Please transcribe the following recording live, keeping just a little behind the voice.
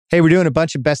Hey, we're doing a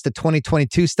bunch of best of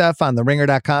 2022 stuff on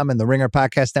theringer.com and the Ringer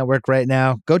Podcast Network right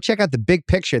now. Go check out the big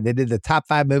picture. They did the top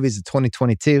 5 movies of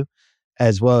 2022,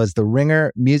 as well as the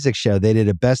Ringer Music Show. They did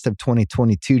a best of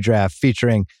 2022 draft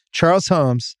featuring Charles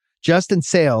Holmes, Justin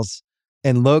Sales,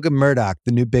 and Logan Murdoch,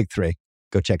 the new big 3.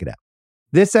 Go check it out.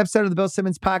 This episode of the Bill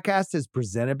Simmons Podcast is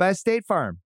presented by State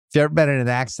Farm. If you've ever been in an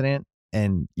accident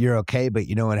and you're okay, but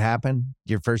you know what happened,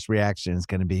 your first reaction is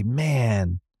going to be,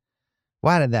 man,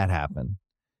 why did that happen?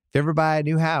 If you ever buy a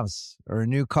new house or a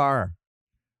new car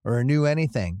or a new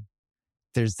anything,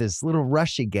 there's this little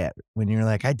rush you get when you're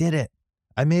like, I did it.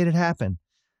 I made it happen.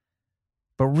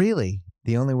 But really,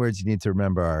 the only words you need to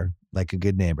remember are, like a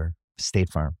good neighbor, State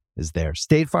Farm is there.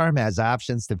 State Farm has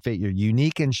options to fit your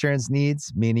unique insurance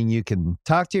needs, meaning you can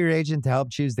talk to your agent to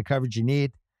help choose the coverage you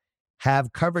need,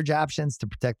 have coverage options to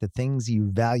protect the things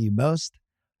you value most,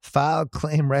 file a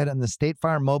claim right on the State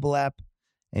Farm mobile app,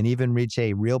 and even reach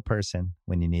a real person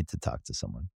when you need to talk to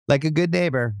someone. Like a good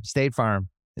neighbor, State Farm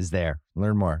is there.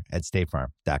 Learn more at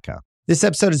statefarm.com. This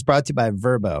episode is brought to you by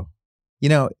Vrbo. You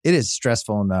know, it is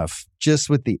stressful enough just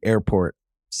with the airport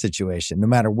situation. No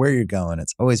matter where you're going,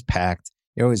 it's always packed.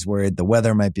 You're always worried the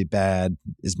weather might be bad.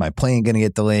 Is my plane going to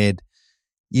get delayed?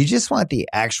 You just want the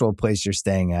actual place you're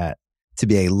staying at to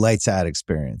be a lights out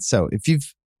experience. So if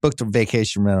you've booked a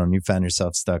vacation rental and you found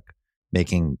yourself stuck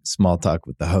making small talk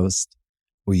with the host,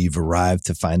 or you've arrived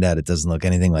to find out it doesn't look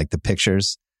anything like the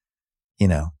pictures, you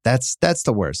know, that's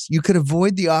the worst. You could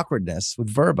avoid the awkwardness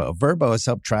with Vrbo. Vrbo has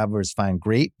helped travelers find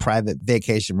great private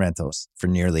vacation rentals for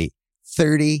nearly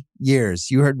 30 years.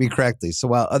 You heard me correctly. So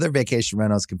while other vacation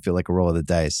rentals can feel like a roll of the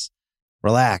dice,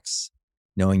 relax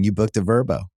knowing you booked a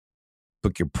Vrbo.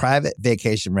 Book your private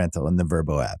vacation rental in the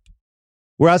Vrbo app.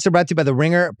 We're also brought to you by the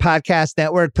Ringer Podcast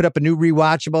Network. Put up a new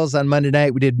rewatchables on Monday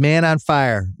night. We did Man on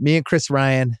Fire, me and Chris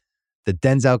Ryen, the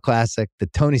Denzel classic, the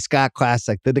Tony Scott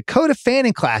classic, the Dakota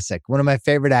Fanning classic, one of my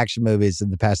favorite action movies in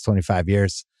the past 25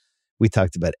 years. We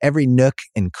talked about every nook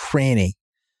and cranny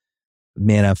of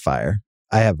Man on Fire.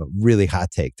 I have a really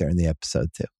hot take during the episode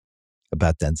too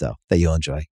about Denzel that you'll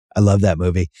enjoy. I love that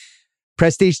movie.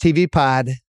 Prestige TV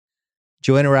Pod,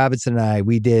 Joanna Robinson and I,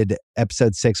 we did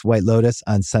episode 6, White Lotus,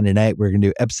 on Sunday night. We're going to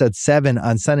do episode 7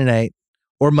 on Sunday night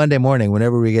or Monday morning,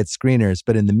 whenever we get screeners.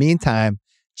 But in the meantime,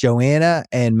 Joanna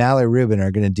and Mallory Rubin are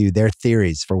going to do their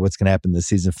theories for what's going to happen in the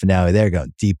season finale. They're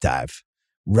going deep dive,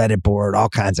 Reddit board, all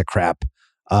kinds of crap.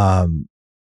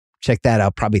 Check that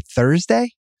out probably Thursday.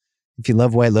 If you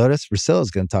love White Lotus, Russillo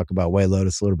is going to talk about White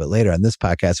Lotus a little bit later on this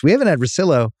podcast. We haven't had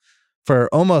Russillo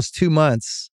for almost 2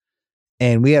 months,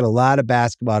 and we had a lot of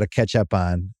basketball to catch up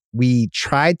on. We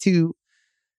tried to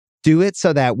do it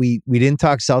so that we didn't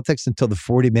talk Celtics until the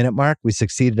 40-minute mark. We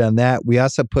succeeded on that. We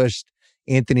also pushed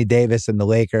Anthony Davis and the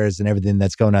Lakers and everything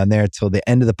that's going on there till the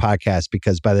end of the podcast,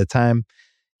 because by the time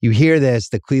you hear this,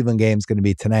 the Cleveland game is going to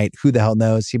be tonight. Who the hell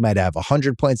knows? He might have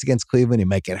 100 points against Cleveland. He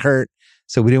might get hurt.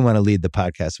 So we didn't want to lead the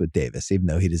podcast with Davis, even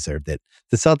though he deserved it.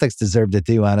 The Celtics deserved it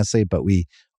too, honestly, but we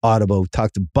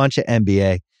talked a bunch of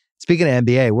NBA. Speaking of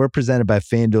NBA, we're presented by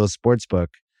FanDuel Sportsbook.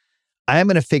 I am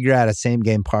going to figure out a same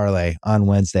game parlay on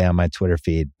Wednesday on my Twitter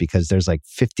feed, because there's like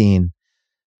 15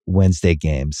 Wednesday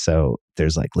games. So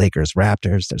there's like Lakers,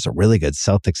 Raptors. There's a really good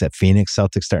Celtics at Phoenix.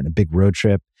 Celtics starting a big road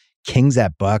trip. Kings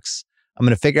at Bucks. I'm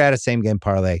going to figure out a same game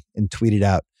parlay and tweet it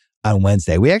out on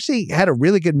Wednesday. We actually had a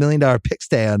really good $1 million picks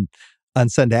day on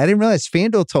Sunday. I didn't realize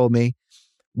FanDuel told me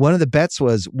one of the bets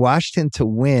was Washington to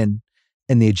win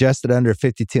and the adjusted under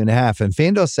 52.5. And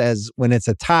FanDuel says when it's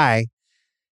a tie,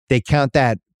 they count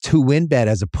that to win bet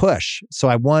as a push. So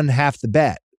I won half the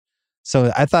bet.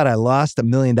 So I thought I lost $1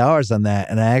 million on that,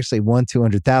 and I actually won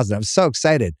 $200,000. I was so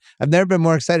excited. I've never been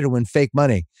more excited to win fake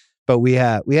money. But we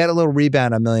had a little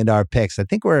rebound on $1 million picks. I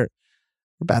think we're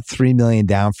about $3 million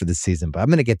down for the season, but I'm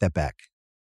going to get that back.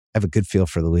 I have a good feel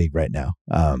for the league right now,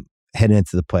 heading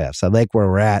into the playoffs. I like where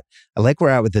we're at. I like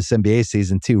where we're at with this NBA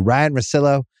season too. Ryen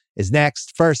Russillo is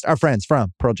next. First, our friends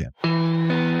from Pearl Jam.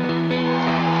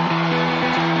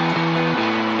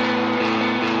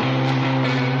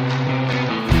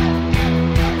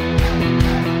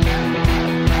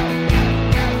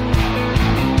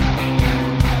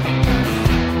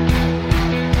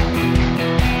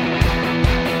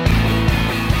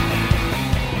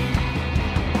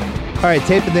 All right,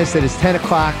 taping this. It is 10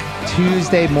 o'clock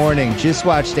Tuesday morning. Just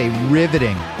watched a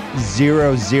riveting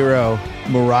 0-0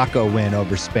 Morocco win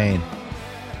over Spain.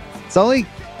 It's only...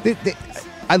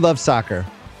 I love soccer.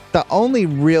 The only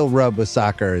real rub with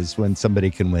soccer is when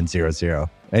somebody can win 0-0.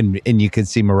 And you can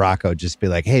see Morocco just be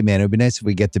like, hey, man, it would be nice if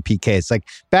we get to PK. It's like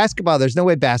basketball. There's no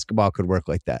way basketball could work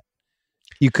like that.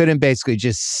 You couldn't basically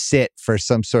just sit for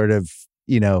some sort of,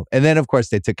 and then of course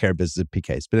they took care of business at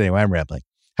PKs. But anyway, I'm rambling.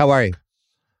 How are you?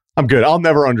 I'm good. I'll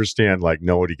never understand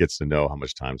nobody gets to know how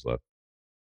much time's left.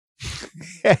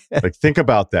 Think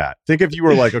about that. Think if you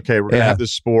were like, okay, we're going to have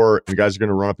this sport and you guys are going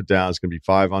to run up and down. It's going to be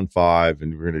 5-on-5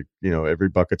 and we're going to, every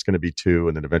bucket's going to be 2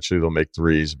 and then eventually they'll make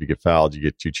 3s. If you get fouled, you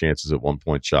get 2 chances at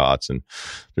 1-point shots and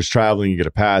there's traveling, you get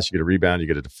a pass, you get a rebound, you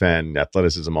get a defend,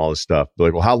 athleticism, all this stuff. They're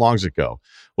like, well, how long does it go?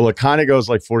 Well, it kind of goes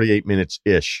like 48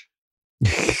 minutes-ish.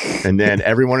 And then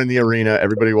everyone in the arena,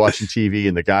 everybody watching TV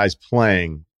and the guys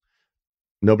playing,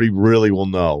 nobody really will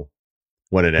know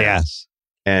when it ends.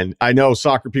 And I know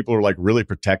soccer people are like really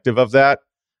protective of that.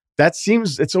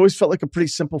 It's always felt like a pretty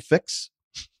simple fix.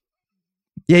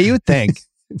 Yeah, you would think.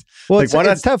 Well,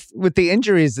 it's tough with the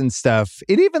injuries and stuff.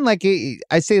 It even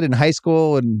I see it in high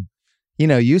school and,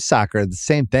 youth soccer, the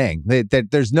same thing.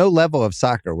 There's no level of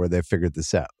soccer where they've figured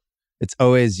this out. It's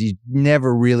always, you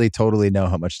never really totally know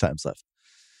how much time's left.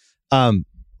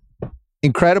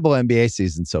 Incredible NBA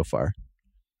season so far.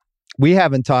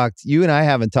 You and I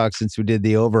haven't talked since we did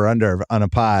the over-under on a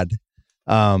pod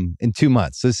in 2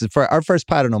 months. This is for our first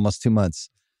pod in almost 2 months.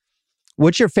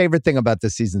 What's your favorite thing about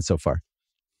this season so far?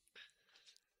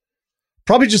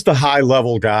 Probably just the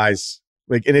high-level guys.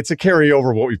 And it's a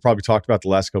carryover of what we've probably talked about the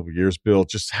last couple of years, Bill,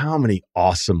 just how many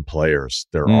awesome players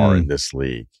there are in this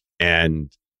league. And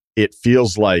it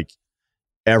feels like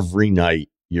every night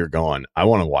you're going, I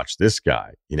want to watch this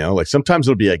guy, sometimes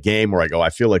it'll be a game where I go, I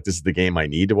feel like this is the game I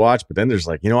need to watch. But then there's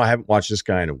I haven't watched this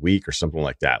guy in a week or something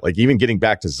like that. Even getting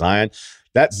back to Zion,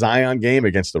 that Zion game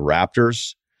against the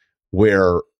Raptors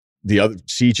where the other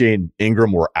CJ and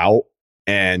Ingram were out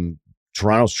and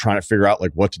Toronto's trying to figure out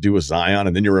what to do with Zion.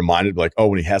 And then you're reminded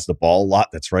when he has the ball a lot,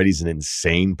 that's right. He's an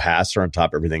insane passer on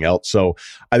top of everything else. So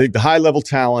I think the high level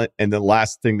talent. And the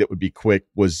last thing that would be quick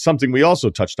was something we also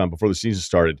touched on before the season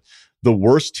started. The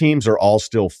worst teams are all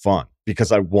still fun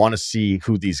because I want to see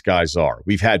who these guys are.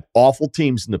 We've had awful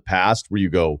teams in the past where you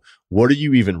go, what are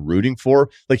you even rooting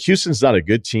for? Houston's not a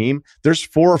good team. There's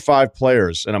 4 or 5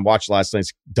 players, and I watched last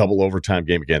night's double overtime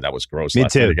game again. That was gross. Me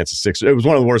last too. Night against the Sixers. It was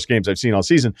one of the worst games I've seen all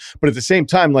season. But at the same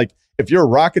time, if you're a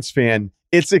Rockets fan,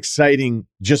 it's exciting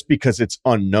just because it's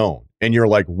unknown. And you're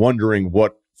wondering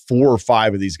what 4 or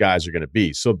 5 of these guys are going to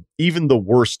be. So even the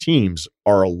worst teams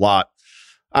are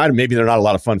maybe they're not a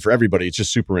lot of fun for everybody. It's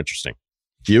just super interesting.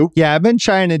 You? Yeah, I've been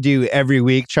trying to do every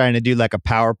week, a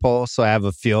power poll so I have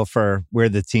a feel for where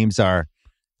the teams are.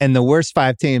 And the worst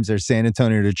 5 teams are San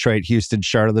Antonio, Detroit, Houston,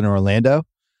 Charlotte, and Orlando.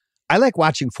 I like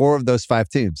watching 4 of those 5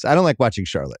 teams. I don't like watching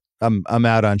Charlotte. I'm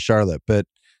out on Charlotte. But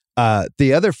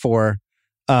the other 4,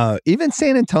 even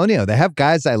San Antonio, they have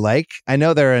guys I like. I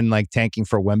know they're in tanking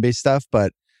for Wemby stuff,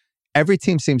 but every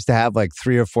team seems to have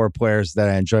 3 or 4 players that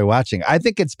I enjoy watching. I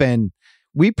think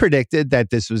we predicted that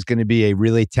this was going to be a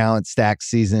really talent-stacked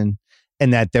season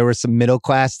and that there were some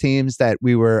middle-class teams that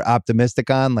we were optimistic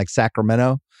on, like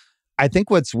Sacramento. I think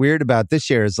what's weird about this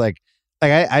year is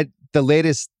I the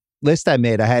latest list I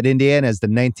made, I had Indiana as the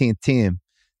 19th team.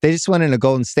 They just went into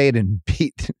Golden State and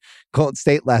beat Golden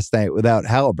State last night without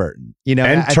Halliburton. And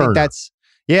I Turner. think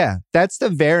that's the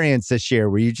variance this year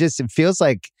where it feels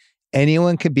like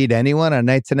anyone could beat anyone on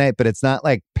night to night, but it's not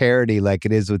parity like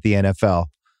it is with the NFL.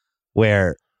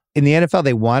 Where in the NFL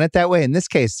they want it that way. In this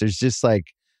case, there's just a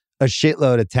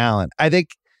shitload of talent. I think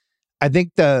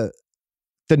the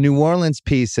New Orleans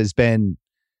piece has been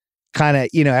kind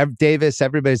of, Davis,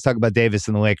 everybody's talking about Davis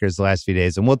and the Lakers the last few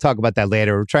days, and we'll talk about that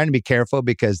later. We're trying to be careful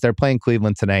because they're playing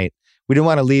Cleveland tonight. We didn't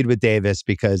want to lead with Davis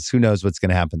because who knows what's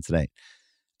going to happen tonight.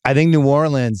 I think New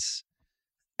Orleans,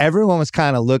 everyone was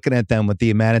kind of looking at them with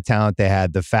the amount of talent they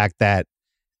had, the fact that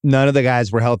none of the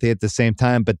guys were healthy at the same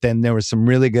time, but then there were some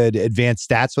really good advanced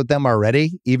stats with them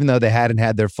already, even though they hadn't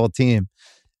had their full team.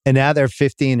 And now they're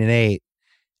 15-8.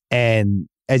 And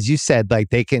as you said,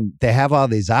 they have all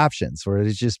these options where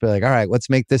it's just be all right, let's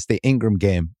make this the Ingram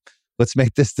game. Let's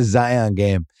make this the Zion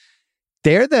game.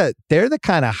 They're the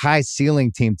kind of high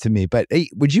ceiling team to me, but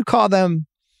would you call them,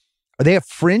 are they a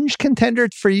fringe contender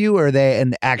for you or are they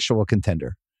an actual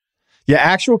contender? Yeah,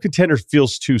 actual contender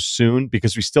feels too soon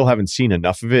because we still haven't seen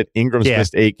enough of it. Ingram's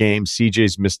missed 8 games.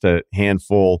 CJ's missed a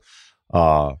handful.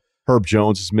 Herb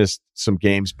Jones has missed some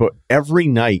games. But every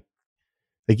night,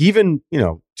 even,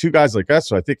 2 guys like us,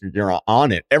 so I think you're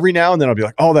on it. Every now and then I'll be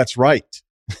like, oh, that's right.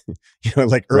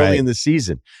 Early in the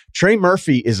season. Trae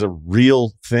Murphy is a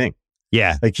real thing.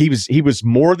 Yeah. He was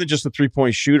more than just a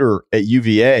 3-point shooter at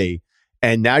UVA.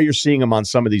 And now you're seeing him on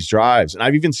some of these drives. And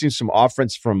I've even seen some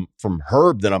offense from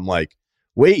Herb that I'm like,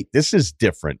 wait, this is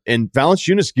different. And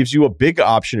Valanciunas gives you a big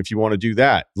option if you want to do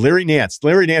that. Larry Nance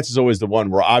is always the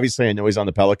one where obviously I know he's on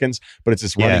the Pelicans, but it's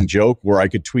this running joke where I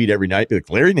could tweet every night, be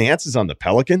like, Larry Nance is on the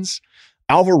Pelicans?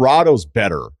 Alvarado's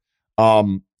better.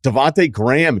 Devontae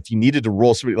Graham, if you needed to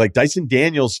roll somebody like Dyson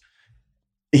Daniels,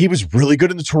 he was really good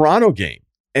in the Toronto game.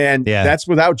 And that's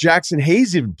without Jackson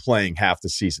Hayes even playing half the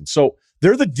season. So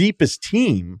they're the deepest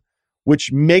team,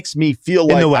 which makes me feel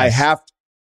like I have to.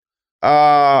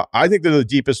 I think they're the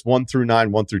deepest 1 through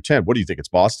 9, 1 through 10. What do you think? It's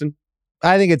Boston?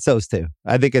 I think it's those two.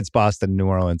 I think it's Boston, New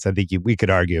Orleans. I think we could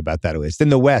argue about that at least. In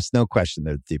the West, no question,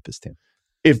 they're the deepest team.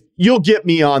 If you'll get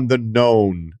me on the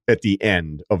known at the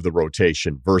end of the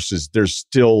rotation versus there's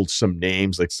still some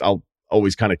names, like I'll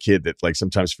always kind of kid that like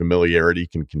sometimes familiarity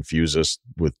can confuse us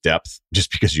with depth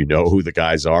just because you know who the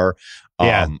guys are.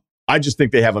 I just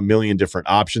think they have a million different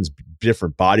options,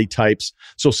 different body types.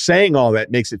 So saying all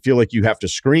that makes it feel like you have to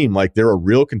scream like they're a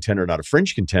real contender, not a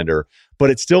fringe contender. But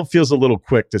it still feels a little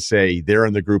quick to say they're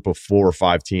in the group of 4 or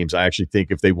 5 teams. I actually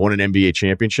think if they won an NBA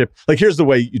championship, like here's the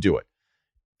way you do it.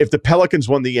 If the Pelicans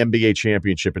won the NBA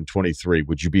championship in 23,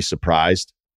 would you be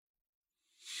surprised?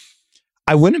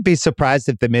 I wouldn't be surprised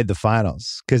if they made the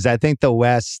finals because I think the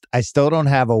West, I still don't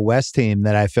have a West team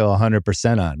that I feel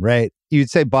 100% on, right? You'd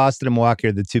say Boston and Milwaukee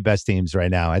are the 2 best teams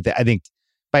right now. I think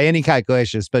by any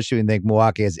calculation, especially when you think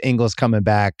Milwaukee has Ingles coming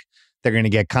back, they're going to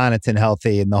get Connaughton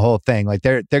healthy and the whole thing. Like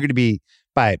they're going to be,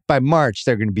 by March,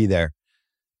 they're going to be there.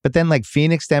 But then like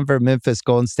Phoenix, Denver, Memphis,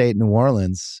 Golden State, New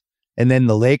Orleans, and then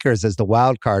the Lakers as the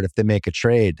wild card if they make a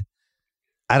trade.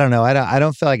 I don't know. I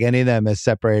don't feel like any of them has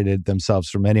separated themselves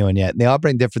from anyone yet. And they all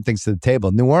bring different things to the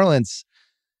table. New Orleans,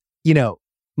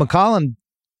 McCollum,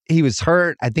 he was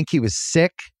hurt. I think he was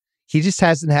sick. He just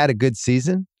hasn't had a good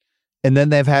season. And then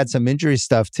they've had some injury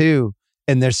stuff too.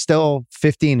 And they're still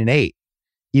 15-8.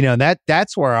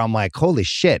 That's where I'm like, holy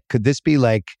shit. Could this be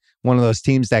like one of those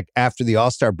teams that after the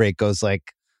All-Star break goes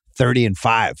like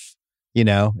 30-5,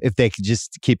 if they could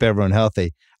just keep everyone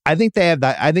healthy. I think they have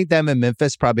that. I think them and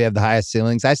Memphis probably have the highest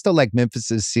ceilings. I still like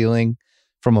Memphis's ceiling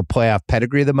from a playoff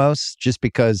pedigree the most, just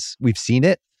because we've seen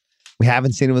it. We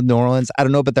haven't seen it with New Orleans. I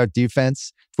don't know about their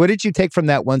defense. What did you take from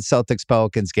that one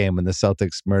Celtics-Pelicans game when the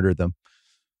Celtics murdered them?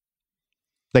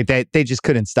 Like they just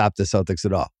couldn't stop the Celtics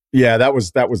at all. Yeah, that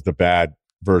was the bad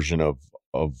version of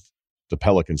the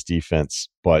Pelicans defense.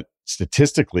 But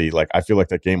statistically, like I feel like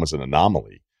that game was an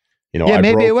anomaly.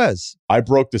 Maybe it was. I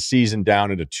broke the season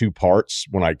down into 2 parts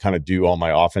when I kind of do all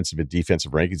my offensive and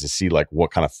defensive rankings to see like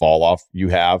what kind of fall off you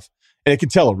have. And it can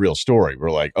tell a real story.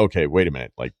 We're like, okay, wait a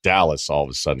minute. Like Dallas, all of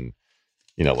a sudden,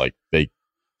 like they're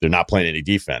not playing any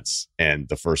defense. And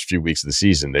the first few weeks of the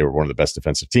season, they were one of the best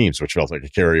defensive teams, which felt like a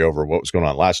carryover of what was going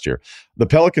on last year. The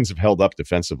Pelicans have held up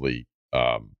defensively,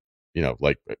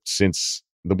 like since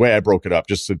the way I broke it up,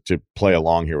 just to play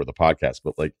along here with the podcast,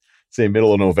 but like say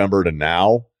middle of November to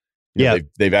now,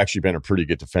 they've actually been a pretty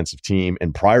good defensive team.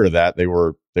 And prior to that, they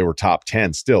were top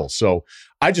 10 still. So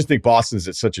I just think Boston's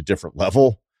at such a different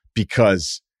level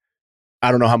because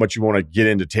I don't know how much you want to get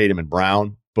into Tatum and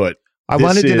Brown, but I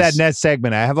want to do that next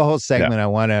segment. I have a whole segment I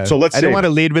want to. So I didn't want to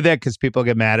lead with it because people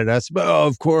get mad at us. But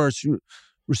of course,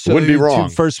 Russillo, wouldn't be wrong.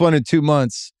 First one in 2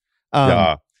 months.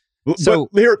 So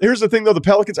here's the thing, though. The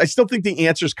Pelicans, I still think the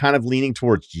answer is kind of leaning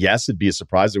towards yes. It'd be a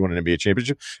surprise they win an NBA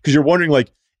championship because you're wondering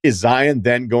like, is Zion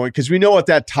then going? Because we know what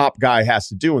that top guy has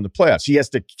to do in the playoffs. He has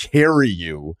to carry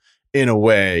you in a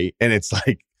way. And it's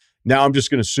like, now I'm just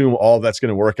going to assume all that's going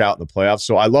to work out in the playoffs.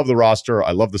 So I love the roster.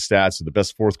 I love the stats of the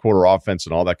best 4th quarter offense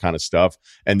and all that kind of stuff.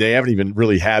 And they haven't even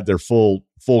really had their full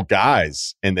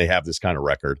guys. And they have this kind of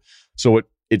record. So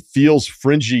it feels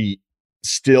fringy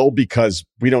still because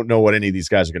we don't know what any of these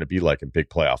guys are going to be like in big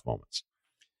playoff moments.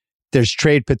 There's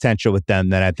trade potential with them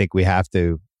that I think we have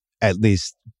to at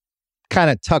least kind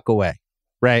of tuck away,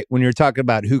 right? When you're talking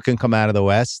about who can come out of the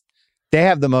West, they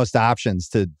have the most options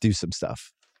to do some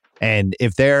stuff. And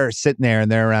if they're sitting there and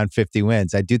they're around 50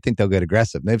 wins, I do think they'll get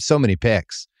aggressive. They have so many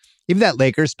picks. Even that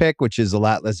Lakers pick, which is a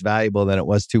lot less valuable than it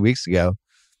was 2 weeks ago,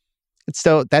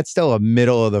 that's still a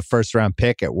middle of the first round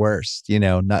pick at worst,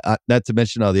 not to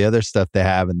mention all the other stuff they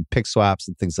have and pick swaps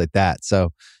and things like that. So,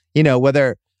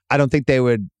 whether I don't think they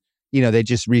would, they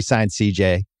just re-signed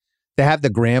CJ. They have the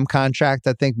Graham contract,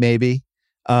 I think maybe.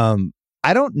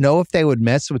 I don't know if they would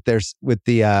mess with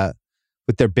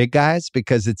their big guys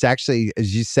because it's actually,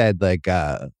 as you said, like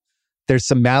there's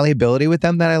some malleability with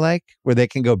them that I like, where they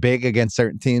can go big against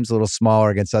certain teams, a little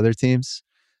smaller against other teams.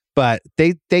 But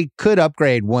they could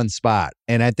upgrade one spot,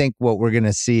 and I think what we're going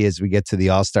to see as we get to the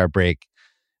All-Star break,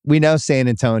 we know San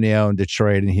Antonio and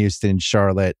Detroit and Houston,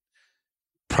 Charlotte,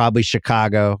 probably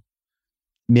Chicago.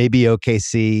 maybe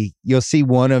OKC. You'll see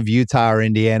one of Utah or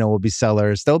Indiana will be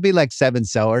sellers. There'll be like 7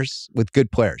 sellers with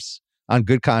good players on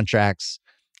good contracts.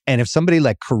 And if somebody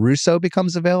like Caruso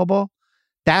becomes available,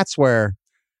 that's where,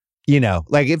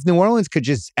 like if New Orleans could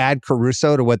just add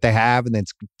Caruso to what they have, and then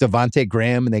it's Devontae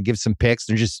Graham, and they give some picks,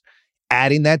 they're just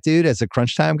adding that dude as a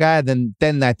crunch time guy, then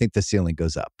I think the ceiling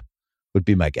goes up, would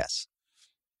be my guess.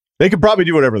 They could probably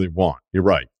do whatever they want. You're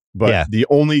right. But the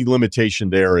only limitation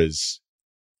there is,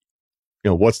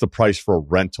 what's the price for a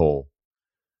rental,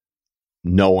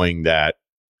 knowing that,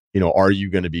 are you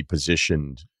going to be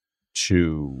positioned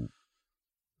to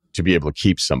be able to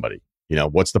keep somebody?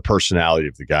 What's the personality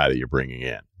of the guy that you're bringing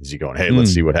in? Is he going, hey,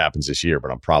 let's see what happens this year,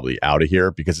 but I'm probably out of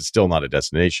here, because it's still not a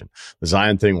destination. The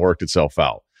Zion thing worked itself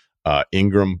out.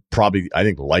 Ingram probably, I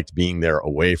think, liked being there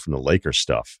away from the Lakers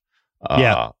stuff.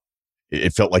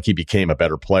 It felt like he became a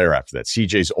better player after that.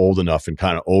 CJ's old enough and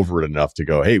kind of over it enough to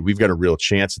go, hey, we've got a real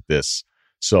chance at this.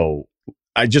 So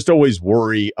I just always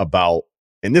worry about,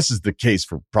 and this is the case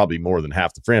for probably more than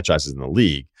half the franchises in the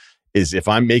league, is if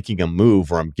I'm making a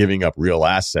move or I'm giving up real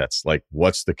assets, like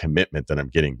what's the commitment that I'm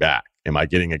getting back? Am I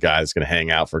getting a guy that's going to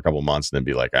hang out for a couple of months and then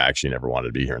be like, I actually never wanted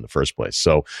to be here in the first place?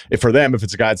 So if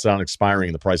it's a guy that's not expiring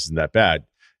and the price isn't that bad,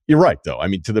 you're right, though. I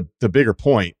mean, to the bigger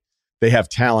point, they have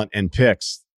talent and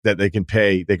picks that they can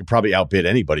pay. They could probably outbid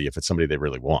anybody if it's somebody they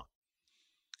really want.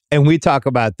 And we talk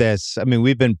about this. I mean,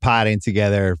 we've been potting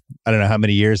together, I don't know how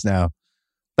many years now.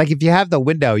 Like, if you have the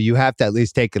window, you have to at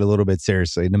least take it a little bit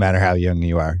seriously, no matter how young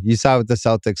you are. You saw with the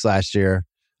Celtics last year.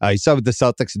 You saw with the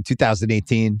Celtics in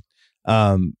 2018.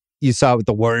 You saw with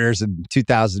the Warriors in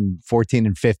 2014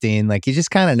 and 15. Like, you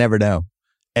just kind of never know.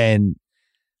 And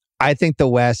I think the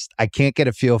West, I can't get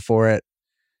a feel for it.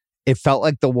 It felt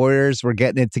like the Warriors were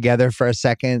getting it together for a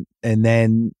second. And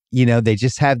then, they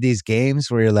just have these games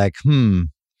where you're like,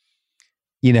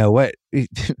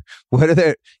 what are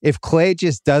there? If Clay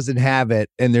just doesn't have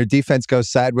it and their defense goes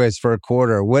sideways for a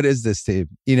quarter, what is this team?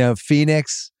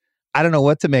 Phoenix, I don't know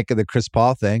what to make of the Chris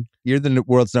Paul thing. You're the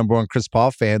world's number one Chris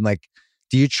Paul fan. Like,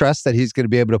 do you trust that he's going to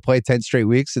be able to play 10 straight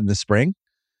weeks in the spring?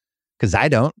 Because I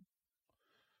don't.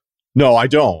 No, I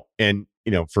don't. And,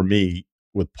 for me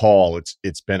with Paul,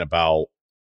 it's been about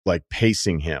like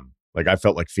pacing him. Like, I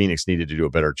felt like Phoenix needed to do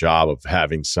a better job of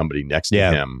having somebody next to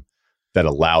him that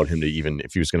allowed him to, even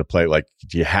if he was going to play, like,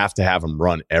 do you have to have him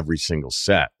run every single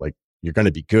set? Like, you're going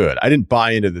to be good. I didn't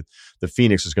buy into the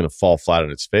Phoenix was going to fall flat on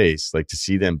its face. Like, to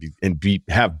see them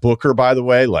have Booker, by the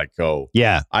way, like, oh,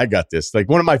 yeah, I got this. Like,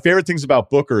 one of my favorite things about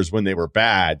Booker is when they were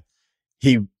bad,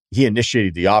 he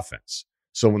initiated the offense.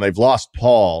 So when they've lost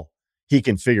Paul, he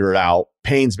can figure it out.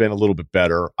 Payne's been a little bit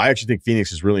better. I actually think Phoenix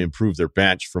has really improved their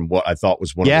bench from what I thought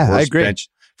was one of the worst bench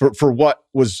for what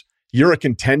was. You're a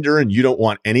contender and you don't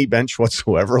want any bench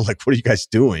whatsoever. Like, what are you guys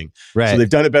doing? Right. So they've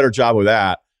done a better job with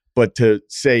that. But to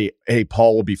say, hey,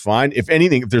 Paul will be fine. If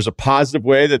anything, if there's a positive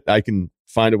way that I can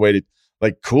find a way to,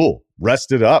 like, cool,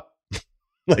 rest it up.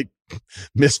 Like,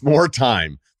 miss more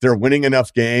time. They're winning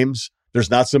enough games. There's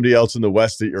not somebody else in the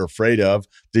West that you're afraid of.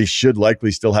 They should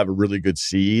likely still have a really good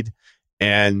seed.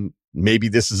 And maybe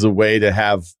this is a way to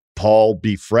have Paul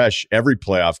be fresh every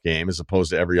playoff game as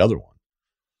opposed to every other one.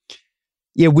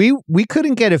 Yeah, we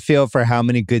couldn't get a feel for how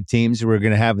many good teams we were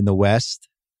going to have in the West.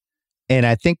 And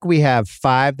I think we have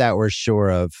 5 that we're sure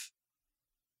of.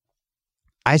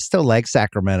 I still like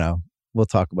Sacramento. We'll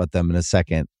talk about them in a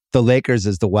second. The Lakers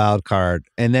is the wild card.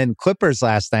 And then Clippers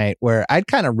last night, where I'd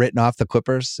kind of written off the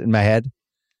Clippers in my head.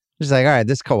 Just like, all right,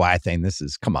 this Kawhi thing,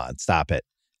 come on, stop it.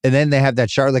 And then they have that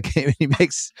Charlotte game and he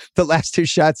makes the last 2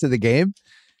 shots of the game.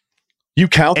 You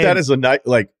count that as a night,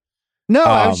 like, no,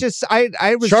 I was just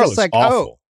Charlotte's just like,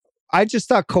 awful. I just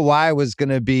thought Kawhi was going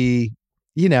to be,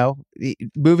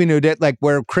 moving to like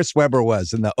where Chris Webber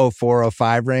was in the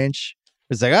 04-05 range.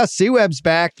 It's like, oh, C-Web's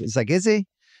back. It's like, is he?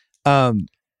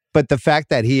 But the fact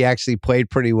that he actually played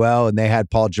pretty well and they had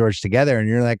Paul George together, and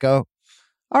you're like, oh,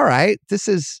 all right, this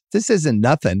isn't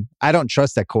nothing. I don't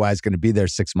trust that Kawhi's going to be there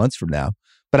 6 months from now.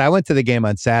 But I went to the game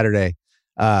on Saturday.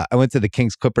 I went to the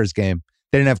Kings Clippers game.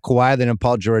 They didn't have Kawhi, they didn't have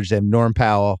Paul George, they have Norm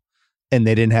Powell, and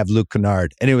they didn't have Luke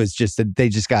Kennard. And it was just that they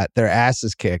just got their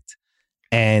asses kicked.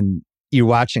 And you're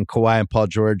watching Kawhi and Paul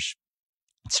George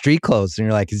street clothes, and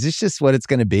you're like, is this just what it's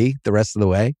going to be the rest of the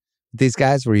way? These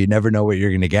guys where you never know what you're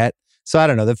going to get. So I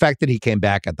don't know. The fact that he came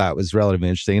back, I thought was relatively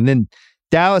interesting. And then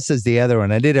Dallas is the other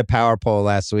one. I did a power poll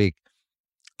last week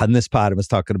on this pod. I was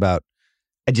talking about,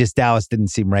 Dallas didn't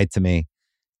seem right to me.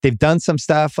 They've done some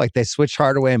stuff, like they switched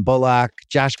Hardaway and Bullock.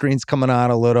 Josh Green's coming on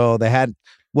a little. They had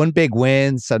one big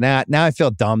win. So now I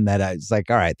feel dumb that I was like,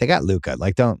 all right, they got Luka.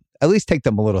 Like, don't at least take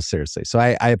them a little seriously. So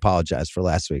I apologize for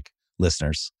last week,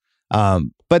 listeners.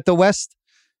 But the West,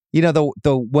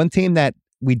 The one team that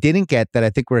we didn't get that I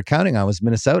think we're counting on was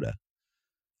Minnesota.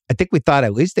 I think we thought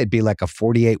at least they'd be like a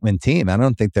 48-win team. I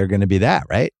don't think they're going to be that,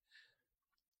 right?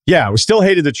 Yeah, we still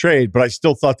hated the trade, but I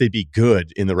still thought they'd be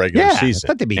good in the regular season. I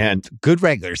thought they'd be a good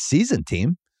regular season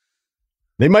team.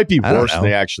 They might be worse than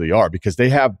they actually are because they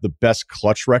have the best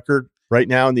clutch record right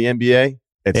now in the NBA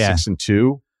at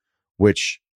 6-2,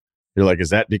 which you're like, is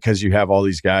that because you have all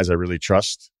these guys I really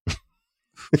trust?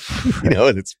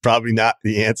 And it's probably not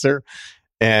the answer.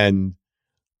 And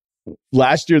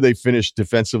last year they finished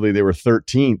defensively, they were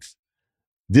 13th.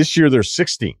 This year they're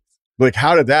 16th. Like,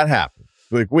 how did that happen?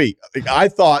 Like, wait, I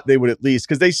thought they would at least,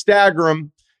 because they stagger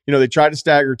them. They try to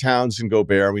stagger Towns and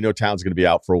Gobert. We know Towns is going to be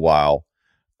out for a while.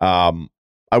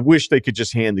 I wish they could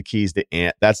just hand the keys to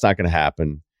Ant. That's not going to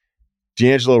happen.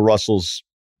 D'Angelo Russell's,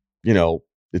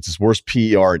 it's his worst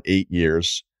PER in 8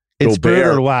 years. It's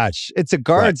brutal to watch. It's a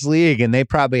guards league, and they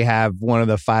probably have one of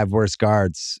the 5 worst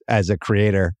guards as a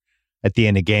creator at the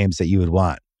end of games that you would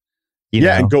want.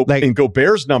 And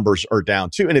Gobert's numbers are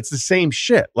down too. And it's the same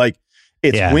shit. Like,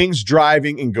 it's wings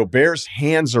driving and Gobert's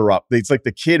hands are up. It's like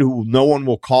the kid who no one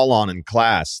will call on in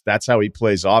class. That's how he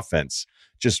plays offense.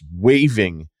 Just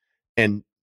waving and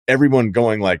everyone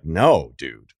going like, no,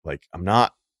 dude, like we're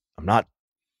not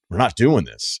doing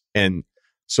this. And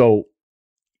so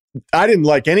I didn't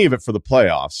like any of it for the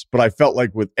playoffs, but I felt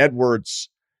like with Edwards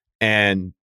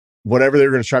and whatever they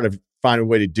were going to try to find a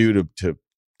way to do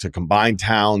to combine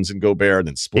Towns and Gobert and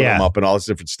then split them up and all this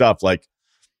different stuff. Like,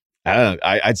 I don't know.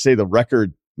 I'd say the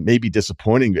record may be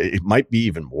disappointing. It might be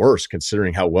even worse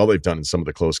considering how well they've done in some of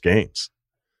the close games.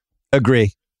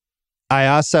 Agree. I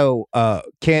also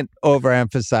can't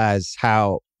overemphasize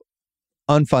how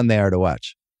unfun they are to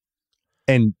watch.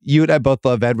 And you and I both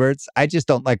love Edwards. I just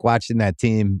don't like watching that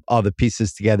team, all the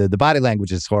pieces together. The body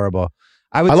language is horrible.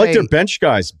 I like their bench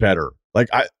guys better. Like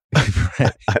I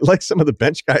like some of the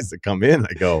bench guys that come in.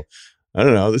 I go, I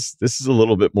don't know. This is a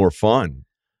little bit more fun.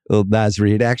 A little Nas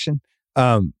Reed action.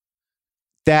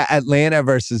 That Atlanta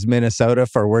versus Minnesota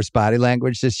for worst body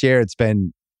language this year, it's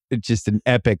been just an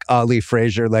epic Ali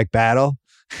Frazier-like battle.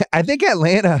 I think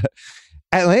Atlanta's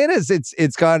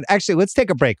it's gone. Actually, let's take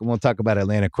a break and we'll talk about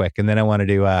Atlanta quick. And then I want to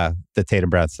do the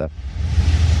Tatum-Brown stuff.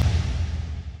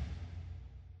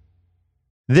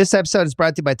 This episode is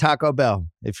brought to you by Taco Bell.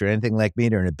 If you're anything like me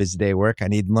during a busy day at work, I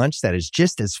need lunch that is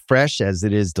just as fresh as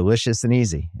it is delicious and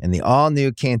easy. And the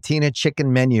all-new Cantina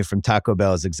chicken menu from Taco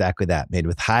Bell is exactly that, made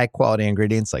with high-quality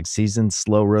ingredients like seasoned,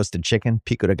 slow-roasted chicken,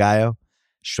 pico de gallo,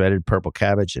 shredded purple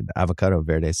cabbage, and avocado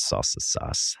verde salsa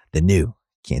sauce. The new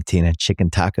Cantina chicken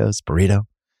tacos, burrito,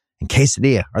 and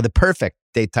quesadilla are the perfect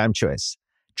daytime choice.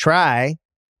 Try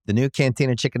the new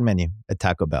Cantina chicken menu at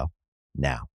Taco Bell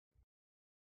now.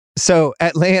 So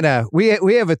Atlanta, we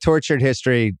have a tortured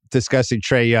history discussing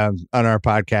Trae Young on our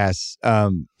podcast,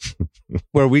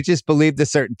 where we just believed a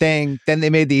certain thing. Then they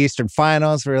made the Eastern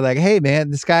Finals. We were like, hey, man,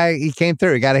 this guy, he came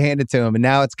through. We got to hand it to him. And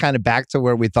now it's kind of back to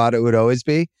where we thought it would always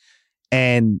be.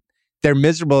 And they're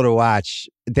miserable to watch.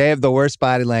 They have the worst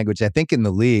body language, I think, in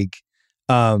the league.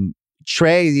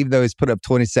 Trae, even though he's put up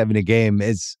 27 a game,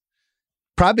 is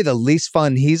probably the least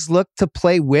fun he's looked to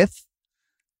play with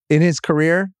in his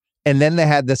career. And then they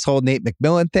had this whole Nate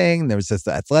McMillan thing. There was this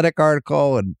Athletic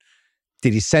article, and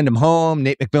did he send him home?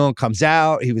 Nate McMillan comes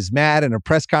out. He was mad in a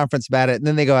press conference about it. And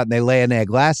then they go out and they lay an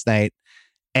egg last night.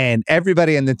 And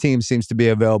everybody on the team seems to be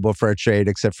available for a trade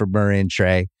except for Murray and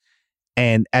Trae.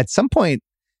 And at some point,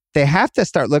 they have to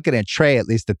start looking at Trae at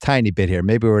least a tiny bit here.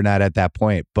 Maybe we're not at that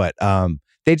point, but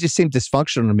they just seem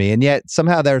dysfunctional to me. And yet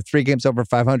somehow they're 3 games over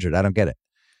 500. I don't get it.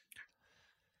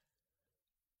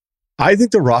 I think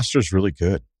the roster is really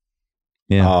good.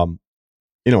 Yeah.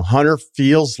 Hunter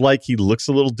feels like he looks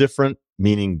a little different,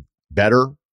 meaning better,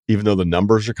 even though the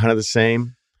numbers are kind of the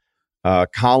same.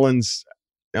 Collins,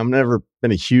 I've never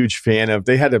been a huge fan of.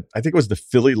 They had I think it was the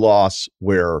Philly loss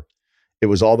where it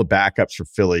was all the backups for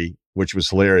Philly, which was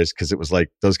hilarious because it was like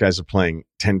those guys are playing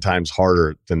 10 times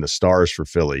harder than the stars for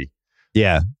Philly.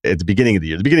 Yeah. At the beginning of the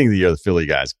year. The Philly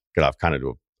guys got off kind of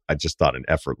I just thought an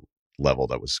effort level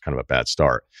that was kind of a bad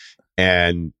start.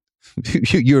 And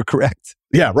you were correct.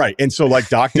 Yeah, right. And so like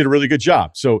Doc did a really good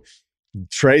job. So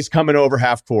Trae's coming over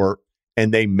half court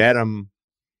and they met him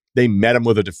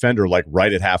with a defender like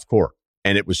right at half court.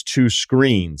 And it was 2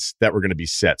 screens that were going to be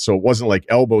set. So it wasn't like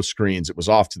elbow screens. It was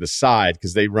off to the side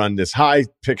because they run this high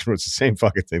pick. It's the same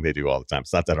fucking thing they do all the time.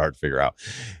 It's not that hard to figure out.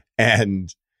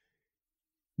 And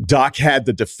Doc had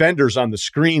the defenders on the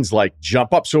screens like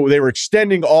jump up. So they were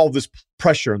extending all this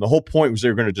pressure. And the whole point was they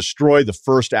were going to destroy the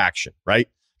first action, right?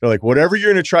 They're like, whatever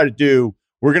you're going to try to do,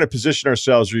 we're going to position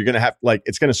ourselves or you're going to have like,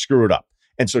 it's going to screw it up.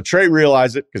 And so Trae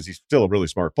realized it because he's still a really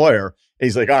smart player. And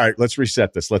he's like, all right, let's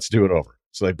reset this. Let's do it over.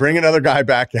 So they bring another guy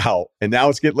back out. And now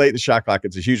it's getting late in the shot clock.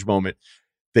 It's a huge moment.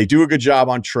 They do a good job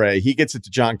on Trae. He gets it to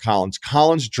John Collins.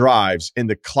 Collins drives, and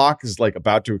the clock is like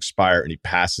about to expire, and he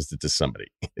passes it to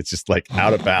somebody. It's just like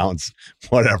out of bounds,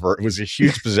 whatever. It was a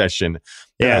huge possession.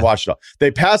 And I watched it all. They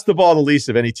passed the ball the least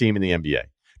of any team in the NBA.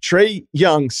 Trae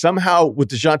Young, somehow with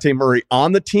DeJounte Murray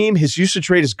on the team, his usage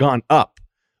rate has gone up.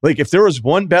 Like, if there was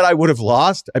one bet I would have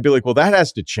lost, I'd be like, well, that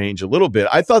has to change a little bit.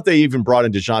 I thought they even brought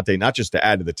in DeJounte not just to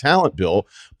add to the talent bill,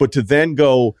 but to then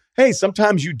go, hey,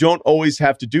 sometimes you don't always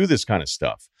have to do this kind of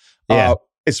stuff. Yeah.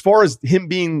 As far as him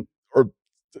being, or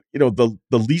the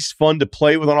least fun to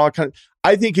play with on all kind of,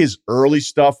 I think his early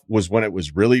stuff was when it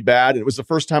was really bad. It was the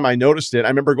first time I noticed it. I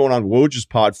remember going on Woj's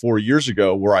pod 4 years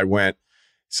ago where I went,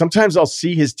 sometimes I'll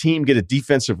see his team get a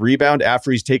defensive rebound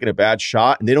after he's taken a bad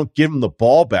shot, and they don't give him the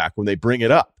ball back when they bring it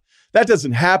up. That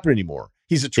doesn't happen anymore.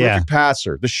 He's a terrific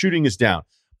passer. The shooting is down.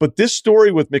 But this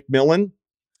story with McMillan,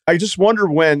 I just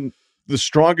wonder when the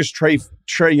strongest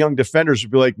Trae Young defenders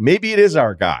would be like, maybe it is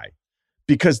our guy.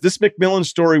 Because this McMillan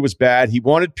story was bad. He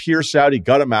wanted Pierce out. He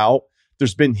got him out.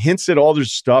 There's been hints at all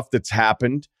this stuff that's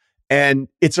happened. And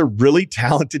it's a really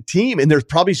talented team. And they're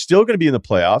probably still going to be in the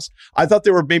playoffs. I thought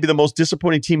they were maybe the most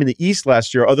disappointing team in the East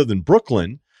last year other than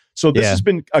Brooklyn. So this has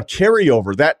been a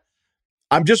carryover. That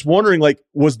I'm just wondering, like,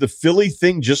 was the Philly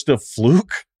thing just a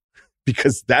fluke?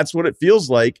 Because that's what it feels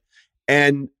like.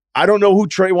 And I don't know who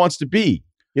Trae wants to be.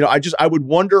 I would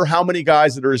wonder how many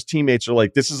guys that are his teammates are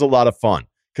like, this is a lot of fun,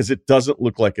 because it doesn't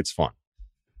look like it's fun.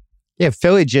 Yeah,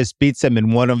 Philly just beats them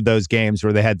in one of those games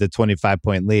where they had the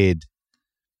 25-point lead.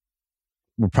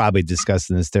 We're probably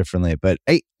discussing this differently, but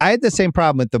I had the same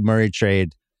problem with the Murray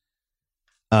trade.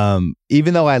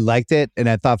 Even though I liked it and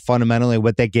I thought fundamentally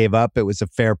what they gave up, it was a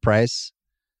fair price.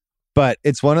 But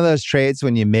it's one of those trades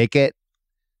when you make it,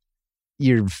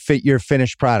 your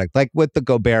finished product, like what the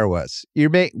Gobert was.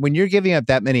 When you're giving up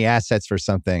that many assets for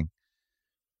something,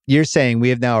 you're saying we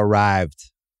have now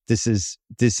arrived. This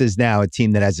is now a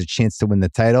team that has a chance to win the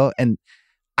title. And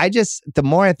the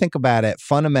more I think about it,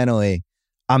 fundamentally,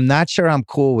 I'm not sure I'm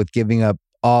cool with giving up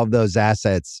all of those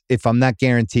assets if I'm not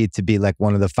guaranteed to be like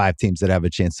one of the 5 teams that have a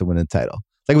chance to win the title.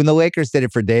 Like when the Lakers did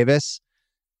it for Davis,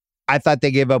 I thought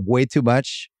they gave up way too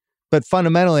much. But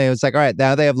fundamentally, it was like, all right,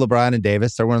 now they have LeBron and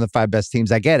Davis. They're one of the 5 best teams.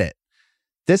 I get it.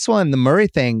 This one, the Murray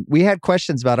thing, we had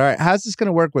questions about, all right, how's this going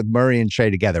to work with Murray and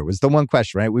Trae together? Was the one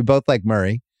question, right? We both like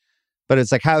Murray. But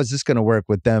it's like, how is this going to work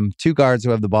with them? 2 guards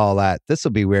who have the ball a lot. This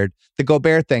will be weird. The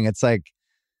Gobert thing, it's like,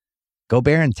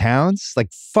 Gobert and Towns?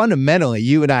 Like fundamentally,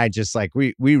 you and I just like,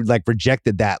 we like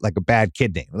rejected that like a bad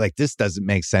kidney. Like, this doesn't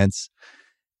make sense.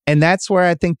 And that's where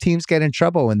I think teams get in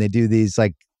trouble when they do these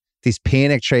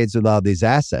panic trades with all these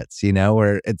assets,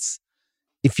 where it's,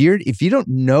 if you don't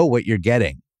know what you're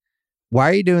getting, why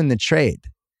are you doing the trade?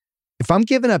 If I'm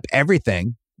giving up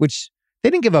everything, which they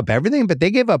didn't give up everything, but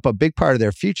they gave up a big part of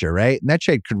their future, right? And that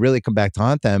trade could really come back to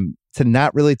haunt them. To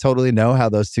not really totally know how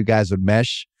those 2 guys would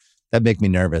mesh, that'd make me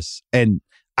nervous. And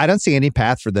I don't see any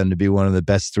path for them to be one of the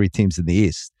best 3 teams in the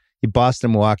East. You have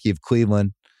Boston, Milwaukee, you have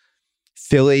Cleveland,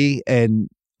 Philly, and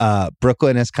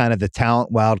Brooklyn is kind of the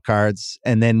talent wild cards.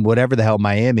 And then whatever the hell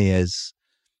Miami is.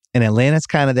 And Atlanta's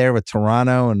kind of there with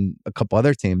Toronto and a couple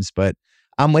other teams. But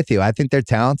I'm with you. I think they're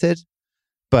talented,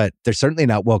 but they're certainly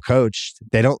not well coached.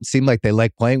 They don't seem like they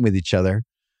like playing with each other.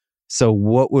 So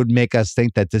what would make us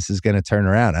think that this is going to turn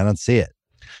around? I don't see it.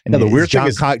 And the weird thing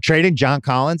is trading John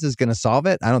Collins is going to solve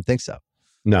it. I don't think so.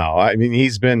 No, I mean,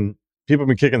 people have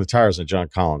been kicking the tires on John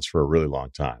Collins for a really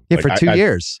long time. Yeah, for 2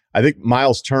 years. I think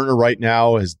Miles Turner right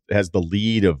now has the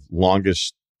lead of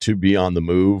longest to be on the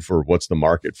move, or what's the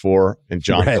market for, and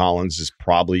John Collins is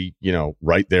probably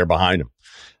right there behind him.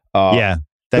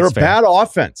 They're a bad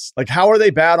offense. Like, how are they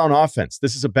bad on offense?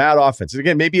 This is a bad offense. And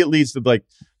again, maybe it leads to like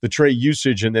the Trae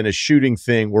usage and then a shooting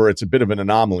thing where it's a bit of an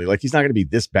anomaly. Like, he's not going to be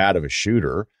this bad of a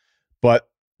shooter, but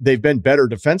they've been better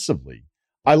defensively.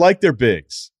 I like their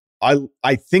bigs. I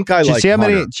think I like. Do you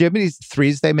see how many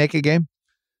threes they make a game?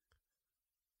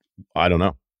 I don't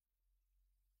know.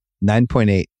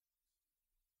 9.8.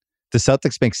 The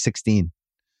Celtics make 16.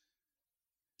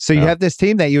 So you have this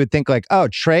team that you would think like, oh,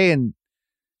 Trae and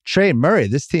Murray,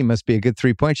 this team must be a good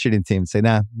 3-point shooting team. Say,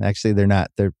 nah, actually they're not.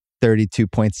 They're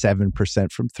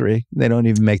 32.7% from 3. They don't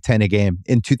even make 10 a game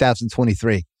in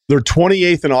 2023. They're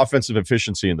 28th in offensive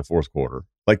efficiency in the 4th quarter.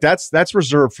 Like, that's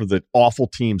reserved for the awful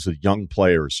teams with young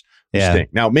players who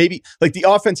stink. Now, maybe like the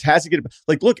offense has to get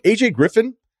like, look, AJ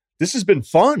Griffin, this has been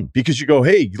fun because you go,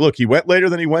 hey, look, he went later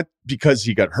than he went because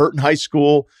he got hurt in high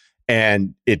school,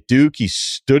 and at Duke, he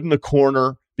stood in the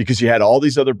corner because you had all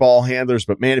these other ball handlers.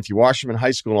 But man, if you watch him in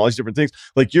high school and all these different things,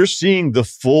 like you're seeing the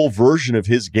full version of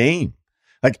his game.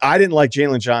 Like I didn't like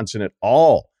Jalen Johnson at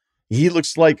all. He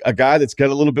looks like a guy that's got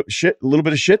a little bit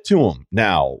of shit to him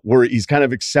now, where he's kind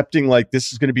of accepting like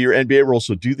this is going to be your NBA role.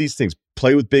 So do these things,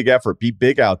 play with big effort, be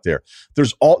big out there.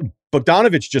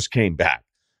 Bogdanovich just came back.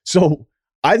 So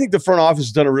I think the front office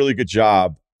has done a really good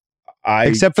job.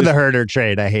 Except for the Herder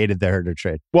trade. I hated the Herder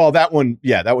trade. Well, that one,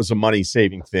 yeah, that was a money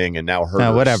saving thing. And now Herder.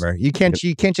 No, whatever. You can't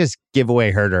just give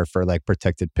away Herder for like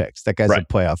protected picks. That guy's a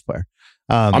playoff player.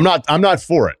 I'm not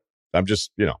for it. I'm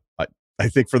just, I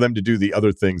think for them to do the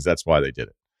other things, that's why they did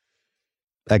it.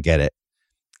 I get it.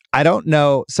 I don't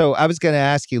know. So I was going to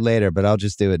ask you later, but I'll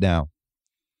just do it now.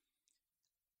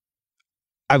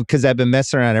 Because I've been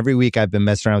messing around every week. I've been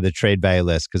messing around with the trade value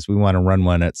list because we want to run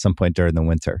one at some point during the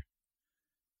winter.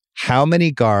 How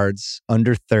many guards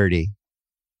under 30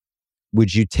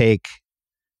 would you take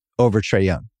over Trae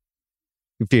Young?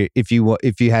 If you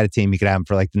had a team, you could have him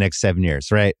for like the next 7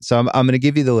 years, right? So I'm going to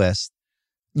give you the list.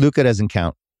 Luka doesn't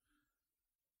count.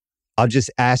 I'll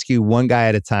just ask you one guy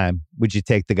at a time. Would you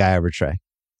take the guy over Trae?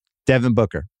 Devin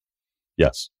Booker.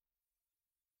 Yes.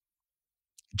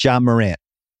 John Morant.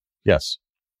 Yes.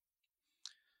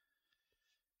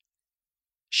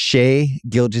 Shea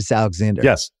Gilgeous-Alexander.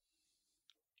 Yes.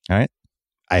 All right.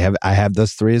 I have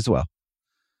those three as well.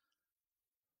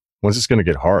 When's this going to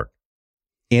get hard?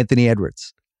 Anthony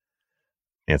Edwards.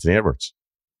 Anthony Edwards.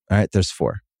 All right. There's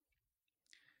 4.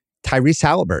 Tyrese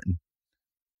Halliburton.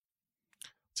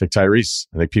 Take Tyrese.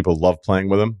 I think people love playing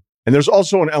with him. And there's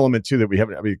also an element, too, that we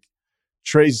haven't. I mean,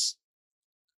 Trae's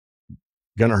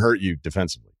going to hurt you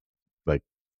defensively.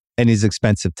 And he's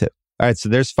expensive, too. All right. So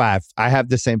there's 5. I have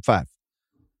the same 5.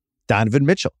 Donovan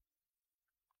Mitchell.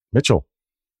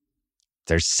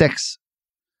 There's 6.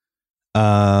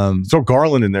 Throw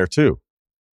Garland in there, too.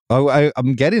 Oh,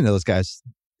 I'm getting those guys.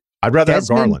 I'd rather have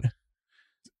Garland.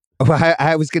 Oh,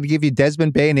 I was going to give you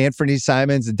Desmond Bane, Anthony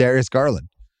Simons, and Darius Garland.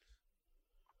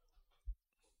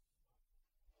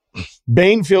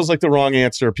 Bane feels like the wrong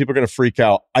answer. People are going to freak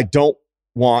out. I don't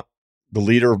want the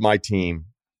leader of my team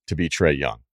to be Trae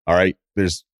Young. All right? There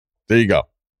you go.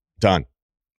 Done.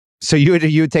 So you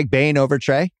would take Bane over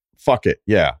Trae? Fuck it.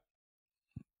 Yeah.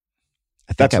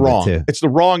 That's wrong. It's the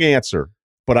wrong answer.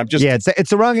 But I'm just... Yeah, it's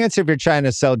the wrong answer if you're trying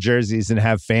to sell jerseys and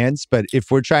have fans. But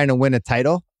if we're trying to win a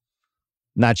title,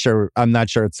 I'm not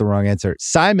sure it's the wrong answer.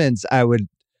 Simons, I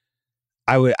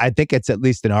think it's at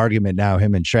least an argument now,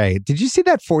 him and Trae. Did you see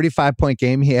that 45-point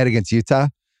game he had against Utah?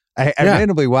 I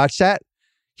randomly watched that.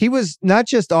 He was not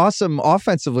just awesome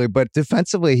offensively, but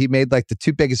defensively, he made like the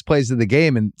 2 biggest plays of the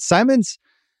game. And Simons,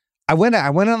 I went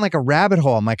on like a rabbit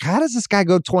hole. I'm like, how does this guy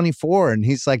go 24? And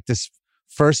he's like this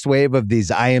first wave of these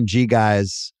IMG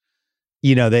guys,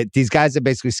 that these guys that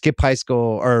basically skip high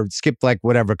school or skip like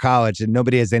whatever college, and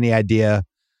nobody has any idea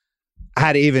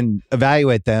how to even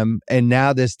evaluate them. And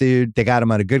now this dude, they got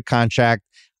him on a good contract.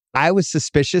 I was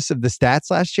suspicious of the stats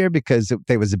last year because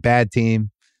it was a bad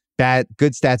team,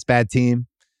 good stats, bad team.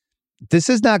 This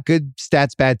is not good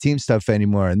stats, bad team stuff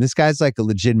anymore. And this guy's like a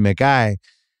legitimate guy.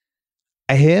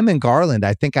 Him and Garland,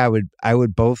 I think I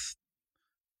would both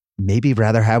maybe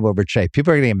rather have over Trae.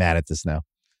 People are going to get mad at this now.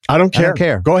 I don't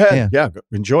care. Go ahead. Yeah,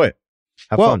 enjoy it.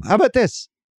 Have fun. How about this?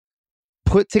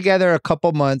 Put together a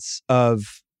couple months of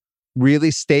really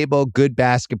stable, good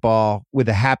basketball with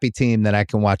a happy team that I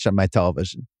can watch on my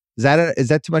television. Is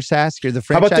that too much to ask? You're the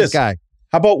franchise guy.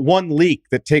 How about one leak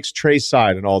that takes Trae's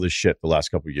side and all this shit the last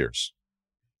couple of years?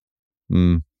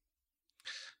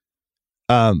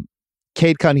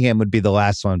 Cade Cunningham would be the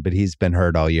last one, but he's been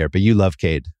hurt all year. But you love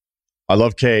Cade. I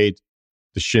love Cade.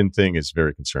 The shin thing is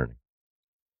very concerning.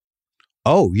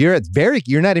 Oh, you're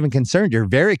not even concerned. You're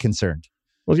very concerned.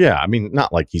 Well, yeah. I mean,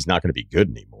 not like he's not going to be good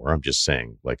anymore. I'm just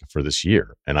saying, like, for this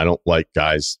year. And I don't like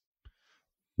guys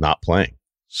not playing.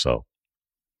 So.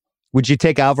 Would you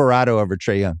take Alvarado over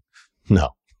Trae Young? No.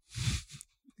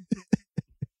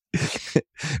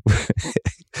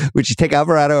 Would you take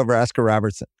Alvarado over Oscar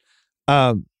Robertson?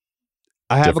 I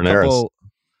have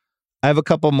a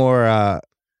couple more.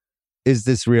 Is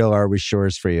this real? Or are we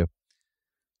sures for you?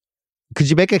 Could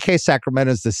you make a case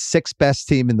Sacramento's the 6th best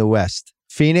team in the West?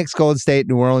 Phoenix, Golden State,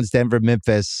 New Orleans, Denver,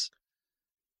 Memphis.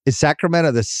 Is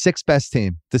Sacramento the 6th best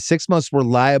team? The 6th most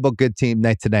reliable good team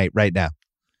night to night right now?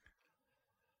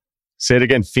 Say it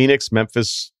again. Phoenix,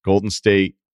 Memphis, Golden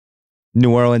State.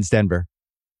 New Orleans, Denver.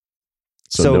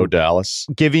 So no Dallas.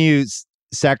 Giving you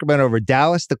Sacramento over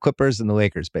Dallas, the Clippers, and the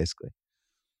Lakers, basically.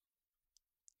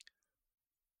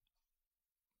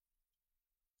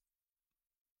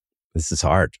 This is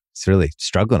hard. It's really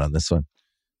struggling on this one.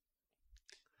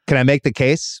 Can I make the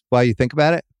case while you think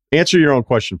about it? Answer your own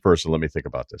question first and let me think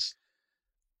about this.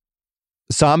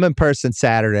 Saw them in person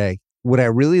Saturday. What I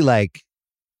really like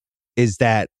is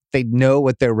that they know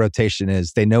what their rotation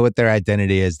is. They know what their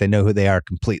identity is. They know who they are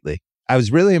completely. I was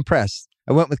really impressed.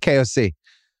 I went with KOC.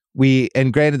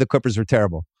 And granted, the Clippers were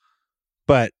terrible,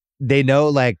 but they know,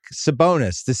 like,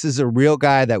 Sabonis, this is a real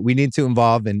guy that we need to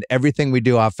involve in everything we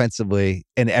do offensively,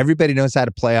 and everybody knows how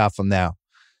to play off him now.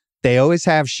 They always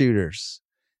have shooters.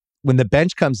 When the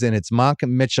bench comes in, it's Monk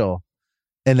and Mitchell,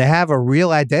 and they have a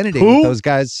real identity with those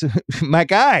guys. My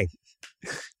guy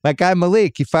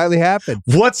Malik, he finally happened.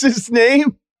 What's his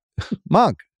name?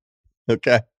 Monk.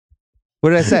 Okay. What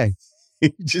did I say?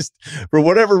 Just, for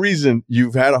whatever reason,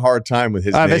 you've had a hard time with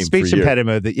his name. I have a speech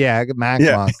impediment.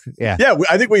 Monk. Yeah. Yeah.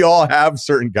 I think we all have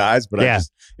certain guys, but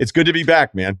it's good to be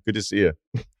back, man. Good to see you.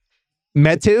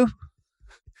 Metu?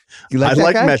 You like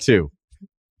that guy? Metu.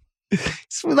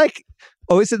 It's like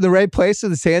always in the right place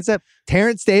with his hands up.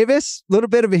 Terrence Davis, a little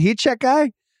bit of a heat check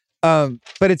guy. But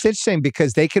it's interesting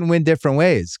because they can win different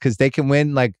ways. Because they can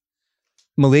win, like,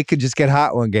 Malik could just get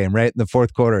hot one game, right? In the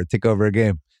fourth quarter, take over a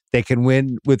game. They can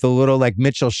win with a little, like,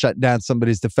 Mitchell shutting down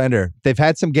somebody's defender. They've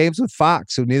had some games with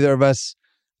Fox, who neither of us,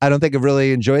 I don't think, have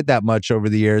really enjoyed that much over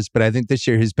the years, but I think this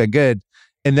year he's been good.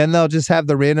 And then they'll just have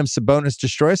the random Sabonis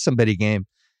destroy somebody game.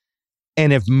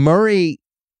 And if Murray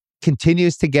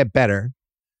continues to get better,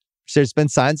 there's been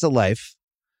signs of life,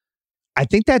 I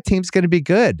think that team's going to be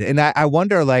good. And I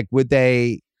wonder, like, would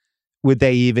they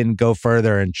even go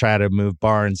further and try to move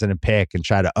Barnes and a pick and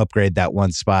try to upgrade that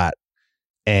one spot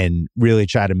and really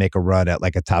try to make a run at,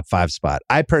 like, a top 5 spot?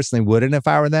 I personally wouldn't if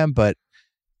I were them, but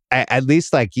at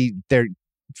least, like,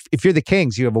 if you're the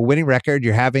Kings, you have a winning record,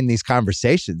 you're having these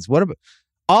conversations. What about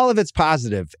all of it's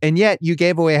positive, and yet you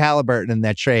gave away Halliburton in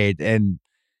that trade, and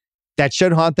that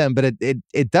should haunt them, but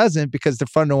it doesn't, because they're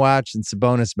fun to watch and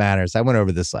Sabonis matters. I went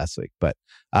over this last week, but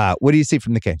what do you see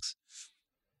from the Kings?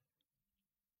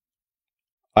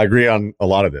 I agree on a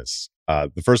lot of this.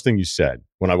 The first thing you said,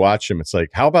 when I watch them, it's like,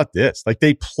 how about this? Like,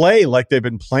 they play like they've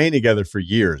been playing together for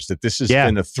years, that this has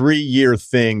been a 3-year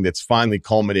thing that's finally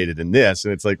culminated in this.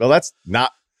 And it's like, well, that's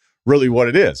not really what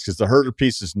it is, because the Herter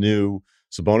piece is new.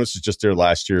 Sabonis is just there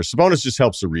last year. Sabonis just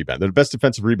helps the rebound. They're the best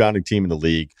defensive rebounding team in the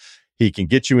league. He can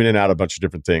get you in and out a bunch of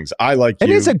different things. And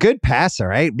he's a good passer,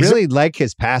 right? Really like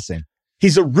his passing.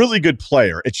 He's a really good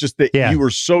player. It's just that you were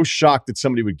so shocked that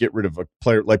somebody would get rid of a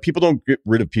player. Like, people don't get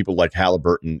rid of people like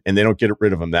Halliburton, and they don't get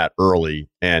rid of him that early.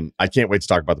 And I can't wait to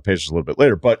talk about the Pacers a little bit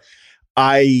later. But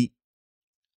I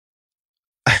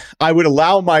would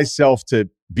allow myself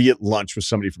to be at lunch with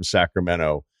somebody from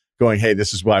Sacramento going, hey,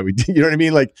 this is why we did. You know what I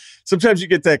mean? Like, sometimes you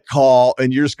get that call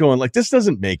and you're just going, like, this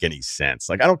doesn't make any sense.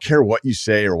 Like, I don't care what you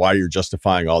say or why you're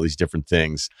justifying all these different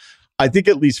things. I think,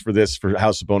 at least for how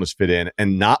Sabonis fit in,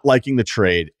 and not liking the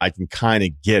trade, I can kind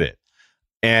of get it.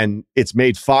 And it's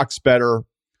made Fox better.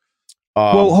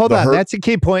 Well, hold on. That's a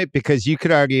key point, because you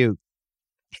could argue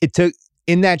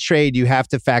in that trade, you have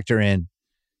to factor in,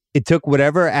 it took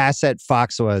whatever asset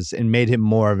Fox was and made him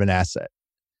more of an asset.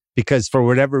 Because for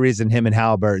whatever reason, him and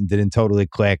Halliburton didn't totally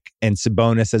click, and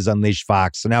Sabonis has unleashed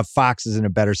Fox. So now Fox is in a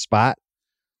better spot.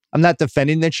 I'm not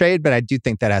defending the trade, but I do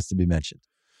think that has to be mentioned.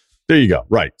 There you go.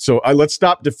 Right. So let's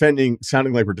stop sounding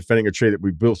like we're defending a trade that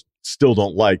we both still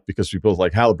don't like, because we both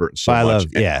like Halliburton so much.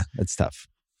 It's tough.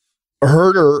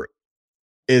 Herter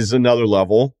is another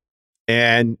level.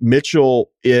 And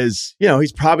Mitchell is,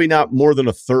 he's probably not more than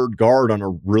a third guard on a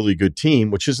really good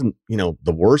team, which isn't,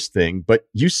 the worst thing. But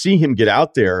you see him get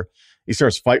out there. He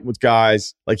starts fighting with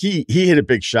guys. Like, he hit a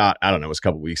big shot. I don't know, it was a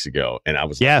couple weeks ago. And I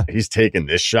was like, he's taking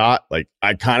this shot. Like,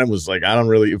 I kind of was like,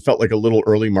 it felt like a little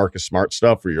early Marcus Smart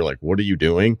stuff where you're like, what are you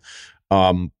doing?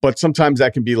 But sometimes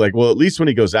that can be like, well, at least when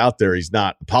he goes out there, he's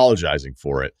not apologizing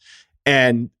for it.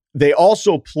 And they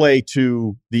also play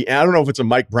to I don't know if it's a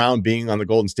Mike Brown being on the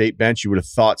Golden State bench. You would have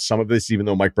thought some of this, even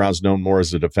though Mike Brown's known more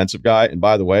as a defensive guy. And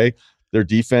by the way, their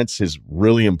defense has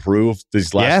really improved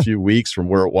these last few weeks from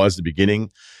where it was at the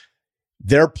beginning.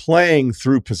 They're playing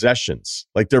through possessions.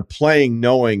 Like, they're playing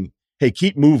knowing, hey,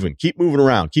 keep moving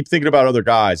around, keep thinking about other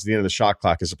guys at the end of the shot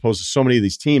clock, as opposed to so many of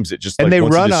these teams that just, and they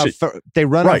run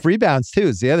off rebounds too,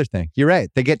 is the other thing. You're right.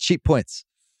 They get cheap points.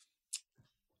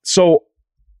 So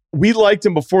we liked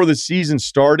him before the season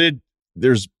started.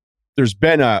 There's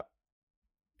been it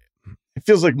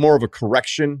feels like more of a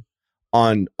correction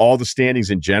on all the standings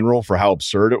in general for how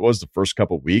absurd it was the first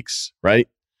couple of weeks, right?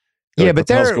 Yeah, but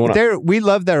we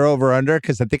love their over-under,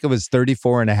 because I think it was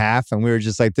 34.5, and we were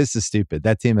just like, this is stupid.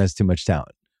 That team has too much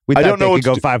talent. We thought they could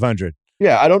go 500.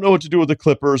 Yeah, I don't know what to do with the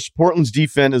Clippers. Portland's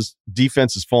defense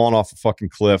has fallen off a fucking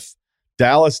cliff.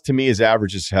 Dallas, to me, is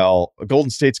average as hell. Golden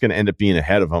State's going to end up being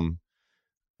ahead of them.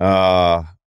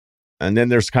 And then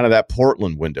there's kind of that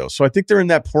Portland window. So I think they're in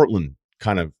that Portland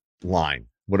kind of line,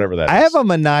 whatever that is. I have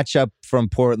them a notch up from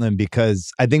Portland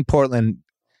because I think Portland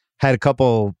had a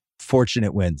couple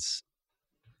fortunate wins.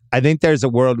 I think there's a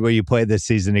world where you play this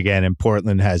season again and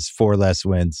Portland has 4 less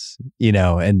wins,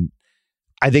 and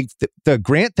I think the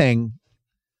Grant thing,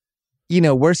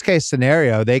 worst case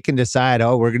scenario, they can decide,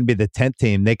 we're going to be the 10th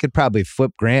team. They could probably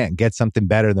flip Grant and get something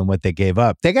better than what they gave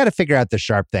up. They got to figure out the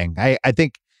Sharp thing. I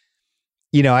think,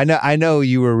 I know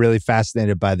you were really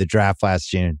fascinated by the draft last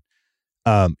June.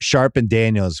 Sharp and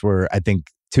Daniels were, I think,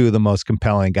 2 of the most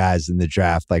compelling guys in the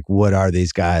draft. Like, what are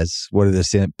these guys? What are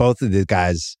the both of the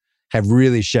guys have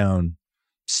really shown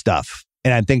stuff.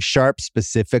 And I think Sharp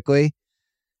specifically,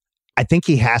 I think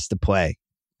he has to play.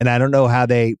 And I don't know how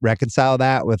they reconcile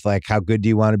that with like, how good do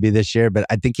you want to be this year? But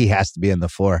I think he has to be on the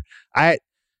floor. Mike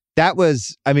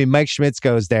Schmitz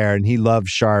goes there and he loves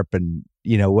Sharp. And,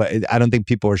 I don't think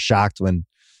people were shocked when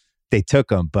they took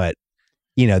him. But,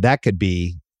 that could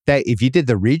be that if you did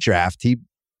the redraft, he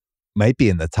might be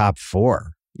in the top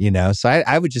 4, So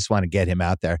I would just want to get him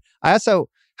out there. I also,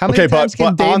 how many times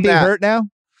can Dame be hurt now?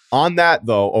 On that,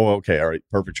 though, okay, all right,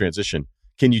 perfect transition.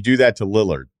 Can you do that to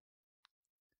Lillard?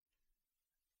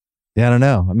 Yeah, I don't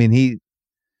know. I mean,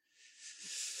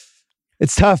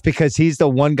 it's tough because he's the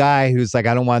one guy who's like,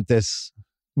 I don't want this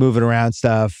moving around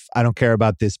stuff. I don't care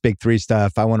about this big 3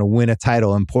 stuff. I want to win a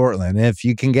title in Portland. And if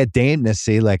you can get Dame to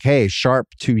see like, hey, Sharp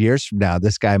 2 years from now,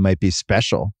 this guy might be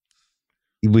special.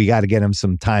 We got to get him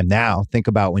some time now. Think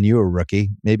about when you were a rookie.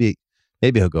 Maybe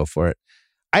he'll go for it.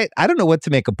 I don't know what to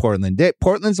make of Portland.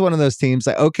 Portland's one of those teams.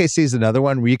 Like OKC is another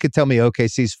one where you could tell me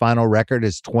OKC's final record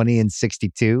is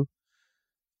 20-62,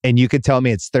 and you could tell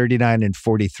me it's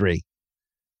 39-43,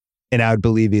 and I would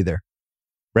believe either,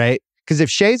 right? Because if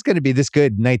Shea's going to be this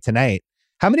good night to night,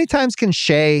 how many times can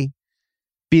Shea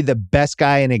be the best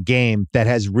guy in a game that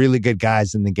has really good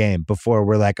guys in the game before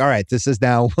we're like, all right, this is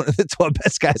now one of the 12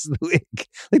 best guys in the league?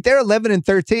 Like they're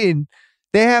 11-13.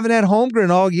 They haven't had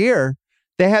Holmgren all year.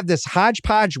 They have this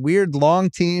hodgepodge, weird,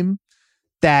 long team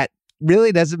that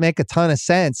really doesn't make a ton of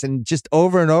sense. And just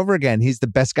over and over again, he's the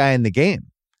best guy in the game.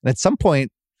 And at some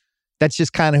point, that's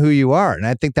just kind of who you are. And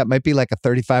I think that might be like a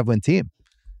 35-win team.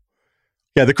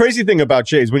 Yeah, the crazy thing about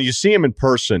Jay is when you see him in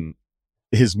person,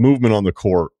 his movement on the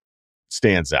court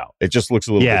stands out. It just looks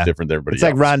a little bit different than everybody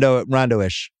else. It's like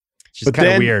Rondo-ish. It's just kind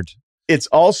of weird. It's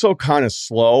also kind of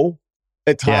slow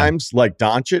at times, like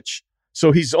Doncic.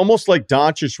 So he's almost like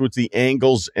Doncic with the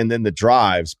angles and then the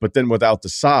drives, but then without the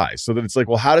size. So that it's like,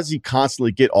 well, how does he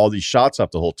constantly get all these shots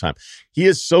up the whole time? He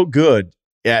is so good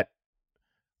at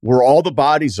where all the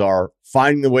bodies are,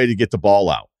 finding the way to get the ball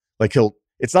out. Like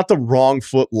it's not the wrong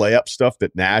foot layup stuff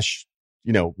that Nash,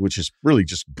 which is really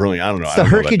just brilliant. I don't know. It's the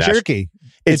herky-jerky.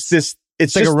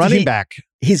 It's like a running back.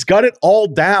 He's got it all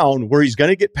down where he's going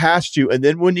to get past you. And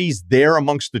then when he's there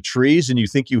amongst the trees and you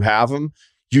think you have him,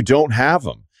 you don't have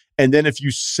him. And then if you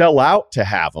sell out to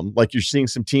have them, like you're seeing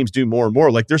some teams do more and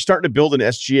more, like they're starting to build an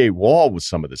SGA wall with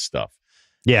some of this stuff.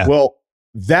 Yeah. Well,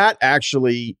 that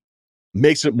actually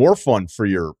makes it more fun for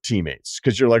your teammates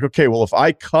because you're like, okay, well, if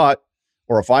I cut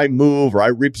or if I move or I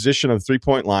reposition on the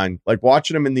 3-point line, like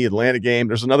watching them in the Atlanta game,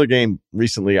 there's another game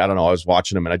recently, I don't know, I was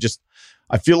watching them and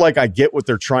I feel like I get what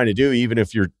they're trying to do, even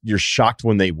if you're shocked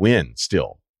when they win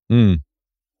still.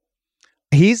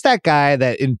 He's that guy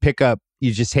that in pickup,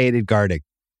 you just hated guarding.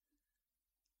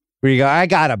 Where you go, I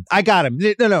got him.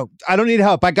 No, I don't need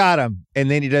help. I got him.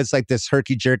 And then he does like this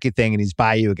herky-jerky thing and he's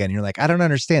by you again. You're like, I don't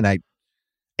understand. I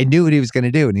knew what he was going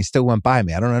to do and he still went by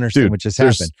me. I don't understand what just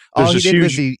happened. All he did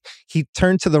was he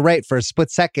turned to the right for a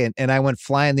split second and I went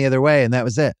flying the other way and that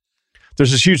was it.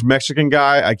 There's this huge Mexican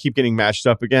guy I keep getting matched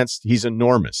up against. He's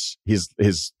enormous. His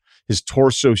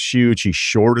torso's huge. He's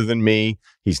shorter than me.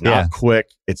 He's not quick.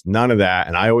 It's none of that.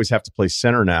 And I always have to play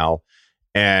center now.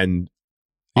 And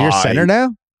you're center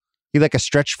now? You like a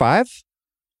stretch 5?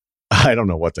 I don't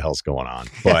know what the hell's going on,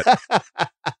 but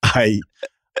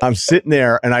I'm sitting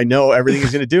there and I know everything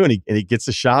he's going to do, and he gets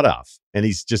a shot off, and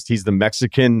he's the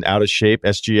Mexican out of shape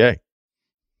SGA.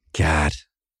 God,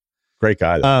 great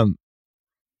guy though.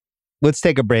 Let's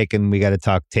take a break and we got to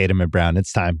talk Tatum and Brown.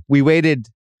 It's time. We waited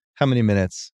how many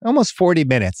minutes? Almost 40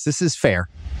 minutes. This is fair.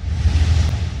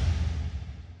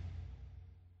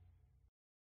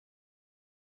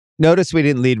 Notice we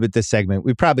didn't lead with this segment.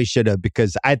 We probably should have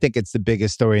because I think it's the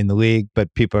biggest story in the league,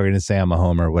 but people are going to say I'm a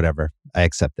homer or whatever. I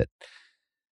accept it.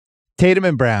 Tatum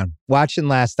and Brown, watching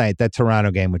last night, that Toronto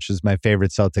game, which was my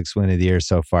favorite Celtics win of the year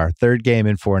so far. Third game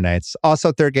in 4 nights.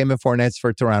 Also third game in 4 nights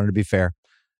for Toronto, to be fair.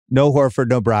 No Horford,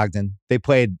 no Brogdon. They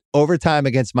played overtime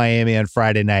against Miami on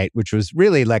Friday night, which was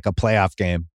really like a playoff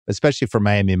game, especially for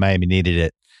Miami. Miami needed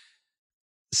it.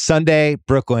 Sunday,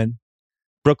 Brooklyn.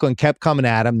 Brooklyn kept coming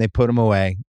at them. They put them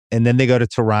away. And then they go to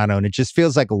Toronto, and it just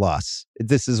feels like a loss.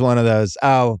 This is one of those,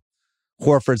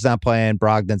 Horford's not playing,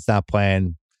 Brogdon's not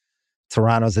playing.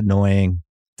 Toronto's annoying.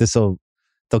 They'll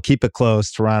keep it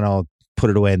close. Toronto put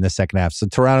it away in the second half. So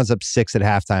Toronto's up 6 at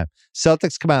halftime.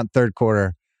 Celtics come out in third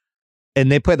quarter,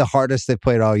 and they play the hardest they've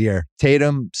played all year.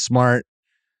 Tatum, Smart,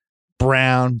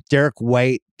 Brown, Derek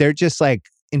White. They're just like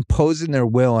imposing their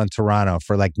will on Toronto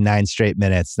for like 9 straight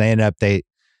minutes. They end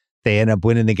up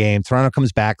winning the game. Toronto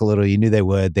comes back a little. You knew they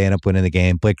would. They end up winning the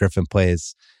game. Blake Griffin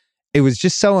plays. It was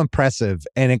just so impressive.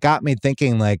 And it got me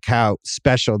thinking like how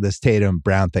special this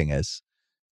Tatum-Brown thing is.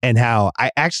 And how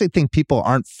I actually think people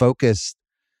aren't focused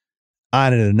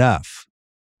on it enough.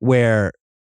 Where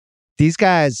these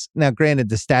guys, now granted,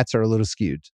 the stats are a little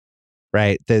skewed,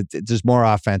 right? There's more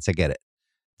offense. I get it.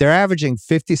 They're averaging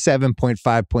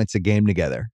 57.5 points a game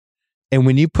together. And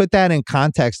when you put that in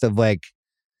context of like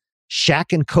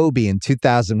Shaq and Kobe in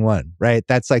 2001, right?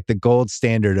 That's like the gold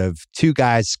standard of 2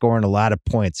 guys scoring a lot of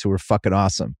points who were fucking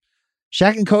awesome.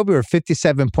 Shaq and Kobe were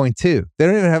 57.2. They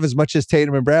don't even have as much as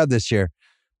Tatum and Brown this year.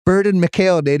 Bird and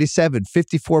McHale at 87,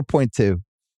 54.2.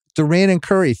 Durant and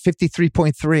Curry,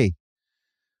 53.3.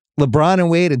 LeBron and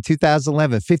Wade in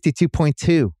 2011,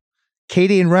 52.2.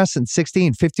 KD and Russ in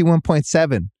 16,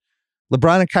 51.7.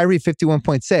 LeBron and Kyrie,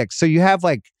 51.6. So you have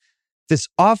like this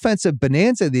offensive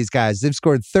bonanza of these guys. They've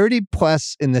scored 30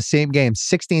 plus in the same game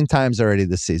 16 times already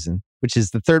this season, which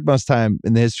is the 3rd most time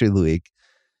in the history of the league.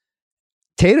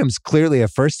 Tatum's clearly a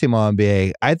first-team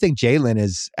All-NBA. I think Jalen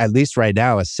is, at least right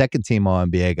now, a second-team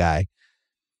All-NBA guy.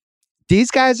 These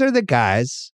guys are the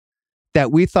guys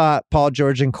that we thought Paul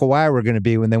George and Kawhi were going to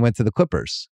be when they went to the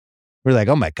Clippers. We're like,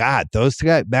 oh my God, those 2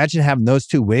 guys, imagine having those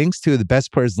 2 wings, 2 of the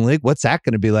best players in the league. What's that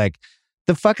going to be like?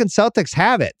 The fucking Celtics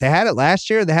have it. They had it last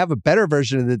year. They have a better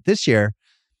version of it this year.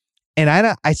 And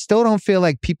I still don't feel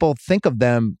like people think of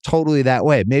them totally that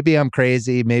way. Maybe I'm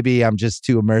crazy. Maybe I'm just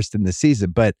too immersed in the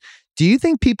season. But do you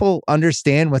think people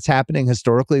understand what's happening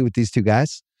historically with these 2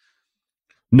 guys?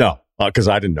 No, because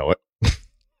I didn't know it.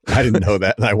 I didn't know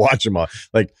that. And I watch them all.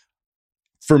 Like,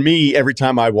 for me, every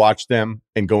time I watch them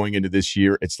and going into this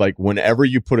year, it's like whenever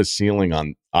you put a ceiling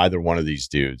on either one of these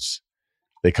dudes,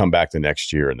 they come back the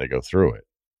next year and they go through it.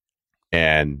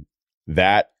 And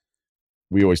that,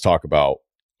 we always talk about,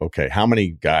 okay, how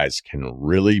many guys can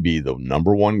really be the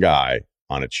number 1 guy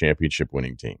on a championship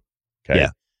winning team? Okay. Yeah.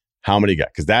 How many guys?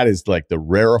 Because that is like the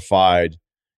rarefied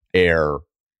air.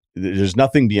 There's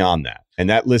nothing beyond that. And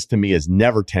that list to me is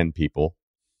never 10 people.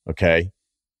 Okay.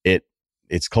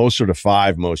 It's closer to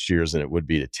 5 most years than it would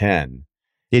be to 10.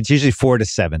 It's usually 4 to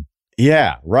 7.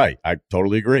 Yeah, right. I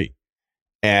totally agree.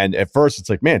 And at first it's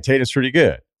like, man, Tatum's pretty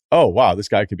good. Oh, wow, this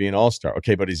guy could be an all-star.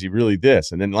 Okay, but is he really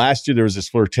this? And then last year there was this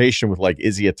flirtation with like,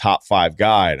 is he a top 5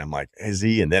 guy? And I'm like, is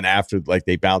he? And then after like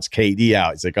they bounced KD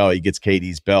out, it's like, oh, he gets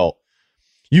KD's belt.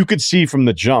 You could see from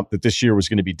the jump that this year was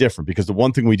going to be different because the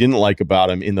one thing we didn't like about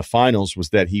him in the finals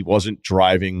was that he wasn't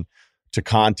driving to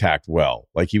contact well.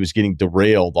 Like he was getting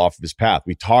derailed off of his path.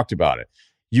 We talked about it.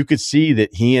 You could see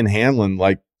that he and Hanlon,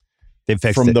 like, they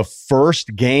fixed from it. The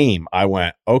first game, I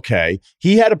went, okay.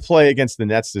 He had a play against the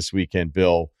Nets this weekend,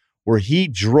 Bill, where he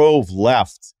drove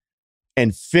left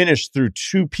and finished through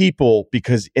 2 people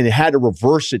and it had to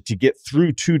reverse it to get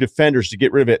through 2 defenders to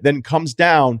get rid of it. Then comes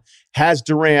down, has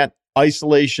Durant,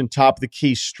 isolation, top of the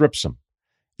key, strips him.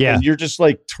 Yeah. And you're just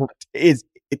like, it's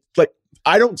like,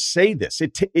 I don't say this.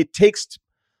 It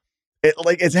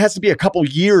has to be a couple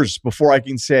years before I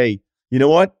can say, you know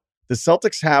what? The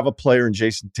Celtics have a player in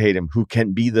Jason Tatum who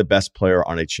can be the best player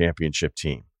on a championship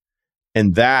team.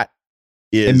 And that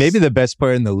is... And maybe the best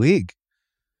player in the league.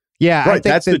 Yeah. Right.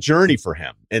 That's the journey for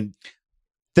him. And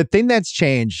the thing that's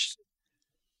changed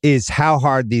is how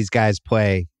hard these guys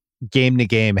play game to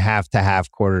game, half to half,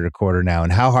 quarter to quarter now,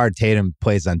 and how hard Tatum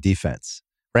plays on defense,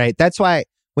 right? That's why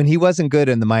when he wasn't good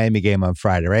in the Miami game on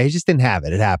Friday, right? He just didn't have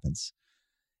it. It happens.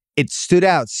 It stood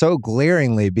out so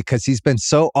glaringly because he's been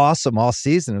so awesome all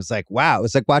season. It was like, wow. It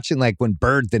was like watching like when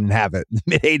Bird didn't have it in the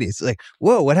mid-'80s. Like,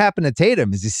 whoa, what happened to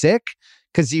Tatum? Is he sick?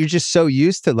 Because you're just so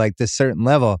used to like this certain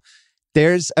level.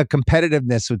 There's a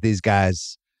competitiveness with these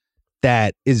guys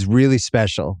that is really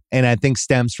special. And I think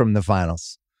stems from the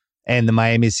finals and the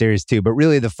Miami series too, but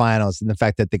really the finals and the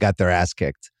fact that they got their ass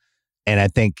kicked. And I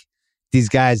think these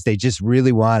guys, they just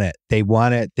really want it. They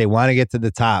want it. They want to get to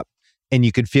the top. And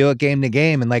you could feel it game to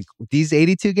game. And like these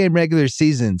 82-game regular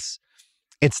seasons,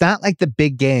 it's not like the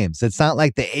big games. It's not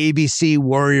like the ABC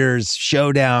Warriors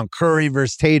showdown, Curry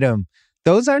versus Tatum.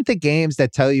 those aren't the games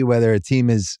that tell you whether a team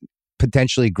is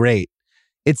potentially great.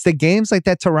 It's the games like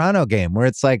that Toronto game where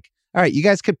it's like, all right, you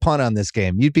guys could punt on this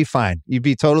game. You'd be fine. You'd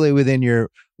be totally within your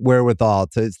wherewithal.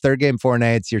 It's third game, 4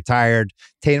 nights. You're tired.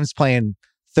 Tatum's playing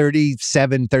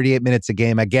 37, 38 minutes a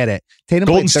game. I get it. Tatum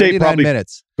played 39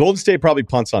 minutes. Golden State probably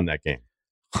punts on that game.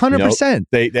 100%.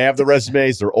 They have the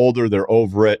resumes. They're older. They're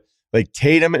over it. Like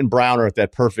Tatum and Brown are at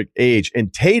that perfect age.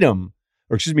 And Tatum,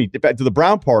 or excuse me, back to the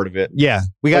Brown part of it. Yeah,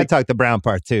 we got to talk the Brown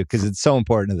part too because it's so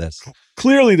important to this.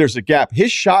 Clearly, there's a gap.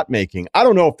 His shot making, I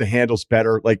don't know if the handle's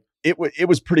better. Like it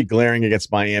was pretty glaring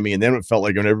against Miami, and then it felt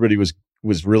like when everybody was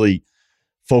really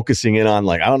focusing in on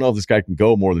like, I don't know if this guy can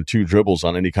go more than 2 dribbles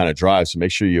on any kind of drive, so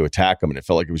make sure you attack him. And it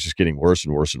felt like it was just getting worse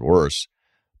and worse and worse.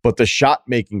 But the shot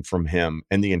making from him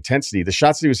and the intensity, the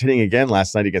shots that he was hitting again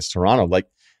last night against Toronto, like,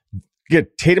 again,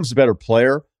 Tatum's a better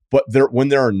player. But when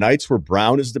there are nights where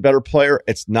Brown is the better player,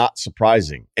 it's not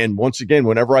surprising. And once again,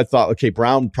 whenever I thought, okay,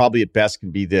 Brown probably at best can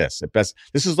be this. At best,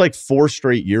 this is like 4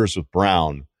 straight years with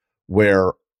Brown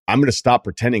where I'm going to stop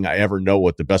pretending I ever know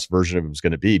what the best version of him is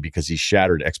going to be because he's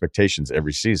shattered expectations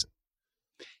every season.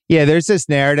 Yeah, there's this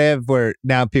narrative where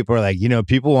now people are like,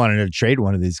 people wanted to trade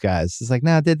one of these guys. It's like,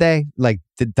 no, did they? Like,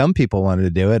 did dumb people wanted to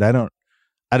do it? I don't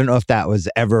know if that was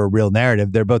ever a real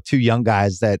narrative. They're both 2 young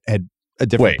guys that had a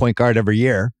different point guard every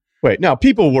year. Wait, now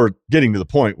people were getting to the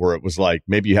point where it was like,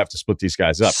 maybe you have to split these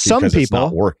guys up because it's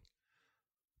not working.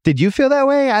 Did you feel that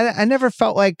way? I never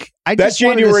felt like I that just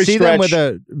January wanted to see stretch, them with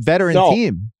a veteran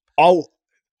team.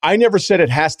 I never said it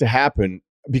has to happen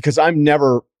because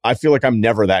I feel like I'm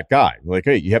never that guy. Like,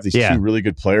 hey, you have these 2 really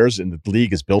good players and the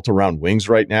league is built around wings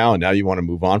right now. And now you want to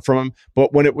move on from them.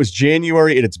 But when it was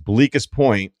January at its bleakest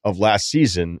point of last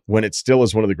season, when it still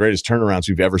is one of the greatest turnarounds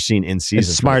we've ever seen in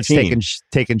season. Smart's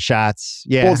taking shots.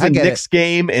 Yeah. Well, it's the Knicks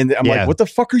game. And I'm like, what the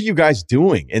fuck are you guys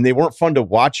doing? And they weren't fun to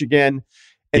watch again.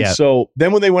 And so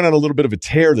then when they went on a little bit of a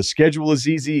tear, the schedule is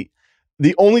easy.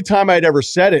 The only time I'd ever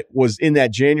said it was in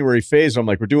that January phase. I'm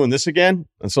like, we're doing this again.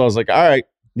 And so I was like, all right,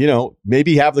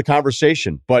 maybe have the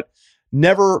conversation, but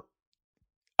never.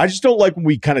 I just don't like when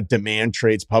we kind of demand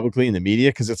trades publicly in the media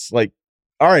because it's like,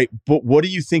 all right, but what do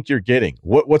you think you're getting?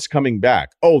 What's coming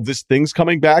back? Oh, this thing's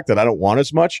coming back that I don't want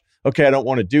as much. Okay, I don't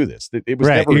want to do this. It was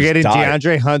never. You're getting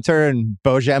DeAndre Hunter and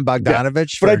Bojan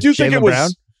Bogdanovic, but I do think it was. Brown?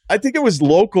 I think it was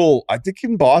local. I think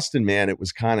in Boston, man, it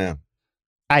was kind of.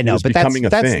 I know, but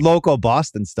that's local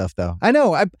Boston stuff, though. I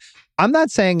know. I'm not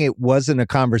saying it wasn't a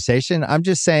conversation. I'm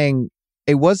just saying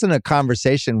it wasn't a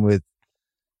conversation with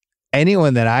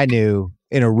anyone that I knew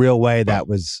in a real way that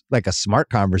was like a smart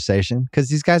conversation because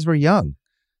these guys were young.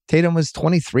 Tatum was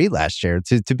 23 last year.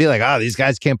 To be like, oh, these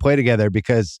guys can't play together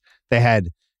because they had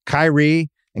Kyrie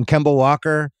and Kemba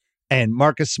Walker and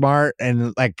Marcus Smart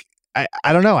and like, I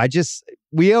don't know.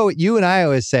 You and I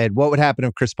always said, what would happen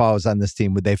if Chris Paul was on this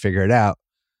team? Would they figure it out?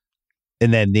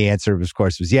 And then the answer, of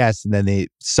course, was yes. And then the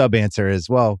sub answer is,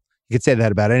 well, you could say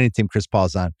that about any team Chris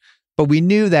Paul's on. But we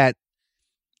knew that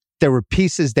there were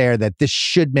pieces there that this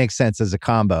should make sense as a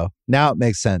combo. Now it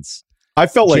makes sense. I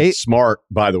felt like Smart,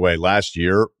 by the way, last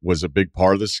year was a big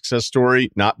part of the success story,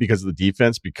 not because of the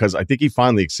defense, because I think he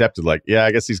finally accepted, like, yeah,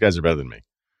 I guess these guys are better than me.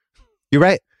 You're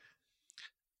right.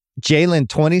 Jalen,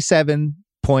 27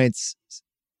 points,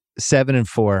 7 and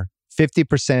 4,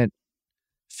 50%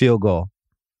 field goal,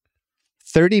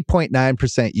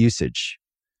 30.9% usage.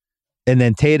 And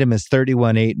then Tatum is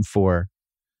 31, 8 and 4,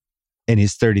 and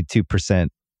he's 32%,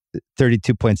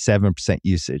 32.7%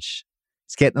 usage.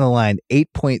 He's getting the line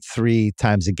 8.3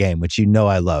 times a game, which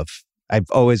I love.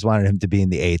 I've always wanted him to be in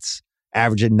the 8s,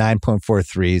 averaging 9.4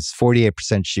 threes,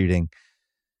 48% shooting.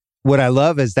 What I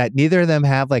love is that neither of them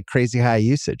have like crazy high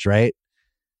usage, right?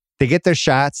 They get their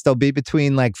shots. They'll be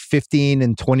between like 15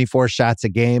 and 24 shots a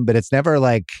game, but it's never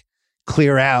like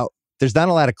clear out. There's not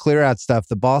a lot of clear out stuff.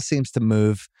 The ball seems to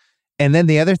move. And then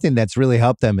the other thing that's really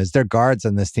helped them is their guards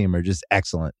on this team are just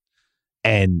excellent.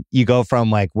 And you go from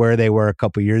like where they were a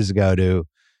couple years ago to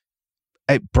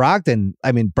Brogdon.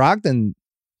 I mean, Brogdon,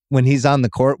 when he's on the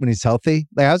court, when he's healthy,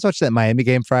 like I was watching that Miami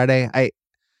game Friday.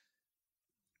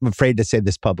 I'm afraid to say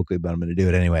this publicly, but I'm going to do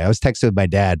it anyway. I was texting with my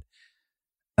dad.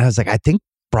 And I was like, I think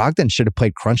Brogdon should have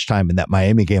played crunch time in that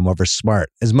Miami game over Smart.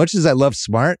 As much as I love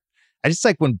Smart, I just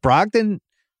like when Brogdon,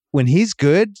 when he's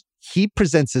good, he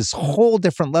presents this whole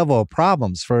different level of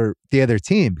problems for the other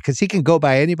team because he can go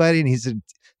by anybody and he's a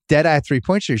dead-eye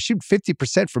three-point shooter. Shoot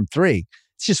 50% from three.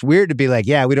 It's just weird to be like,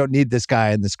 yeah, we don't need this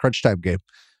guy in this crunch time game.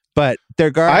 But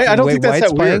their guard, I don't think that's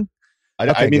White's that weird.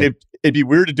 I mean, it'd be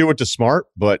weird to do it to Smart,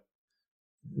 but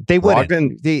they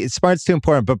wouldn't. Smart's too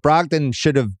important, but Brogdon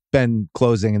should have been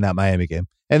closing in that Miami game.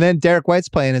 And then Derek White's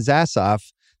playing his ass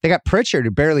off. They got Pritchard,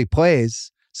 who barely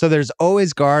plays. So there's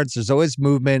always guards. There's always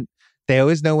movement. They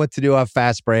always know what to do off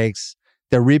fast breaks.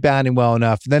 They're rebounding well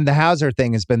enough. Then the Hauser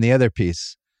thing has been the other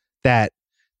piece that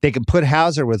they can put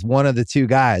Hauser with one of the two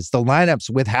guys. The lineups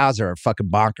with Hauser are fucking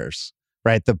bonkers,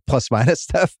 right? The plus minus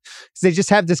stuff. They just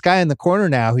have this guy in the corner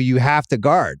now who you have to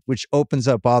guard, which opens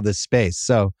up all this space.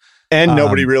 So, and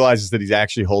nobody realizes that he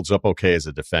actually holds up okay as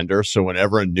a defender. So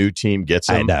whenever a new team gets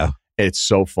him, I know. It's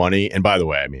so funny. And by the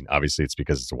way, I mean, obviously it's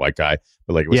because it's a white guy,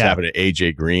 but like it was happening to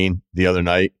AJ Green the other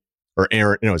night, or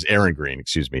Aaron, it was Aaron Green,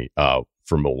 excuse me,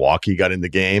 from Milwaukee got in the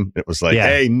game. It was like,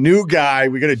 hey, new guy,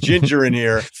 we got a ginger in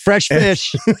here. Fresh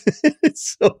fish.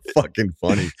 It's so fucking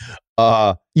funny.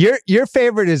 Your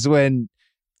favorite is when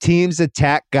teams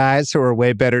attack guys who are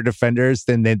way better defenders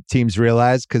than the teams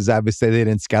realize because obviously they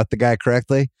didn't scout the guy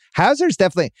correctly. Hauser's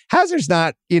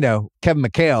not, Kevin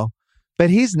McHale, but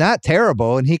he's not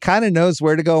terrible, and he kind of knows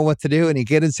where to go and what to do, and he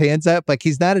get his hands up. Like,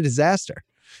 he's not a disaster.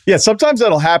 Yeah, sometimes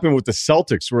that'll happen with the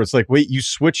Celtics where it's like, wait, you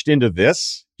switched into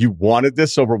this? You wanted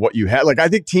this over what you had? Like, I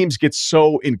think teams get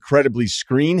so incredibly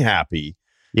screen happy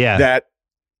that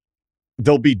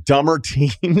there'll be dumber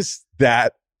teams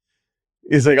that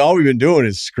is like, all we've been doing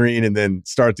is screen and then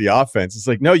start the offense. It's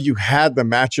like, no, you had the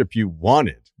matchup you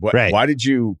wanted. Why did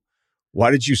you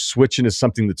switch into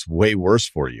something that's way worse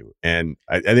for you? And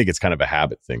I think it's kind of a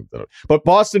habit thing. But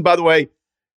Boston, by the way,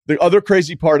 the other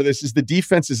crazy part of this is the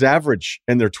defense is average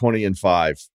and they're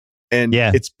 20-5. And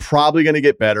it's probably going to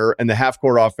get better. And the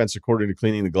half-court offense, according to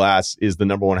Cleaning the Glass, is the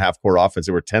number one half-court offense.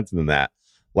 They were 10th in that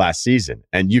last season.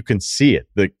 And you can see it.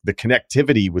 The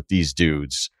connectivity with these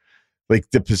dudes, like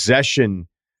the possession,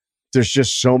 there's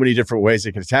just so many different ways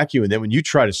they can attack you. And then when you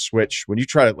try to switch,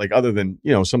 like other than,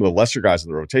 some of the lesser guys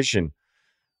in the rotation,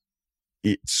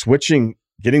 switching,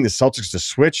 getting the Celtics to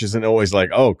switch isn't always like,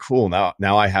 oh, cool. Now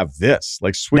I have this.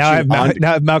 Like switching. Now I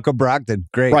have Malcolm Brogdon.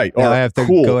 Great. Right. Now I have to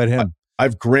go at him. I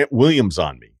have Grant Williams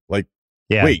on me. Like,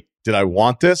 wait, did I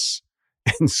want this?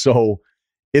 And so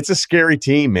it's a scary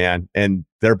team, man. And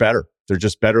they're better. They're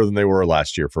just better than they were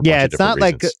last year for a bunch of different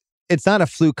reasons. It's not a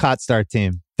fluke hot start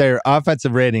team. Their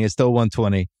offensive rating is still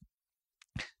 120.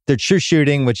 Their true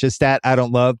shooting, which is stat I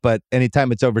don't love, but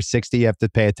anytime it's over 60, you have to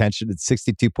pay attention. It's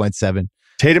 62.7.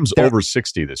 Tatum's over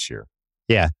 60 this year.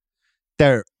 Yeah.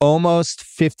 They're almost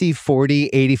 50, 40,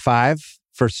 85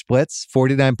 for splits,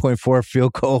 49.4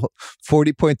 field goal,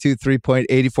 40.2 3-point,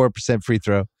 84% free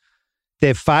throw. They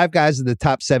have 5 guys in the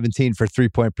top 17 for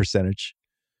 3-point percentage.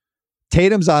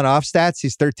 Tatum's on off stats.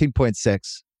 He's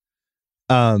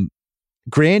 13.6.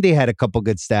 Grandy had a couple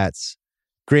good stats.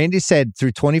 Grandy said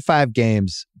through 25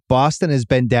 games, Boston has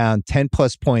been down 10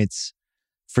 plus points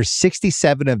for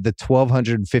 67 of the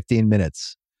 1,215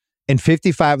 minutes. And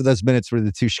 55 of those minutes were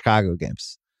the 2 Chicago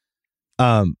games.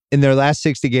 In their last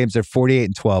 60 games, they're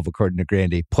 48-12, according to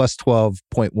Grandy, plus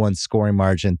 12.1 scoring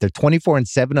margin. They're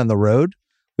 24-7 on the road,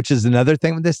 which is another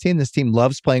thing with this team. This team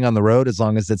loves playing on the road as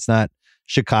long as it's not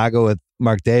Chicago with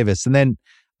Mark Davis. And then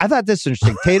I thought this was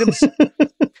interesting.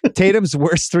 Tatum's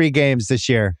worst 3 games this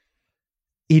year.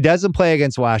 He doesn't play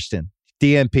against Washington.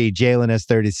 DMP, Jalen has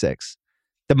 36.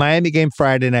 The Miami game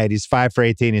Friday night, he's 5 for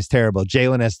 18. He's terrible.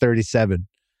 Jalen has 37.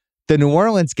 The New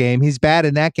Orleans game, he's bad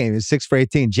in that game. He's 6 for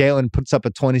 18. Jalen puts up a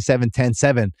 27, 10,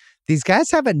 7. These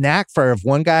guys have a knack for if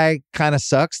one guy kind of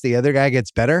sucks, the other guy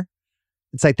gets better.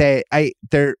 It's like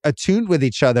they're attuned with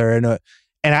each other. And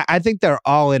I think they're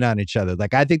all in on each other.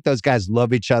 Like, I think those guys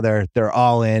love each other. They're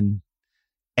all in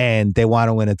and they want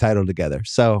to win a title together.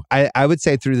 So I would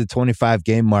say through the 25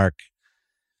 game mark,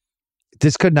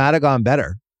 this could not have gone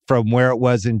better from where it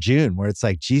was in June, where it's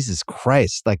like, Jesus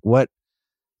Christ, like what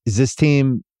is this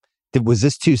team? Was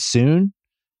this too soon?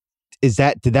 Did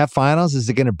that finals? Is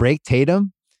it going to break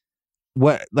Tatum?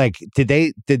 What, like, did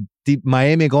the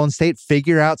Miami Golden State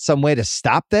figure out some way to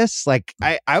stop this? Like,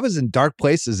 I was in dark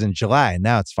places in July and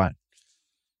now it's fine.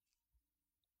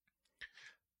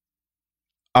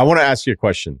 I want to ask you a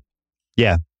question.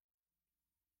 Yeah.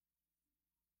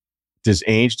 Does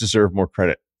Ainge deserve more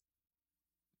credit?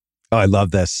 Oh, I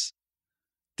love this.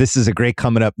 This is a great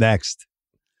coming up next.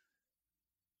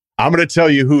 I'm going to tell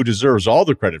you who deserves all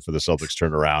the credit for the Celtics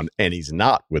turnaround, and he's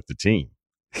not with the team.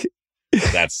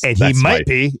 He might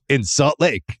be in Salt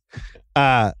Lake.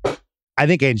 I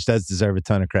think Ainge does deserve a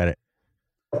ton of credit.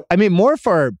 I mean, more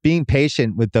for being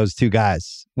patient with those 2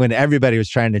 guys when everybody was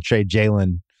trying to trade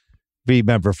Jalen.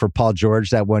 Remember for Paul George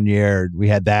that one year, we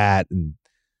had that and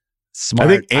Smart.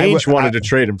 I think Ainge wanted to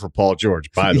trade him for Paul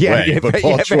George, by the way, but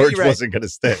Paul George wasn't going to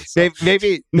stay. So.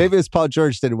 Maybe it was Paul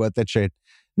George didn't want that trade.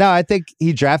 No, I think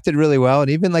he drafted really well, and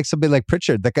even like somebody like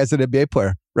Pritchard, that guy's an NBA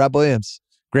player. Rob Williams,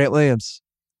 Grant Williams,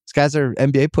 these guys are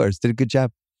NBA players. Did a good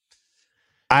job.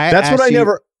 That's what I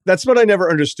never that's what I never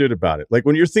understood about it. Like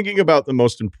when you're thinking about the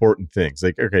most important things,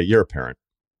 like, okay, you're a parent.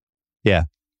 Yeah,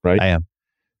 right? I am.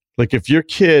 Like if your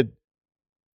kid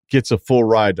gets a full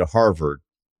ride to Harvard,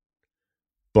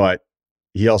 but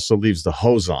he also leaves the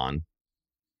hose on,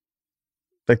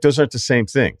 like those aren't the same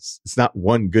things. It's not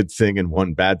one good thing and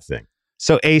one bad thing.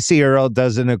 So AC Earl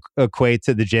doesn't equate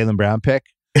to the Jaylen Brown pick?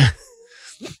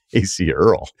 AC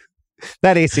Earl.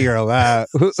 Not AC Earl.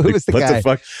 Who was the what guy? The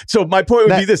fuck? So my point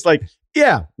would be this, like,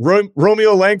 yeah,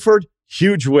 Romeo Langford,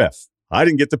 huge whiff. I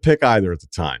didn't get the pick either at the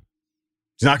time.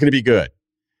 It's not going to be good.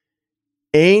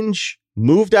 Ainge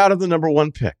moved out of the number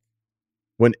 1 pick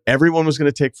when everyone was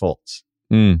going to take Fultz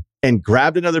and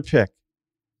grabbed another pick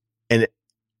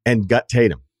and got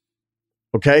Tatum.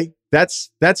 Okay?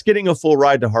 That's getting a full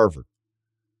ride to Harvard.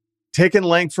 Taking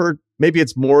Langford, maybe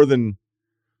it's more than,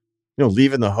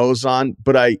 leaving the hose on,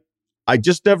 but I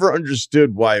just never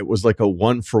understood why it was like a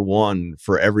 1-for-1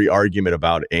 for every argument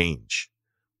about Ainge.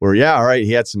 Where, yeah, all right,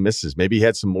 he had some misses. Maybe he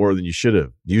had some more than you should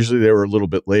have. Usually they were a little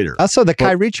bit later. Also, the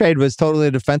Kyrie trade was totally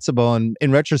defensible and,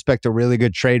 in retrospect, a really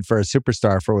good trade for a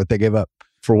superstar for what they gave up.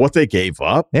 For what they gave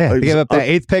up? Yeah, they gave up that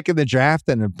 8th pick in the draft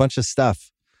and a bunch of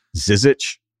stuff.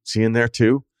 Zizic, see in there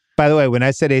too? By the way, when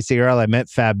I said AC Earl, I meant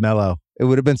Fab Melo. It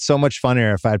would have been so much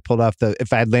funnier if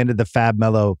if I had landed the Fab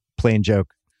Melo plane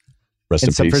joke. Rest in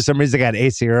peace. For some reason, I got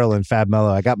AC Earl and Fab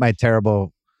Melo. I got my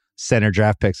terrible center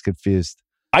draft picks confused.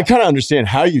 I kind of understand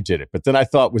how you did it, but then I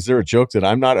thought, was there a joke that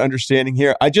I'm not understanding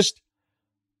here? I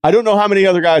don't know how many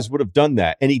other guys would have done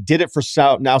that. And he did it for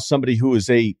now somebody who is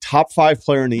a top 5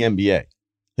 player in the NBA.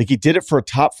 Like he did it for a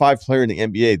top 5 player in the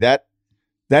NBA.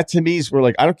 That to me is where,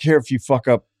 like, I don't care if you fuck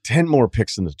up 10 more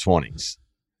picks in the 20s.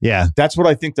 Yeah. That's what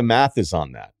I think the math is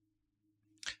on that.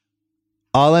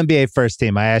 All NBA first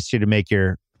team. I asked you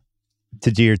to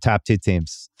do your top 2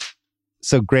 teams.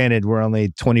 So granted, we're only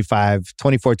 24,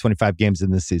 25 games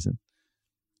in this season.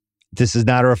 This is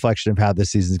not a reflection of how this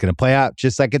season is going to play out.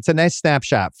 Just like it's a nice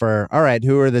snapshot for, all right,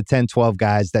 who are the 10, 12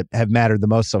 guys that have mattered the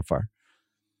most so far?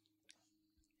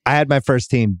 I had my first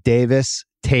team, Davis,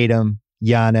 Tatum,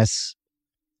 Giannis,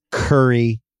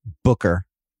 Curry, Booker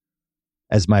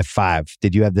as my 5.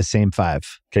 Did you have the same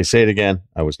 5? Okay, say it again.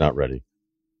 I was not ready.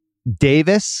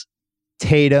 Davis,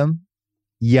 Tatum,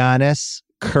 Giannis,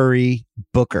 Curry,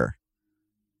 Booker.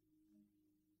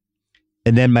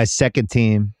 And then my second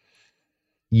team,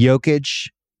 Jokic,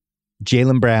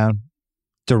 Jaylen Brown,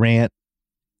 Durant,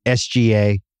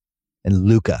 SGA, and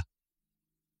Luka.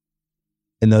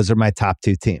 And those are my top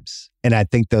 2 teams. And I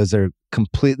think those are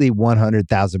completely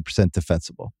 100,000%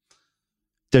 defensible.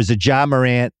 There's a Ja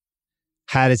Morant,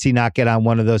 how does he not get on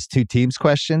one of those 2 teams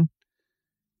question?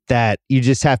 That you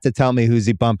just have to tell me who's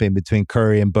he bumping between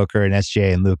Curry and Booker and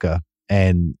SGA and Luka.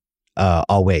 And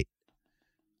I'll wait.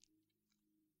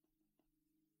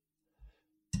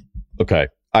 Okay.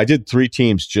 I did 3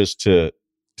 teams just to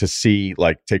see,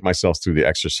 like, take myself through the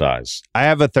exercise. I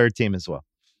have a third team as well.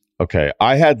 Okay.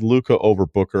 I had Luka over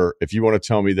Booker. If you want to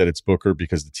tell me that it's Booker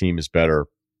because the team is better,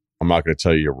 I'm not going to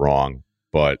tell you you're wrong.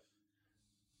 But,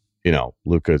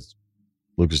 Luka's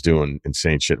doing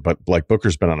insane shit. But, like,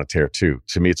 Booker's been on a tear too.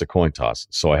 To me, it's a coin toss.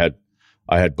 So I had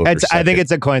Booker. I think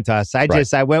it's a coin toss. I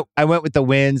went with the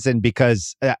wins, and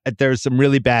because there was some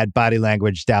really bad body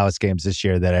language Dallas games this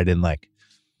year that I didn't like.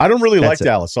 I don't really like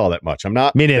Dallas all that much. I'm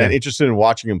not that interested in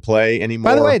watching him play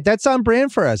anymore. By the way, that's on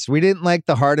brand for us. We didn't like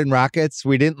the Harden Rockets.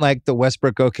 We didn't like the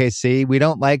Westbrook OKC. We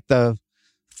don't like the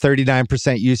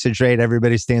 39% usage rate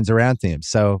everybody stands around team.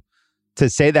 So to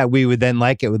say that we would then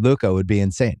like it with Luka would be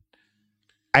insane.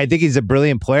 I think he's a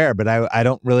brilliant player, but I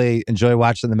don't really enjoy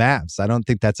watching the Mavs. I don't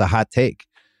think that's a hot take.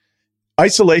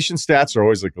 Isolation stats are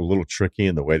always like a little tricky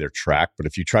in the way they're tracked, but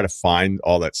if you try to find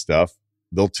all that stuff,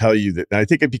 they'll tell you that. And I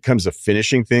think it becomes a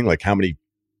finishing thing, like how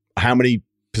many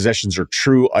possessions are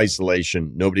true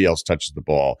isolation, nobody else touches the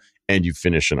ball, and you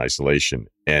finish in isolation.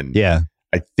 And yeah,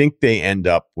 I think they end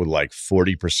up with like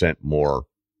 40% more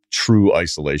true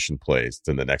isolation plays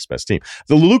than the next best team.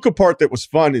 The Luka part that was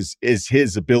fun is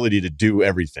his ability to do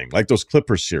everything, like those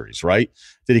Clippers series, right?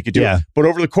 That he could do. Yeah. But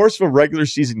over the course of a regular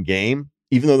season game,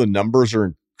 even though the numbers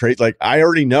are crazy, like I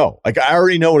already know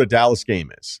what a Dallas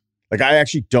game is. Like, I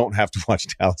actually don't have to watch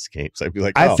Dallas games. I'd be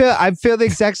like, oh. I feel the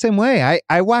exact same way.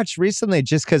 I watched recently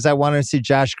just because I wanted to see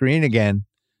Josh Green again.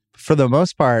 For the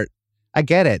most part, I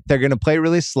get it. They're going to play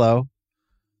really slow.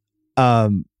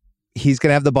 He's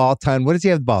going to have the ball a ton. What does he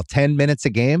have the ball? 10 minutes a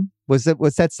game? What's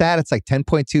that stat? It's like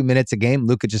 10.2 minutes a game.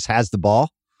 Luka just has the ball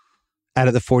out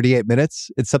of the 48 minutes.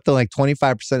 It's something like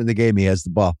 25% of the game he has the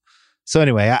ball. So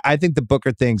anyway, I think the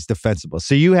Booker thing's defensible.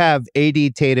 So you have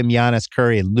AD, Tatum, Giannis,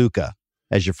 Curry, and Luka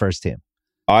as your first team.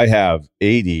 I have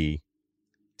AD,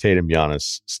 Tatum,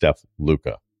 Giannis, Steph,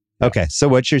 Luka. Yeah. Okay, so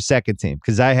what's your second team?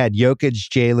 Because I had Jokic,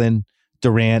 Jalen,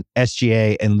 Durant,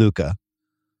 SGA, and Luka.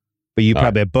 But you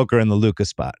probably have Booker in the Luka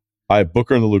spot. I have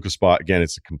Booker in the Luka spot. Again,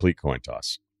 it's a complete coin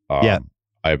toss. I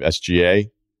have SGA.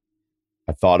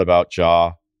 I thought about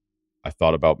Ja. I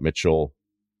thought about Mitchell.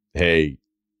 Hey,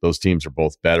 those teams are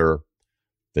both better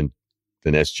than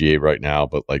SGA right now.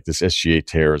 But like this SGA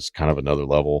tear is kind of another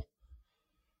level.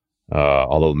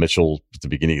 Although Mitchell at the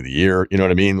beginning of the year, you know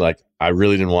what I mean? Like I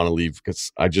really didn't want to leave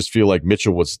because I just feel like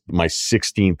Mitchell was my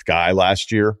 16th guy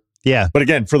last year. Yeah. But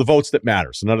again, for the votes that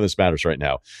matter. So none of this matters right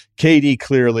now. KD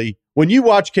clearly, when you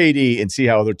watch KD and see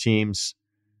how other teams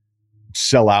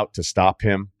sell out to stop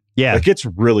him, like it's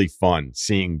really fun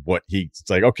seeing what it's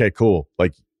like, okay, cool.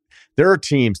 Like there are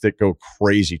teams that go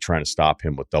crazy trying to stop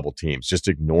him with double teams, just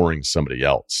ignoring somebody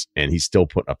else. And he's still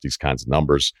putting up these kinds of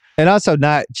numbers. And also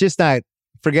not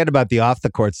forget about the off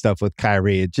the court stuff with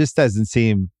Kyrie. It just doesn't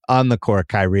seem on the court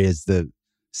Kyrie is the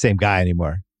same guy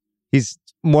anymore. He's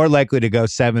more likely to go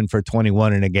 7 for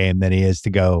 21 in a game than he is to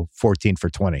go 14 for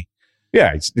 20.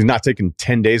 Yeah, he's not taking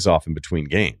 10 days off in between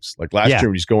games. Like last year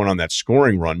when he's going on that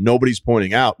scoring run, nobody's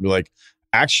pointing out. We're like,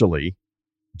 actually,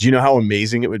 do you know how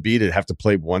amazing it would be to have to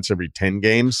play once every 10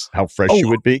 games? How fresh you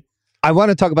would be? I want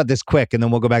to talk about this quick, and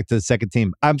then we'll go back to the second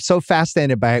team. I'm so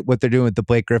fascinated by what they're doing with the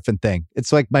Blake Griffin thing.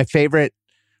 It's like my favorite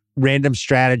random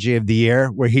strategy of the year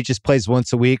where he just plays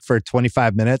once a week for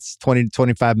 25 minutes, 20 to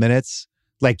 25 minutes.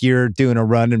 Like you're doing a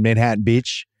run in Manhattan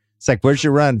Beach. It's like, where's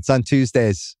your run? It's on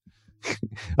Tuesdays.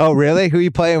 Oh, really? Who are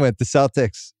you playing with? The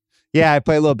Celtics. Yeah, I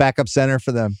play a little backup center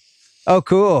for them. Oh,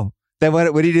 cool. Then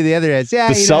what do you do the other days? Yeah,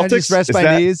 the Celtics? I just rest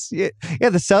my knees. Yeah,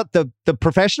 the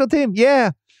professional team?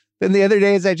 Yeah. Then the other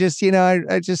days I just,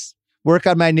 I just work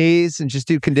on my knees and just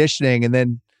do conditioning. And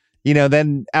then,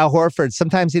 then Al Horford,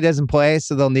 sometimes he doesn't play,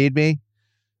 so they'll need me.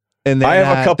 And then I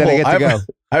have a couple. Then I get to go.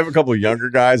 I have a couple of younger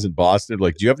guys in Boston.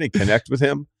 Like, do you have any connect with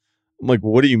him? I'm like,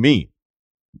 what do you mean?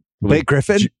 Blake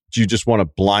Griffin? Do you just want to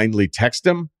blindly text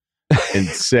him and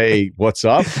say, what's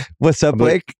up? What's up,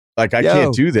 Blake? I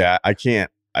can't do that. I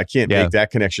can't make that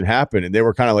connection happen. And they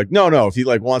were kind of like, no, if he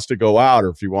like wants to go out or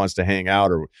if he wants to hang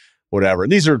out or whatever.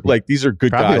 And these are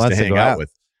good Probably guys to hang out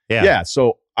with. Yeah.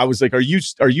 So I was like, are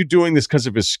you doing this because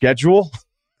of his schedule?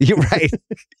 You're right.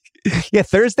 Yeah.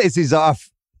 Thursdays he's off.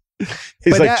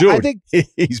 He's like, dude, I think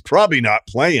he's probably not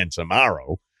playing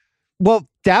tomorrow. Well,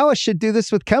 Dallas should do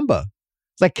this with Kemba.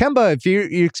 Like Kemba, if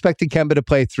you're expecting Kemba to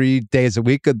play 3 days a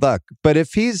week, good luck. But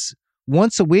if he's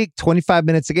once a week, 25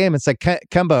 minutes a game, it's like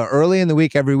Kemba early in the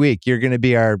week, every week, you're going to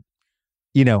be our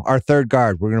third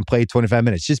guard. We're going to play 25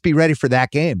 minutes. Just be ready for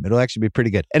that game. It'll actually be pretty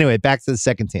good. Anyway, back to the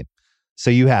second team. So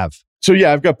you have. So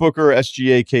yeah, I've got Booker,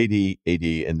 SGA, KD,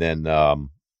 AD, and then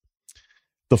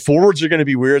the forwards are going to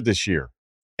be weird this year.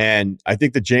 And I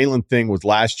think the Jalen thing was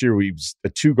last year, he was a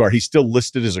 2 guard. He's still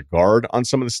listed as a guard on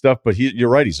some of the stuff, but you're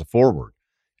right. He's a forward.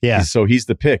 Yeah. So he's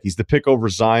the pick. He's the pick over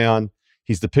Zion.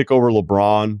 He's the pick over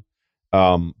LeBron.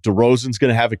 DeRozan's going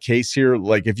to have a case here.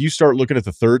 Like if you start looking at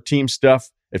the third team stuff,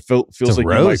 it feels like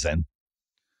DeRozan.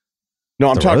 No,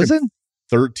 I'm DeRozan? talking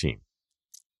third team.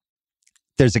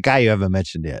 There's a guy you haven't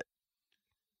mentioned yet.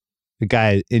 The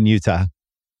guy in Utah.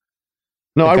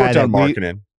 No, I wrote down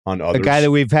Markkanen on others. A guy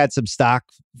that we've had some stock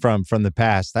from the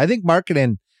past. I think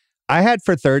Markkanen, I had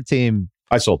for third team.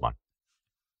 I sold mine.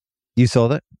 You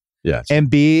sold it? Yes.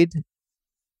 Embiid,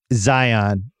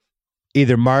 Zion,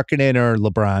 either Markkanen or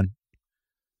LeBron.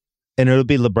 And it'll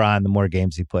be LeBron the more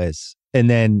games he plays. And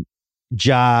then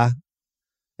Ja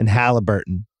and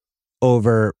Halliburton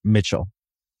over Mitchell.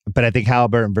 But I think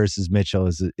Halliburton versus Mitchell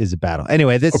is a battle.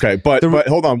 Anyway, this okay. But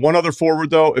hold on, one other forward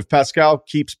though. If Pascal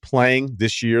keeps playing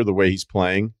this year the way he's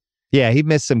playing, yeah, he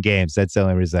missed some games. That's the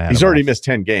only reason. He's already missed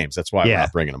 10 games. That's why I'm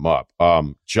not bringing him up.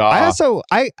 Ja.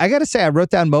 I got to say, I wrote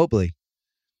down Mobley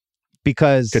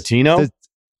because Coutinho.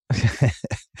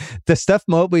 The stuff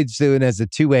Mobley's doing as a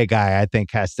 2-way guy, I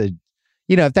think has to,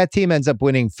 if that team ends up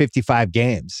winning 55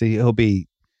 games, he'll be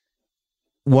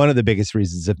one of the biggest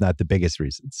reasons, if not the biggest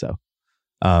reason. So.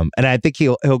 And I think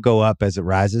he'll go up as it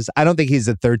rises. I don't think he's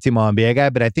a third team All-NBA guy,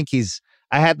 but I think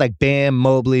I had like Bam,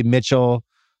 Mobley, Mitchell,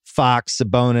 Fox,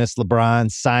 Sabonis,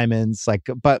 LeBron, Simons, like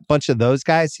a bunch of those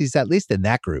guys. He's at least in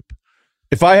that group.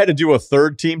 If I had to do a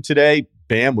third team today,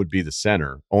 Bam would be the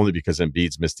center, only because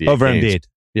Embiid's missed the 8 over games. Embiid.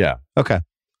 Yeah. Okay.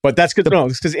 But that's because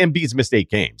it's because Embiid's missed 8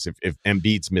 games. If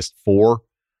Embiid's missed 4,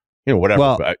 whatever.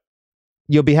 Well,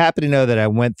 you'll be happy to know that I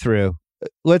went through.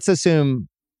 Let's assume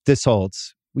this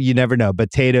holds. You never know,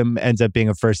 but Tatum ends up being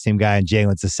a first-team guy and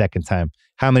Jalen's a second time.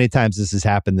 How many times this has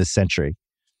happened this century?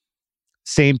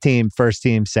 Same team, first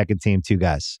team, second team, 2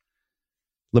 guys.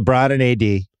 LeBron and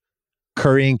AD,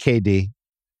 Curry and KD,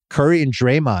 Curry and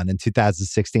Draymond in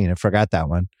 2016. I forgot that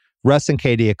one. Russ and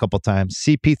KD a couple times.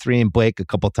 CP3 and Blake a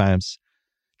couple times.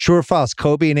 True or false?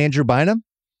 Kobe and Andrew Bynum?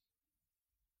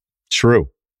 True.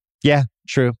 Yeah,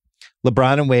 true.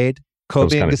 LeBron and Wade.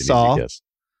 Kobe and Gasol.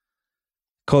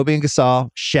 Kobe and Gasol.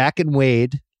 Shaq and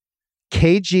Wade.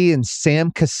 KG and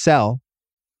Sam Cassell.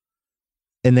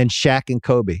 And then Shaq and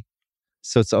Kobe.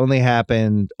 So it's only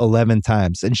happened 11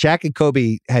 times. And Shaq and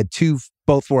Kobe had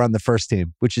both were on the first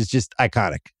team, which is just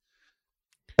iconic.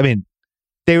 I mean,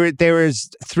 there was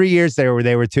 3 years there where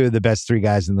they were two of the best three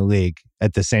guys in the league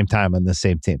at the same time on the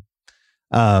same team.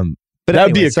 But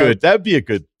that'd be a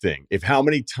good thing. If how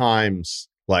many times,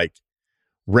 like,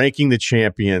 ranking the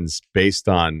champions based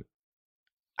on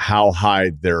how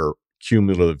high their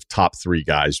cumulative top three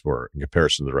guys were in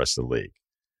comparison to the rest of the league.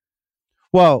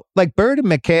 Well, like Bird and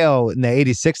McHale in the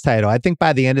 86 title, I think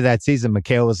by the end of that season,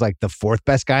 McHale was like the fourth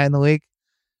best guy in the league.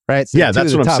 Right? So yeah,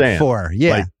 that's what I'm saying. Four.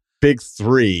 Yeah. Like big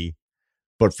three,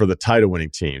 but for the title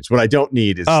winning teams. What I don't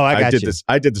need is I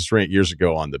did this rant years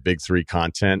ago on the big three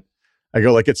content. I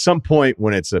go, like, at some point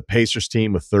when it's a Pacers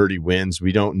team with 30 wins,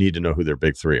 we don't need to know who their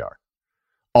big three are.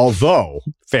 Although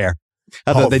fair.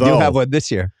 Although they do have one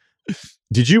this year.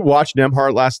 Did you watch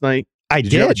Nembhard last night?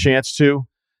 Did you have a chance to?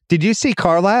 Did you see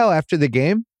Carlisle after the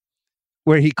game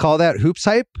where he called out hoops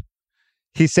hype?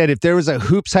 He said if there was a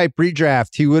hoops hype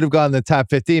redraft, he would have gone in the top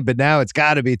 15, but now it's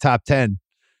got to be top 10.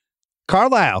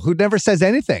 Carlisle, who never says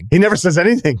anything. He never says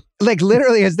anything. Like,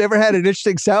 literally has never had an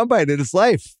interesting soundbite in his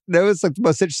life. That was like the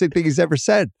most interesting thing he's ever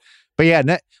said. But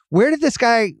yeah, where did this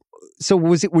guy... So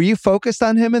were you focused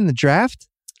on him in the draft?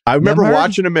 I remember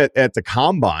watching him at the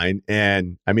Combine,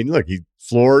 and I mean, look,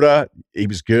 Florida, he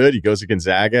was good. He goes to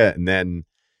Gonzaga, and then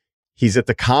he's at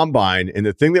the Combine, and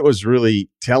the thing that was really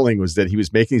telling was that he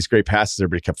was making these great passes,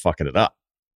 everybody kept fucking it up.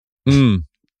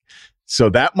 So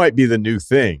that might be the new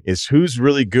thing, is who's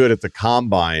really good at the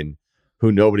Combine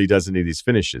who nobody does any of these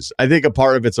finishes. I think a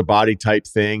part of it's a body type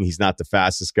thing. He's not the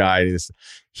fastest guy.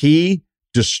 He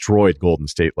destroyed Golden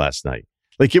State last night.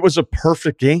 Like, it was a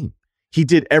perfect game. He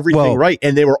did everything right,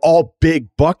 and they were all big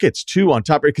buckets, too, on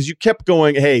top of it, because you kept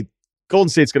going, hey, Golden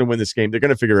State's going to win this game. They're going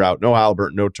to figure it out. No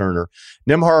Halliburton, no Turner.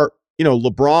 Nembhard,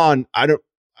 LeBron, I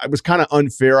was kind of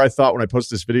unfair, I thought, when I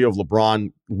posted this video of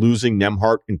LeBron losing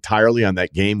Nembhard entirely on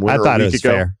that game winner. I thought it was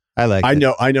fair. I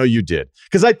know you did.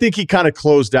 Because I think he kind of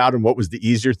closed out on what was the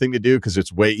easier thing to do, because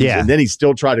it's way easier. Yeah. And then he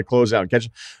still tried to close out and catch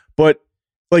it. But,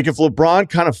 like, if LeBron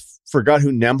kind of forgot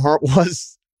who Nembhard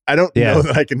was, I don't know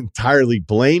that I can entirely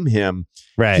blame him.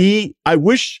 Right.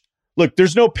 Look,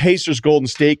 there's no Pacers Golden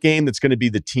State game that's going to be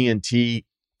the TNT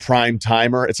prime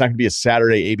timer. It's not going to be a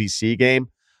Saturday ABC game.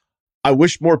 I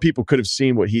wish more people could have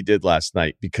seen what he did last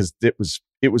night, because it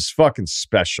was fucking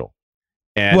special.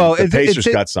 And the Pacers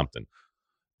got something.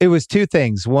 It was two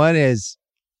things. One is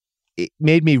it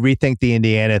made me rethink the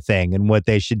Indiana thing and what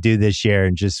they should do this year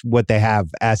and just what they have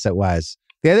asset-wise.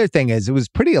 The other thing is it was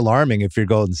pretty alarming if you're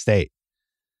Golden State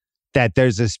that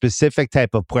there's a specific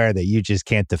type of player that you just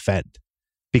can't defend,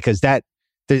 because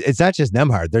it's not just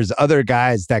Nembhard. There's other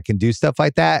guys that can do stuff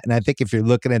like that. And I think if you're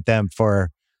looking at them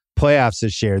for playoffs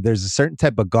this year, there's a certain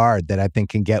type of guard that I think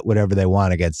can get whatever they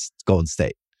want against Golden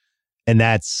State. And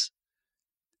that's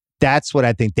what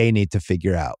I think they need to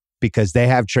figure out, because they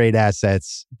have trade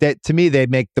assets that, to me, they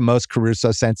make the most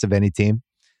Caruso sense of any team.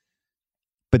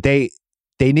 But they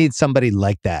need somebody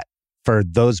like that for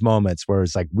those moments where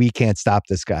it's like, we can't stop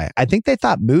this guy. I think they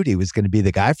thought Moody was going to be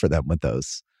the guy for them with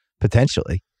those,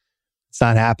 potentially. It's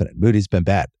not happening. Moody's been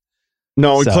bad.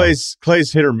 No, so,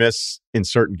 Clay's hit or miss in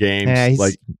certain games. Yeah,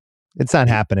 it's not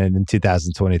happening in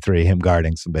 2023, him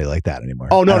guarding somebody like that anymore.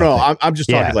 Oh, no. I'm just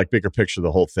talking like bigger picture,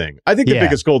 the whole thing. I think the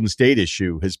biggest Golden State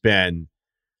issue has been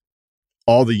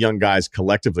all the young guys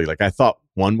collectively. Like, I thought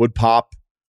one would pop,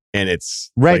 and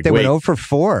it's... Right, like, they went 0 for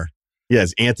 4. Yeah,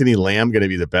 is Anthony Lamb going to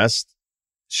be the best?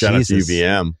 Shout out to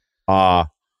UVM.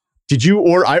 Did you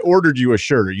order? I ordered you a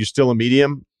shirt. Are you still a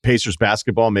medium? Pacers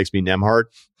basketball makes me Nembhard.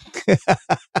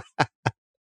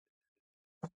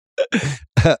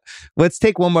 Let's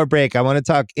take one more break. I want to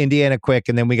talk Indiana quick,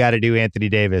 and then we got to do Anthony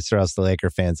Davis, or else the Laker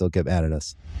fans will get mad at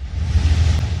us.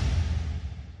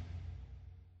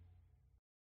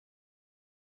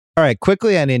 All right,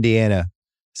 quickly on Indiana.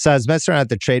 So I was messing around at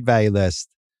the trade value list,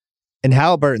 and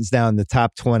Halliburton's now in the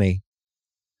top 20.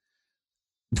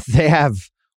 They have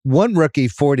one rookie,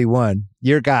 41,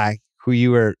 your guy, who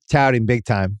you were touting big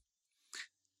time.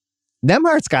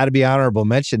 Nembhard's got to be honorable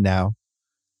mention now.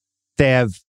 They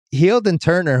have Hield and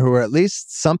Turner, who are at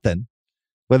least something,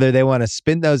 whether they want to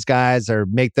spin those guys or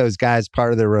make those guys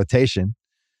part of their rotation.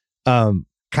 Kind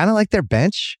of like their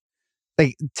bench.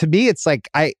 Like, to me, it's like,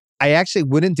 I I actually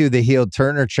wouldn't do the Hield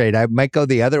Turner trade. I might go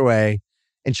the other way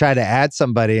and try to add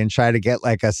somebody and try to get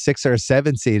like a 6 or a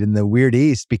 7 seed in the weird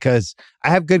East because I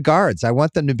have good guards. I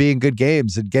want them to be in good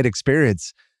games and get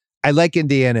experience. I like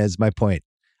Indiana is my point.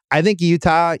 I think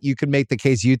Utah, you could make the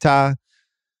case Utah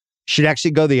should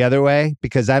actually go the other way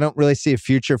because I don't really see a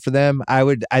future for them. I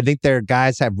think their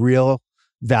guys have real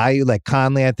value. Like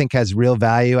Conley, I think has real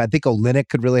value. I think Olynyk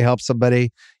could really help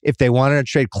somebody. If they wanted to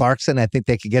trade Clarkson, I think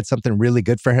they could get something really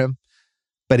good for him.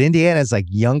 But Indiana is like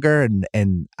younger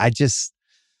and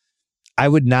I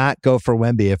would not go for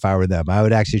Wemby if I were them. I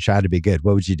would actually try to be good.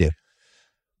 What would you do?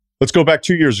 Let's go back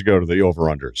 2 years ago to the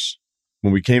over-unders.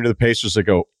 When we came to the Pacers, I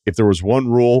go, if there was one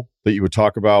rule that you would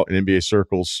talk about in NBA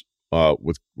circles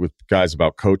with guys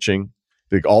about coaching,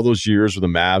 like all those years where the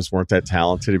Mavs weren't that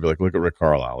talented, you'd be like, look at Rick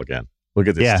Carlisle again. Look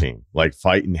at this team, like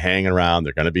fighting, hanging around.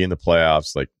 They're going to be in the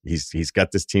playoffs. Like he's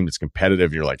got this team that's competitive.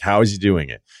 And you're like, how is he doing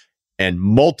it? And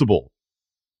multiple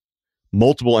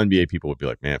NBA people would be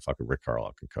like, man, fucking Rick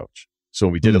Carlisle can coach. So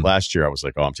when we did it last year, I was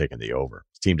like, oh, I'm taking the over.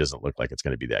 This team doesn't look like it's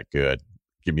going to be that good.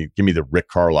 Give me the Rick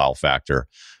Carlisle factor.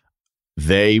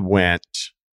 They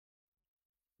went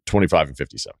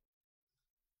 25-57.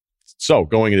 So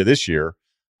going into this year,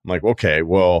 I'm like, okay,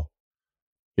 well,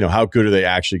 how good are they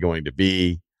actually going to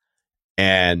be?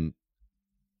 And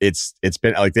it's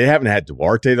been like they haven't had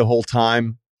Duarte the whole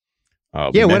time.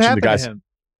 What happened to him?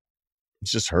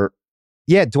 It's just hurt.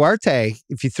 Yeah, Duarte,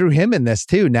 if you threw him in this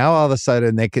too, now all of a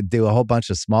sudden they could do a whole bunch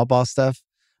of small ball stuff.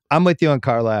 I'm with you on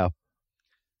Carlisle.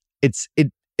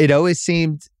 It always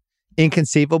seemed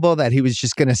inconceivable that he was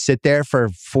just going to sit there for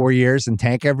 4 years and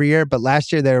tank every year. But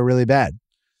last year they were really bad.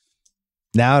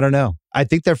 Now I don't know. I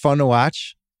think they're fun to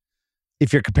watch.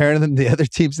 If you're comparing them to the other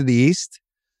teams in the East,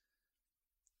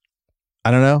 I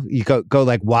don't know. You go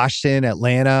like Washington,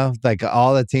 Atlanta, like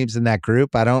all the teams in that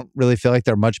group. I don't really feel like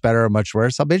they're much better or much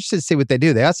worse. I'll be interested to see what they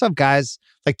do. They also have guys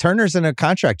like Turner's in a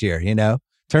contract year,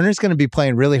 Turner's going to be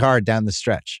playing really hard down the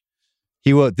stretch.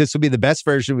 This will be the best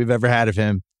version we've ever had of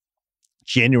him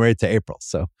January to April.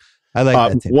 So I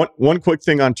like that team. One quick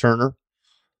thing on Turner,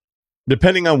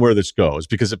 depending on where this goes,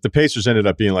 because if the Pacers ended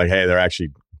up being like, hey, they're actually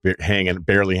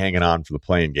barely hanging on for the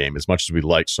play-in game, as much as we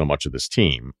like so much of this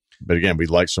team, but again, we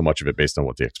like so much of it based on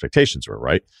what the expectations were,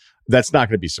 right? That's not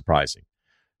going to be surprising.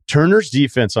 Turner's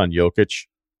defense on Jokic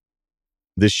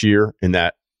this year in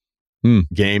that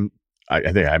game, I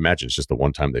imagine it's just the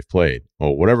one time they've played,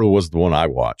 or whatever it was, the one I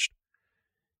watched.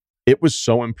 It was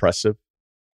so impressive.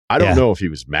 I don't know if he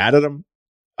was mad at him.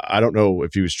 I don't know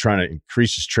if he was trying to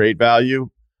increase his trade value,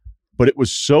 but it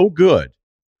was so good.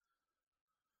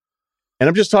 And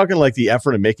I'm just talking like the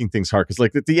effort of making things hard. Because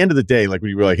like at the end of the day, like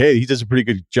when you were like, hey, he does a pretty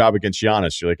good job against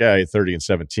Giannis. You're like, yeah, 30 and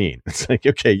 17. It's like,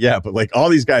 okay, yeah. But like all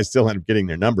these guys still end up getting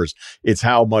their numbers. It's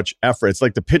how much effort. It's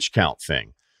like the pitch count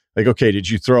thing. Like, okay,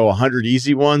 did you throw 100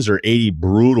 easy ones or 80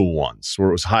 brutal ones where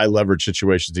it was high leverage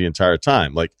situations the entire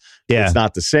time? Like, it's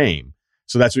not the same.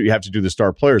 So that's what you have to do to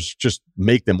star players. Just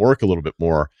make them work a little bit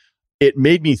more. It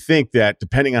made me think that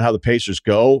depending on how the Pacers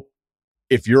go,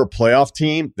 if you're a playoff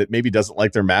team that maybe doesn't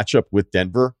like their matchup with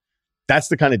Denver, that's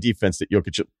the kind of defense that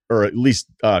Jokic, or at least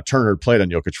Turner, played on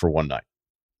Jokic for one night.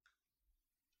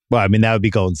 Well, I mean, that would be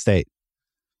Golden State.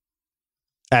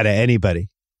 Out of anybody.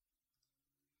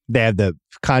 They have the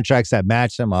contracts that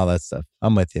match them, all that stuff.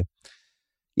 I'm with you.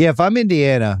 Yeah, if I'm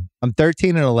Indiana, I'm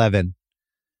 13 and 11.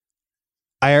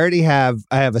 I have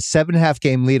a 7.5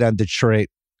 game lead on Detroit.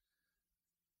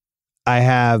 I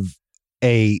have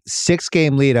a 6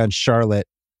 game lead on Charlotte,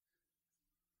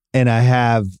 and I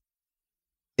have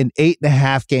an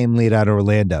 8.5 game lead on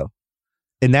Orlando.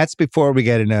 And that's before we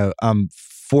get into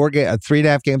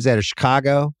 3.5 games out of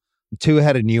Chicago. I'm 2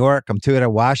 ahead of New York. I'm 2 ahead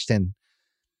of Washington.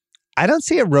 I don't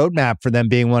see a roadmap for them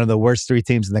being one of the worst 3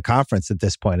 teams in the conference at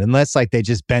this point, unless like they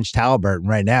just benched Halliburton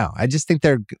right now. I just think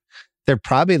they're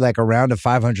probably like around a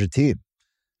 500 team.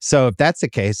 So if that's the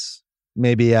case,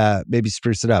 maybe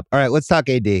spruce it up. All right, let's talk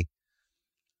AD. I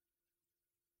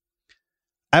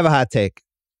have a hot take.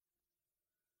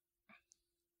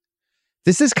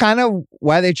 This is kind of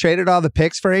why they traded all the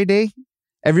picks for AD.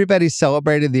 Everybody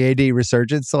celebrated the AD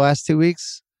resurgence the last 2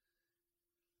 weeks.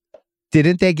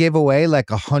 Didn't they give away like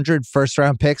 100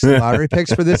 first-round picks and lottery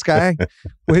picks for this guy?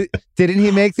 Didn't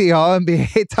he make the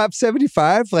All-NBA top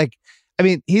 75? Like, I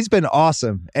mean, he's been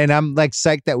awesome. And I'm like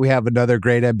psyched that we have another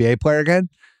great NBA player again.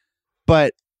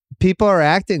 But people are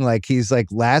acting like he's like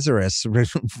Lazarus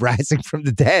rising from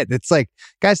the dead. It's like,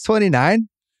 guy's 29.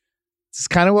 It's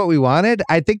kind of what we wanted.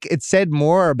 I think it said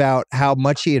more about how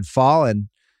much he had fallen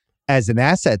as an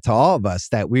asset to all of us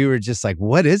that we were just like,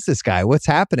 what is this guy? What's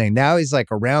happening? Now he's like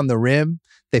around the rim.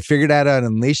 They figured out how to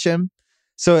unleash him.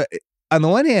 So on the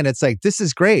one hand, it's like, this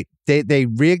is great. They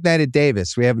reignited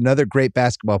Davis. We have another great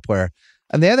basketball player.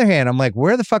 On the other hand, I'm like,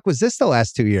 where the fuck was this the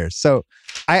last 2 years? So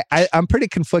I'm pretty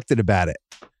conflicted about it.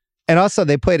 And also,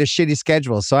 they played a shitty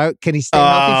schedule. So can he stay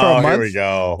healthy for a month? Here we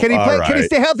go. Can he Can he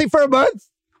stay healthy for a month?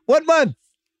 1 month.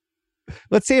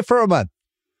 Let's see it for a month.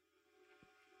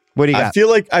 What do you got?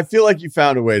 I feel like you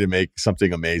found a way to make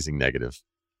something amazing negative.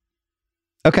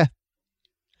 Okay.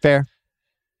 Fair.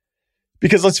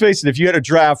 Because let's face it, if you had a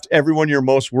draft, everyone you're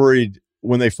most worried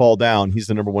when they fall down, he's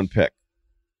the number one pick.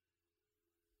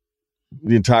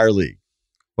 The entire league.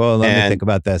 Well, let me think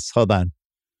about this. Hold on.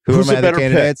 Who's are my a other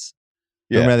candidates?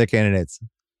 Yeah. Who are my other candidates?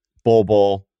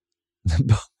 Bol.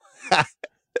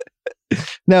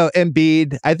 No,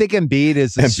 Embiid. I think Embiid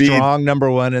is a strong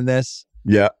number one in this.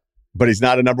 Yeah, but he's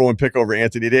not a number one pick over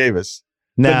Anthony Davis.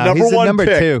 No, he's a number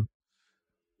two.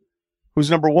 Who's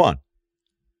number one?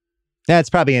 That's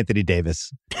probably Anthony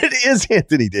Davis. It is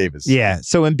Anthony Davis. Yeah.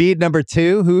 So Embiid number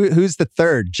two. Who's the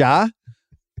third? Ja?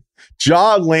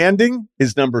 Ja landing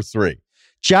is number three.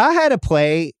 Ja had a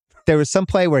play. There was some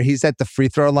play where he's at the free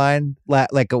throw line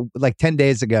like 10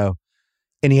 days ago,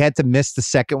 and he had to miss the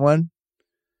second one,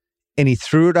 and he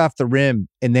threw it off the rim,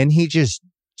 and then he just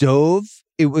dove.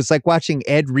 It was like watching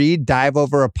Ed Reed dive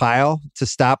over a pile to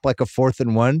stop like a 4th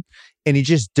and 1, and he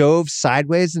just dove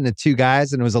sideways into two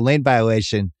guys, and it was a lane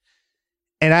violation.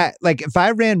 And if I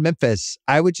ran Memphis,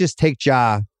 I would just take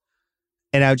Ja,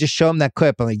 and I would just show him that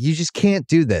clip. I'm like, you just can't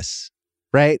do this,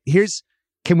 right?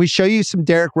 Can we show you some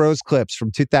Derrick Rose clips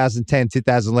from 2010,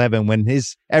 2011 when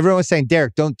everyone was saying,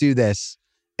 Derrick, don't do this.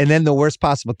 And then the worst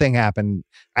possible thing happened.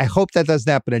 I hope that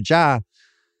doesn't happen to Ja,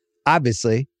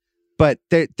 obviously. But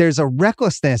there's a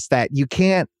recklessness that you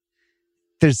can't,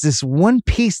 there's this one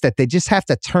piece that they just have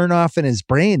to turn off in his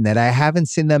brain that I haven't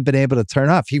seen them been able to turn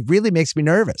off. He really makes me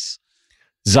nervous.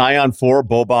 Zion 4,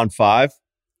 Boban 5.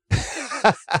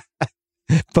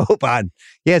 Boban.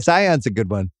 Yeah, Zion's a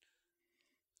good one.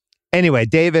 Anyway,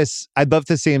 Davis, I'd love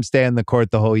to see him stay on the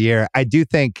court the whole year. I do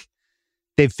think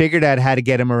they've figured out how to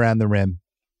get him around the rim,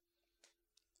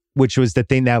 which was the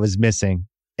thing that was missing.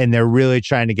 And they're really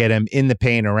trying to get him in the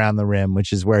paint around the rim,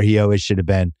 which is where he always should have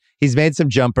been. He's made some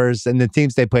jumpers, and the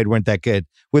teams they played weren't that good.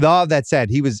 With all of that said,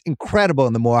 he was incredible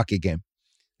in the Milwaukee game.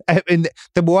 And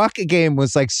the Milwaukee game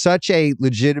was like such a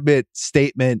legitimate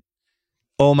statement.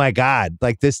 Oh my God.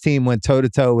 Like this team went toe to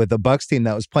toe with a Bucks team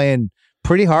that was playing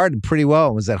pretty hard and pretty well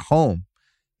and was at home.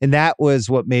 And that was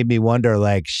what made me wonder,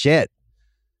 like, shit.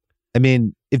 I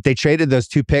mean, if they traded those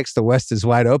 2 picks, the West is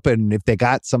wide open. If they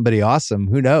got somebody awesome,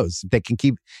 who knows? If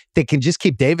they can just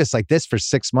keep Davis like this for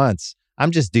 6 months.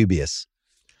 I'm just dubious.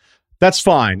 That's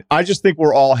fine. I just think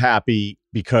we're all happy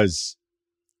because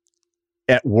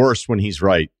at worst, when he's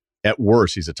right, at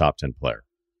worst, he's a top 10 player.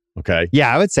 Okay.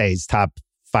 Yeah, I would say he's top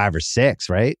 5 or 6,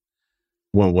 right?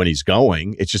 When he's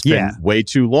going, it's just been way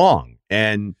too long.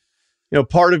 And,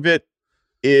 part of it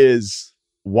is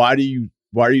why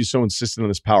are you so insistent on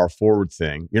this power forward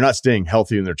thing? You're not staying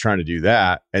healthy and they're trying to do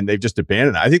that. And they've just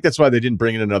abandoned it. I think that's why they didn't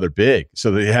bring in another big.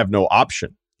 So they have no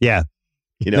option. Yeah.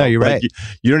 No, you're right.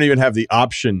 You don't even have the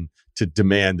option to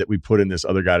demand that we put in this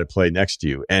other guy to play next to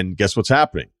you. And guess what's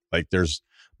happening? Like there's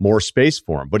more space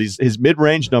for him. But his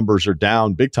mid-range numbers are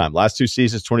down big time. Last 2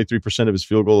 seasons, 23% of his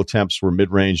field goal attempts were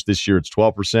mid-range. This year, it's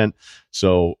 12%.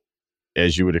 So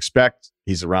as you would expect,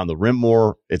 he's around the rim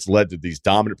more. It's led to these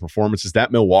dominant performances.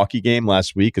 That Milwaukee game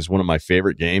last week is one of my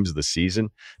favorite games of the season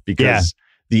because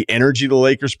the energy the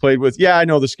Lakers played with, I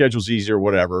know the schedule's easier,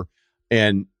 whatever.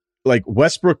 And like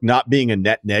Westbrook not being a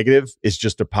net negative is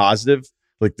just a positive.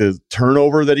 Like the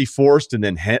turnover that he forced and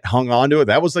then hung on to it,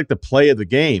 that was like the play of the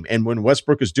game. And when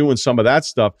Westbrook is doing some of that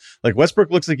stuff, like Westbrook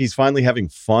looks like he's finally having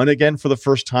fun again for the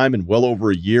first time in well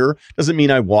over a year. Doesn't mean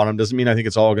I want him. Doesn't mean I think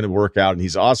it's all going to work out and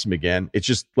he's awesome again. It's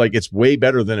just like it's way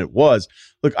better than it was.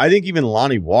 Look, I think even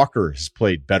Lonnie Walker has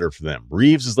played better for them.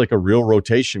 Reeves is like a real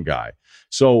rotation guy.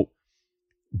 So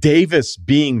Davis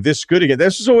being this good again,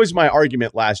 this was always my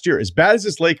argument last year. As bad as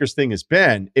this Lakers thing has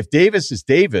been, if Davis is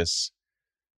Davis,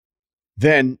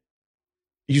 then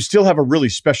you still have a really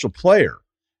special player.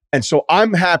 And so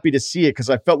I'm happy to see it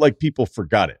because I felt like people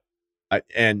forgot it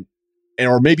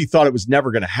or maybe thought it was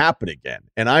never going to happen again.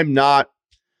 And I'm not,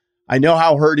 I know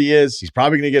how hurt he is. He's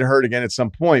probably going to get hurt again at some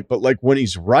point. But like when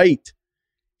he's right,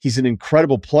 he's an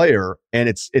incredible player. And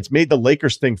it's made the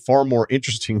Lakers thing far more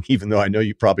interesting, even though I know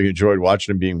you probably enjoyed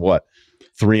watching him being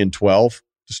 3-12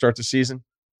 to start the season.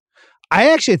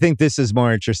 I actually think this is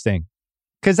more interesting.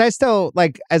 Because I still,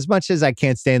 like, as much as I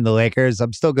can't stand the Lakers,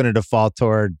 I'm still going to default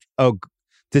toward,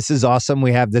 this is awesome.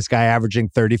 We have this guy averaging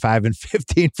 35 and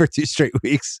 15 for 2 straight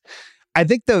weeks. I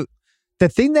think the The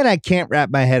thing that I can't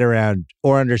wrap my head around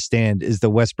or understand is the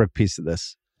Westbrook piece of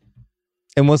this.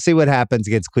 And we'll see what happens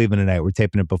against Cleveland tonight. We're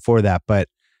taping it before that, but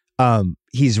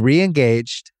he's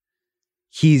re-engaged.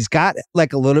 He's got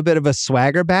like a little bit of a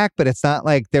swagger back, but it's not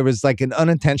like there was like an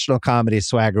unintentional comedy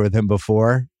swagger with him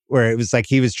before, where it was like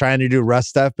he was trying to do Russ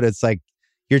stuff, but it's like,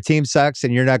 your team sucks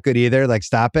and you're not good either. Like,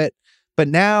 stop it. But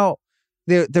now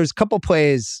there's a couple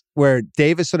plays where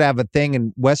Davis would have a thing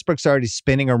and Westbrook's already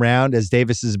spinning around as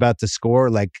Davis is about to score,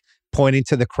 like pointing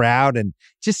to the crowd. And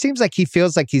it just seems like he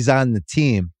feels like he's on the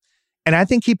team. And I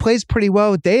think he plays pretty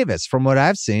well with Davis from what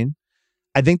I've seen.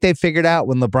 I think they figured out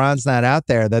when LeBron's not out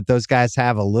there that those guys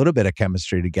have a little bit of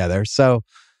chemistry together. So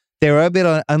they were able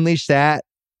to unleash that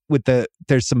with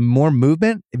there's some more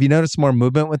movement. Have you noticed more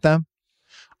movement with them?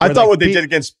 I thought what they did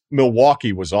against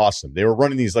Milwaukee was awesome. They were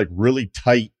running these like really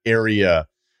tight area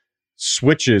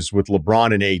switches with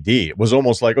LeBron and AD. It was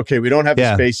almost like, okay, we don't have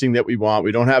the spacing that we want.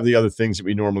 We don't have the other things that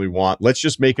we normally want. Let's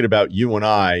just make it about you and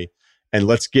I, and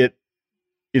let's get,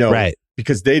 right.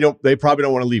 Because they probably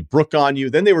don't want to leave Brook on you.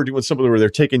 Then they were doing something where they're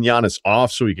taking Giannis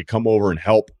off so he could come over and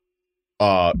help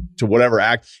to whatever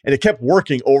act. And it kept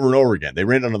working over and over again. They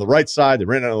ran it on the right side. They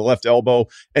ran it on the left elbow.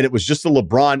 And it was just a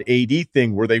LeBron AD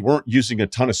thing where they weren't using a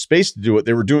ton of space to do it.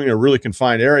 They were doing it in a really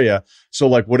confined area. So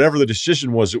like whatever the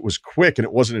decision was, it was quick and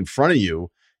it wasn't in front of you.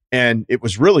 And it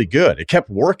was really good. It kept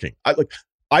working. The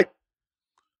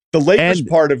Lakers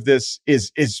part of this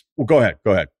is well, go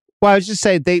ahead. Well, I was just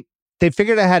saying they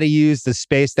figured out how to use the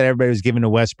space that everybody was giving to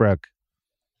Westbrook.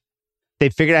 They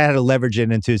figured out how to leverage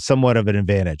it into somewhat of an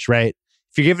advantage, right?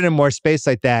 If you're giving him more space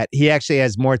like that, he actually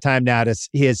has more time now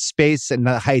he has space and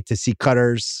the height to see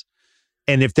cutters.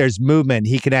 And if there's movement,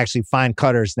 he can actually find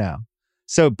cutters now.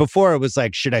 So before it was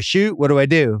like, should I shoot? What do I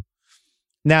do?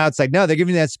 Now it's like, no, they're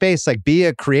giving you that space, like be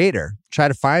a creator, try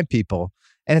to find people.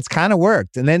 And it's kind of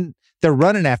worked. And then they're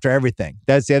running after everything.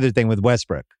 That's the other thing with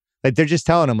Westbrook. Like they're just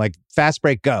telling him like fast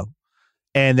break, go.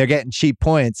 And they're getting cheap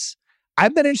points.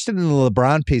 I've been interested in the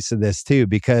LeBron piece of this too,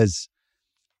 because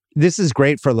this is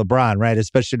great for LeBron, right?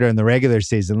 Especially during the regular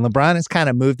season. LeBron has kind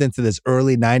of moved into this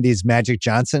early 90s Magic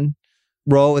Johnson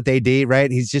role with AD,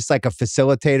 right? He's just like a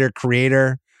facilitator,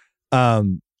 creator.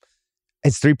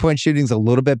 His three-point shooting's a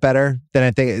little bit better than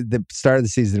I think the start of the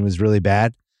season was really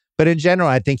bad. But in general,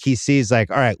 I think he sees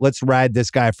like, all right, let's ride this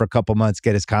guy for a couple months,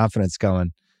 get his confidence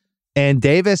going. And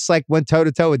Davis like went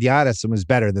toe-to-toe with Giannis and was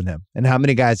better than him. And how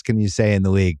many guys can you say in the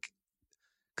league?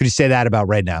 Could you say that about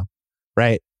right now?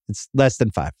 Right? It's less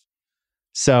than 5.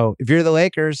 So if you're the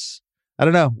Lakers, I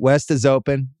don't know. West is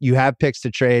open. You have picks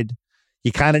to trade.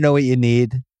 You kind of know what you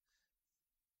need.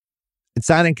 It's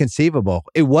not inconceivable.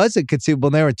 It was inconceivable.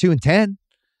 They were 2-10.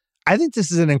 I think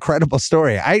this is an incredible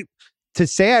story. To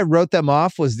say I wrote them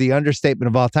off was the understatement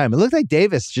of all time. It looked like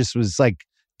Davis just was like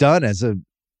done as a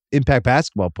impact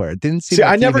basketball player. It didn't seem like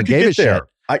I he never even could gave get a there.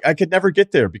 shit. I could never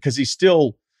get there because he's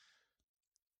still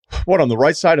on the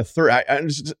right side of third.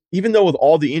 Even though with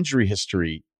all the injury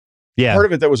history, part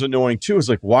of it that was annoying too is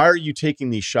like, why are you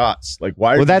taking these shots? Like,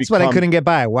 why? Well, that's what I couldn't get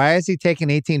by. Why is he taking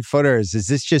 18-footers? Is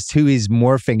this just who he's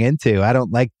morphing into? I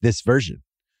don't like this version.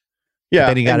 Yeah, but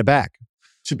then he got it back.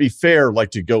 To be fair,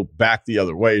 like to go back the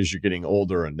other way as you're getting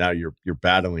older and now you're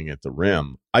battling at the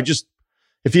rim.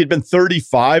 If he had been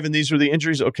 35 and these were the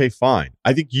injuries, okay, fine.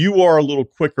 I think you are a little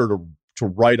quicker to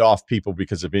write off people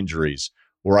because of injuries,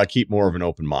 where I keep more of an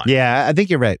open mind. Yeah, I think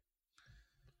you're right.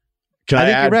 I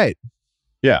think you're right.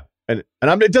 Yeah. And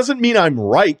it doesn't mean I'm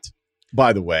right,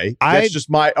 by the way. That's just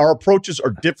our approaches are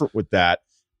different with that,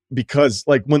 because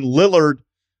like when Lillard,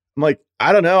 I'm like,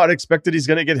 I don't know. I'd expect that he's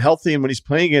going to get healthy, and when he's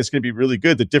playing, it's going to be really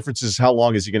good. The difference is how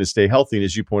long is he going to stay healthy? And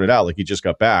as you pointed out, like he just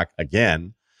got back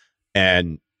again,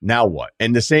 and now what?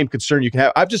 And the same concern you can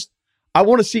have. I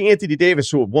want to see Anthony Davis,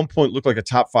 who at one point looked like a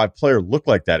top 5 player, look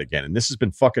like that again. And this has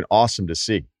been fucking awesome to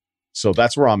see. So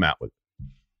that's where I'm at with it.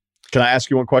 Can I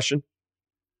ask you one question?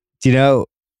 Do you know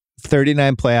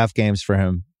 39 playoff games for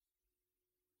him?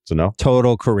 So no.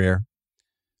 Total career.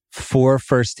 4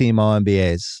 first-team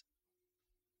All-NBAs.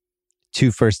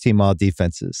 2 first-team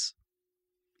All-Defenses.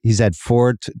 He's had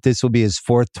 4. This will be his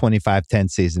 4th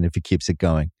 25-10 season if he keeps it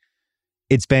going.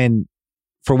 It's been,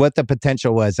 for what the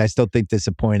potential was, I still think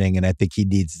disappointing, and I think he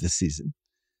needs this season.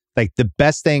 Like the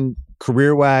best thing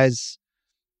career-wise,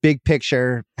 big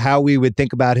picture, how we would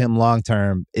think about him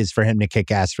long-term is for him to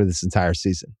kick ass for this entire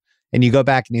season. And you go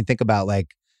back and you think about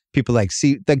like people like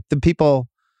the people,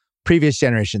 previous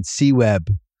generation,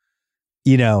 C-Web,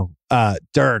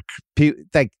 Dirk,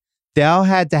 like they all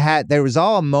had to have, there was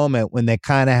all a moment when they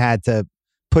kind of had to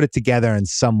put it together in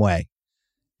some way.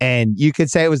 And you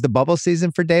could say it was the bubble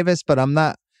season for Davis, but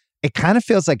it kind of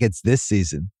feels like it's this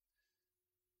season.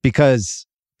 because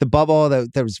the bubble,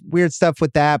 there was weird stuff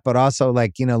with that, but also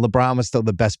like, LeBron was still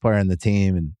the best player on the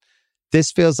team. And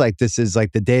this feels like this is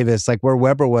like the Davis, like where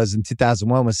Webber was in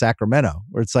 2001 with Sacramento,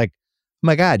 where it's like, oh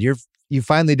my God, you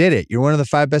finally did it. You're one of the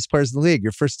 5 best players in the league.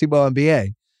 Your first team All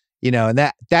NBA,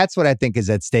 and that's what I think is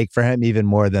at stake for him even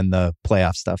more than the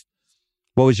playoff stuff.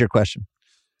 What was your question?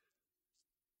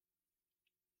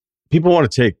 People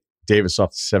want to take Davis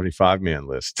off the 75-man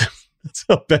list. That's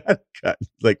a bad cut.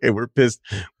 Like, hey, we're pissed.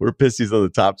 We're pissed he's on the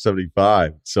top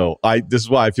 75. So this is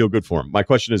why I feel good for him. My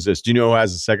question is this. Do you know who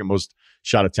has the second most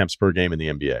shot attempts per game in the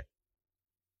NBA?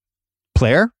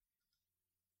 Player?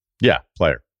 Yeah,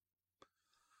 player.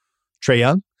 Trae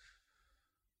Young?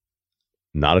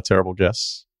 Not a terrible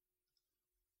guess,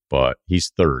 but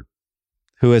he's third.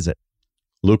 Who is it?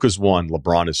 Luka's 1.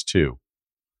 LeBron is 2.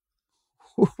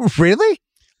 Really?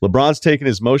 LeBron's taken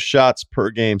his most shots per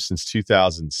game since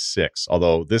 2006,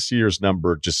 although this year's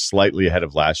number just slightly ahead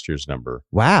of last year's number.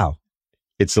 Wow.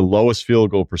 It's the lowest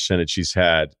field goal percentage he's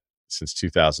had since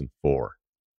 2004.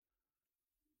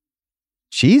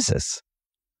 Jesus.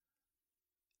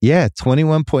 Yeah,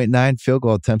 21.9 field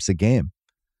goal attempts a game.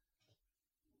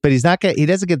 But he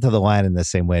doesn't get to the line in the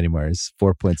same way anymore. He's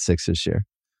 4.6 this year.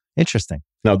 Interesting.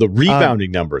 Now, the rebounding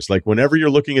numbers, like whenever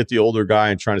you're looking at the older guy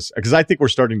and trying to, because I think we're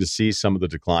starting to see some of the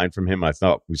decline from him. I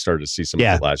thought we started to see some of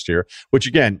it last year, which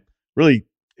again, really,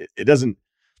 it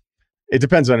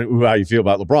depends on how you feel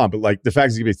about LeBron, but like the fact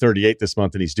he's going to be 38 this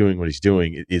month and he's doing what he's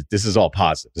doing, this is all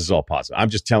positive. This is all positive. I'm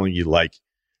just telling you, like,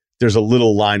 there's a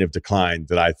little line of decline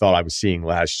that I thought I was seeing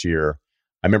last year.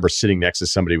 I remember sitting next to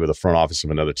somebody with the front office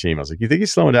of another team. I was like, you think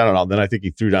he's slowing down at all? Then I think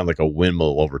he threw down like a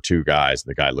windmill over 2 guys.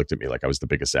 And the guy looked at me like I was the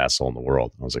biggest asshole in the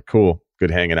world. I was like, cool, good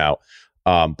hanging out.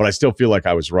 But I still feel like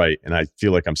I was right. And I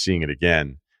feel like I'm seeing it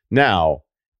again now.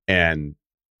 And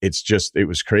it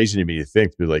was crazy to me to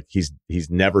think, like, he's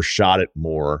never shot it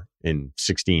more in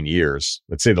 16 years.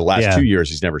 Let's say the last 2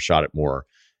 years, he's never shot it more.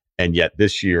 And yet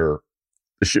this year,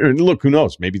 look, who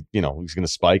knows? Maybe, he's going to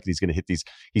spike and he's going to hit these.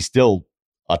 He's still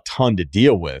a ton to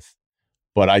deal with.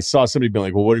 But I saw somebody being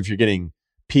like, well, what if you're getting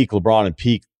peak LeBron and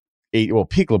peak AD? Well,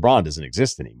 peak LeBron doesn't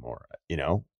exist anymore.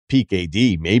 Peak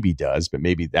AD maybe does, but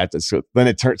maybe that does. So then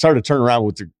it started to turn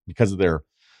around because of their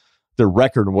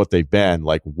record and what they've been.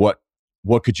 Like, what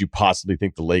could you possibly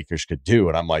think the Lakers could do?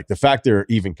 And I'm like, the fact they're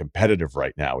even competitive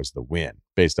right now is the win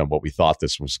based on what we thought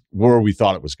where we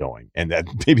thought it was going. And that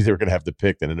maybe they were going to have the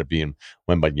pick that ended up being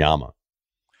Wembanyama.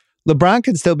 LeBron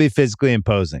can still be physically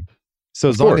imposing. So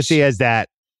as long as he has that,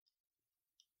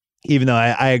 even though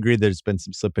I agree there's been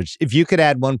some slippage. If you could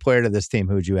add one player to this team,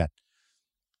 who would you add?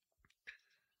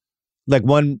 Like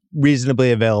one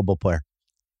reasonably available player.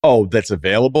 Oh, that's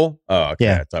available? Oh, okay.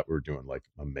 Yeah. I thought we were doing like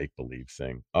a make-believe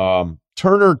thing.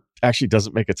 Turner actually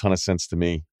doesn't make a ton of sense to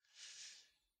me.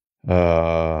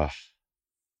 Trae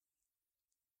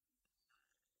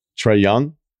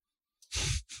Young?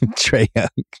 Trae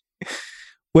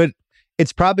Young.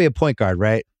 It's probably a point guard,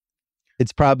 right?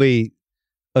 It's probably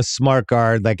a smart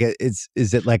guard. Like, is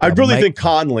it like? I really think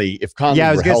Conley. If Conley,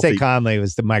 I was going to say Conley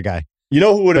was my guy. You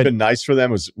know who would have been nice for them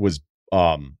was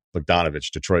Bogdanovich,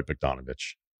 Detroit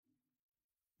Bogdanovich.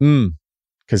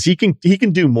 Because he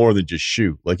can do more than just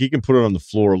shoot. Like, he can put it on the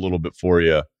floor a little bit for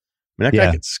you. I mean, that guy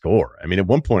can score. I mean, at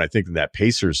one point, I think in that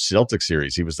Pacers Celtics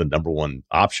series, he was the number one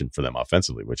option for them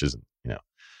offensively, which isn't,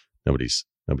 nobody's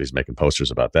making posters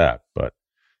about that. But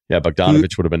yeah,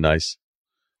 Bogdanovich would have been nice.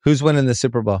 Who's winning the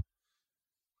Super Bowl?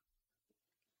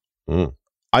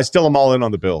 I still am all in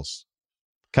on the Bills.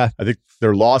 Okay. I think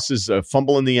their loss is a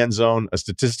fumble in the end zone, a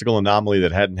statistical anomaly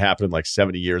that hadn't happened in like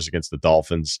 70 years against the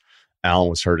Dolphins.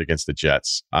 Allen was hurt against the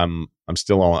Jets. I'm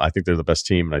still on. I think they're the best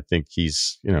team, and I think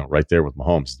he's right there with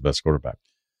Mahomes, the best quarterback.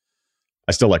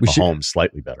 I still like Mahomes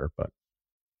slightly better, but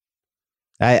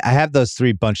I have those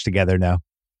 3 bunched together now.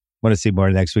 Want to see more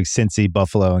next week. Cincy,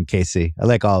 Buffalo, and KC. I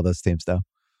like all of those teams, though.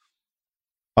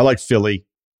 I like Philly.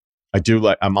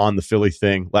 I'm on the Philly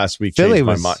thing. Last week, Philly changed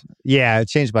my mind. Yeah, it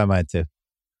changed my mind too.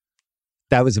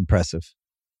 That was impressive.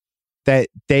 That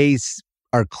they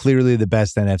are clearly the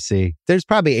best NFC. There's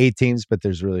probably 8 teams, but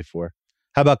there's really 4.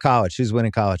 How about college? Who's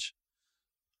winning college?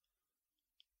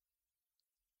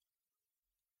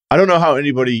 I don't know how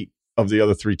anybody of the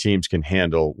other 3 teams can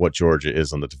handle what Georgia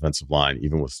is on the defensive line,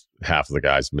 even with half of the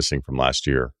guys missing from last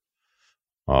year.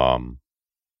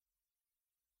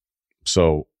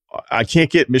 So I can't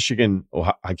get Michigan,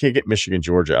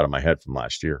 Georgia out of my head from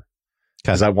last year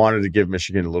because I wanted to give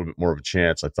Michigan a little bit more of a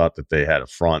chance. I thought that they had a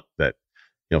front that,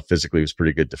 physically was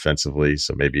pretty good defensively.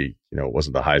 So maybe, it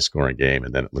wasn't the highest scoring game.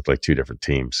 And then it looked like 2 different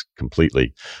teams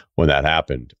completely when that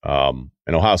happened. And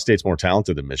Ohio State's more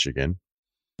talented than Michigan,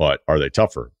 but are they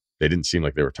tougher? They didn't seem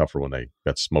like they were tougher when they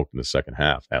got smoked in the second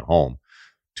half at home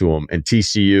to them. And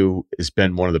TCU has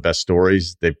been one of the best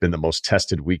stories. They've been the most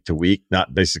tested week to week,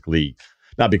 not because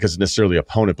of necessarily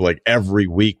opponent, but like every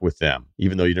week with them,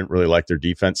 even though you didn't really like their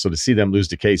defense. So to see them lose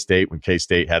to K-State when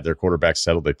K-State had their quarterback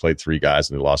settled, they played 3 guys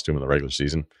and they lost to them in the regular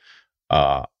season.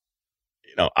 I'm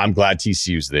glad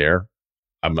TCU's there.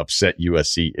 I'm upset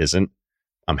USC isn't.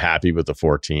 I'm happy with the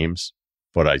 4 teams,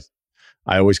 but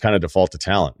I always kind of default to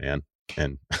talent, man.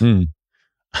 And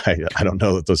I don't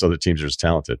know that those other teams are as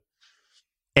talented.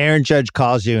 Aaron Judge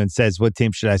calls you and says, what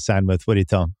team should I sign with? What do you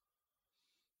tell him?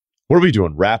 What are we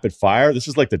doing? Rapid fire? This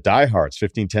is like the diehards,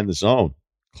 15-10 the zone.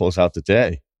 Close out the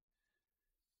day.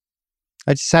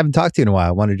 I just haven't talked to you in a while.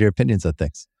 I wanted your opinions on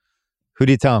things. Who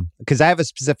do you tell him? Because I have a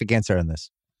specific answer on this.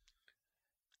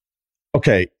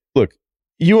 Okay, look,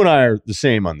 you and I are the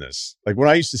same on this. Like when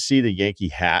I used to see the Yankee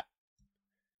hat,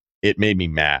 it made me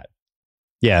mad.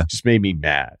 Yeah. It just made me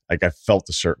mad. Like I felt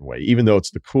a certain way, even though it's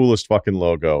the coolest fucking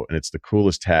logo and it's the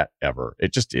coolest hat ever.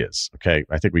 It just is. Okay.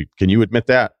 I think can you admit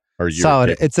that? Or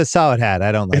solid. It's a solid hat.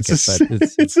 I don't like but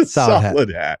it's a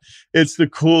solid hat. It's the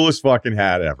coolest fucking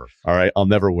hat ever. All right. I'll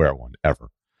never wear one ever.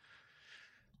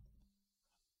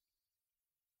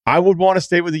 I would want to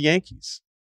stay with the Yankees.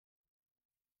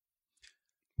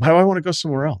 Why do I want to go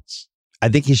somewhere else? I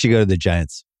think he should go to the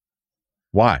Giants.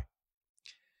 Why?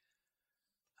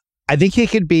 I think he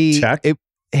could be,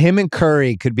 him and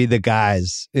Curry could be the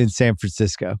guys in San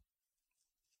Francisco.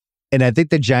 And I think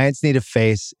the Giants need a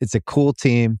face. It's a cool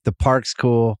team. The park's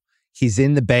cool. He's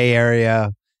in the Bay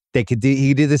Area. He could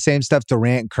do the same stuff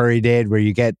Durant and Curry did, where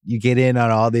you get in on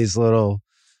all these little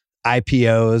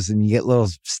IPOs and you get little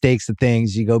stakes of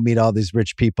things. You go meet all these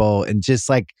rich people and just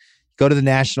like go to the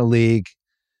National League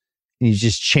and you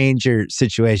just change your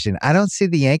situation. I don't see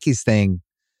the Yankees thing.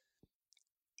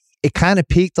 It kind of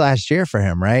peaked last year for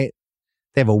him, right?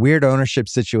 They have a weird ownership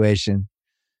situation.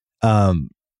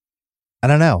 I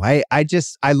don't know. I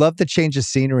love the change of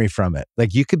scenery from it.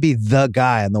 Like you could be the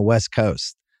guy on the West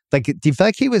Coast. Like, do you feel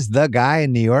like he was the guy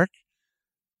in New York?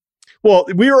 Well,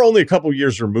 we were only a couple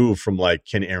years removed from like,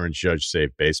 can Aaron Judge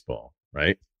save baseball?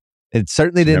 Right? It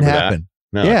certainly didn't happen.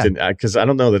 That? No, yeah, because I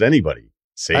don't know that anybody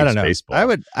saves baseball.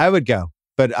 I would go,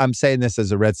 but I'm saying this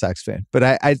as a Red Sox fan. But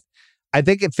I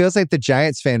think it feels like the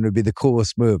Giants fan would be the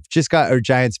coolest move.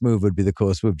 Giants move would be the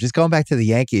coolest move. Just going back to the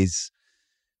Yankees.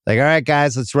 Like, all right,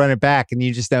 guys, let's run it back. And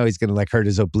you just know he's going to like hurt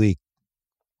his oblique,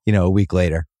 a week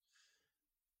later.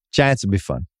 Giants would be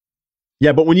fun.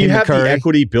 Yeah, but when you have the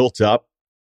equity built up,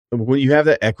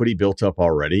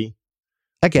 already,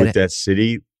 I get it. That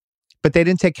city. But they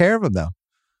didn't take care of him, though.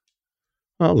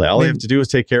 Well, all they have to do is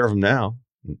take care of him now.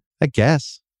 I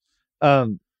guess.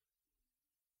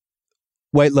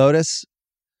 White Lotus?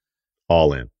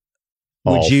 All in.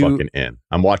 Fucking in.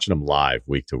 I'm watching them live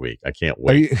week to week. I can't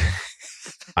wait.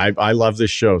 I love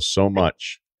this show so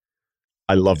much.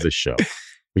 I love this show.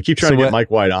 We keep trying to get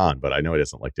Mike White on, but I know he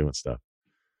doesn't like doing stuff.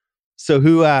 So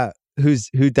who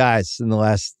dies in the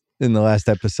last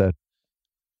episode?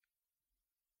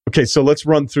 Okay, so let's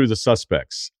run through the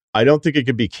suspects. I don't think it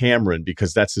could be Cameron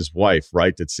because that's his wife,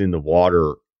 right? That's in the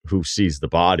water who sees the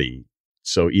body.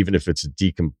 So even if it's a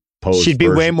decomposed she'd be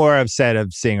way more upset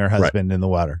of seeing her husband in the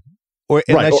water. Or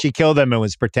unless she killed him and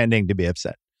was pretending to be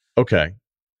upset. Okay.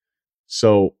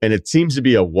 So, and it seems to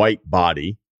be a white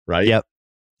body, right? Yep.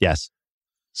 Yes.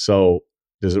 So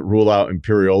does it rule out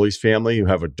Imperioli's family who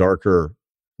have a darker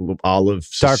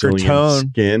Sicilian tone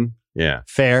skin? Yeah.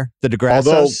 Fair. The DeGrassos.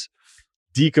 Although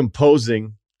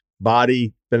decomposing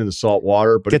body, been in the salt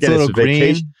water, but gets again, it's a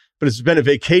vacation. But it's been a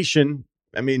vacation.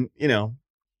 I mean,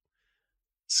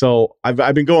 so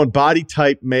I've been going body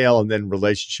type male and then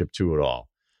relationship to it all.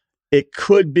 It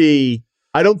could be,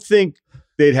 I don't think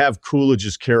they'd have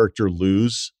Coolidge's character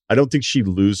lose. I don't think she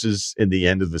loses in the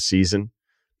end of the season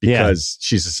because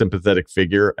she's a sympathetic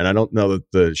figure. And I don't know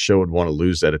that the show would want to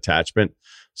lose that attachment.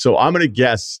 So I'm going to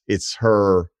guess it's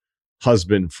her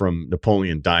husband from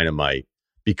Napoleon Dynamite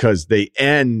because they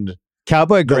end.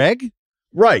 Cowboy Greg?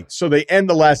 Right. So they end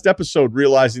the last episode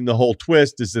realizing the whole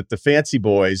twist is that the fancy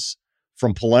boys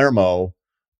from Palermo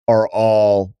are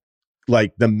all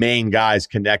like the main guys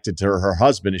connected to her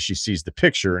husband as she sees the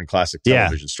picture in classic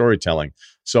television storytelling.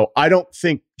 So I don't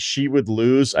think she would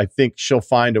lose. I think she'll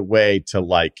find a way to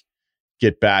like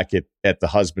get back at the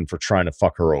husband for trying to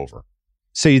fuck her over.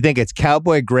 So you think it's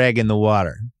Cowboy Greg in the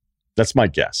water? That's my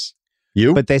guess.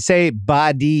 You? But they say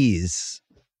bodies.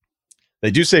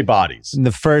 They do say bodies. In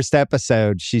the first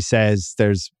episode, she says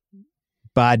there's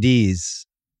bodies.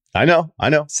 I know.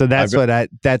 So that's what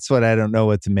I don't know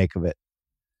what to make of it.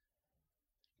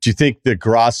 Do you think the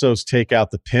Grassos take out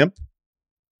the pimp?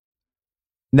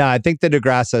 No, I think the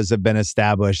DeGrassos have been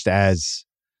established as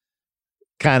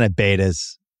kind of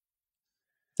betas.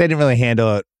 They didn't really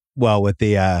handle it well with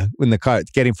the when the car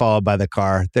getting followed by the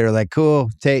car. They were like, "Cool,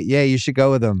 yeah, you should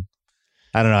go with them."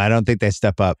 I don't know. I don't think they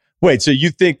step up. Wait, so you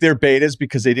think they're betas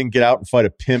because they didn't get out and fight a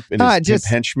pimp and his pimp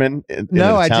henchman in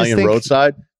an Italian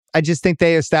roadside? I just think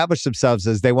they established themselves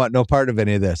as they want no part of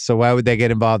any of this. So why would they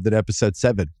get involved in episode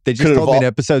 7? They just told me in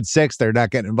episode 6 they're not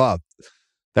getting involved.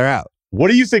 They're out. What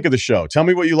do you think of the show? Tell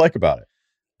me what you like about it.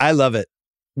 I love it.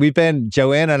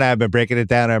 Joanna and I have been breaking it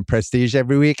down on Prestige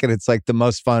every week, and it's like the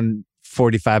most fun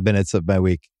 45 minutes of my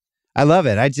week. I love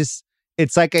it.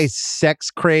 It's like a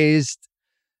sex-crazed,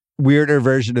 weirder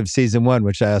version of season 1,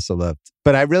 which I also loved.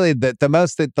 But I really,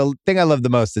 the thing I love the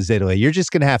most is Italy. You're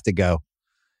just going to have to go.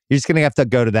 You're just going to have to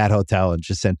go to that hotel and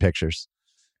just send pictures.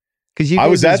 Because you do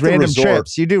these random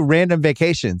trips. You do random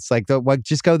vacations.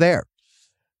 Just go there.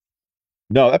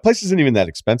 No, that place isn't even that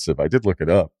expensive. I did look it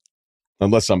up.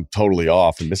 Unless I'm totally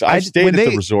off. I stayed at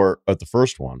the resort at the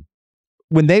first one.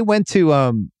 When they went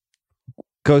to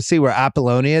go see where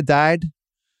Apollonia died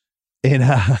in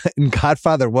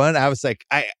Godfather 1, I was like,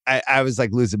 I was like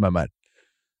losing my mind.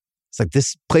 It's like,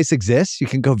 this place exists? You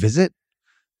can go visit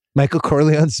Michael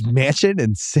Corleone's mansion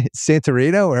in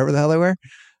Santorino, wherever the hell they were.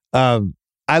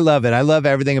 I love it. I love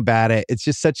everything about it. It's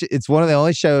just it's one of the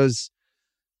only shows.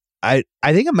 I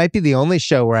think it might be the only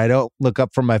show where I don't look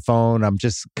up from my phone. I'm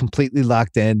just completely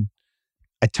locked in.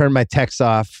 I turn my texts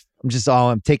off.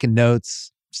 I'm taking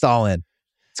notes. Just all in.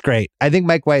 It's great. I think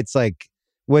Mike White's like,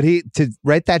 to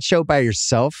write that show by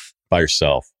yourself. By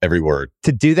yourself, every word.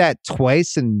 To do that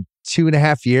twice in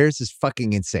 2.5 years is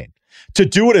fucking insane. To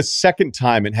do it a second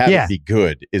time and have it be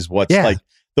good is what's like,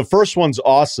 the first one's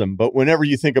awesome, but whenever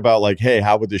you think about like, hey,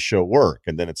 how would this show work?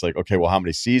 And then it's like, okay, well, how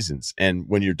many seasons? And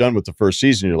when you're done with the first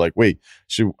season, you're like, wait,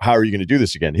 so how are you going to do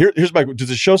this again? Here's my, does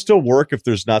the show still work if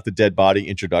there's not the dead body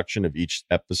introduction of each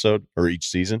episode or each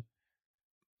season?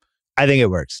 I think it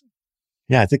works.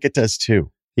 Yeah, I think it does too.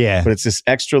 Yeah. But it's this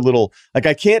extra little, like,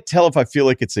 I can't tell if I feel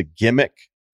like it's a gimmick.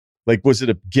 Like, was it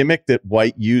a gimmick that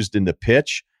White used in the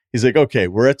pitch? He's like, okay,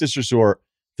 we're at this resort.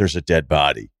 There's a dead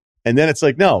body. And then it's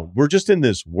like, no, we're just in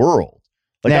this world.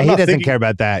 Like, he doesn't care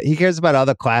about that. He cares about all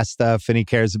the class stuff, and he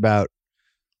cares about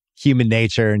human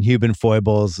nature and human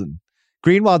foibles. And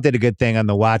Greenwald did a good thing on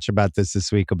The Watch about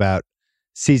this week, about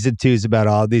season 2 is about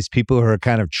all these people who are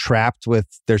kind of trapped with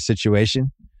their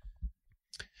situation.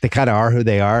 They kind of are who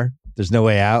they are. There's no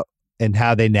way out, and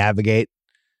how they navigate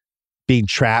being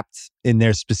trapped in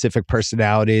their specific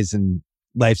personalities and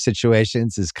life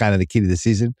situations is kind of the key to the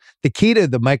season. The key to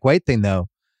the Mike White thing, though,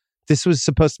 this was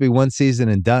supposed to be one season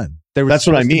and done. That's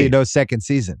what I mean. To be no second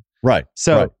season. Right.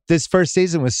 So this first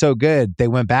season was so good, they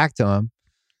went back to him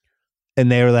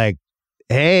and they were like,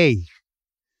 hey,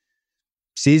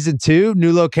 season 2,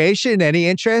 new location, any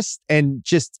interest? And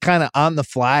just kind of on the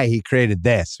fly, he created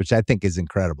this, which I think is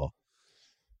incredible.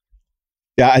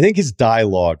 Yeah, I think his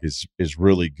dialogue is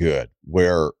really good,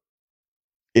 where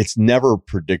it's never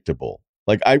predictable.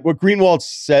 Like, what Greenwald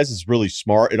says is really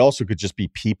smart. It also could just be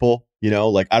people,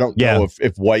 like, I don't know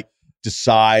if White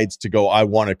decides to go, I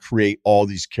want to create all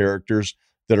these characters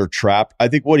that are trapped. I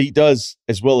think what he does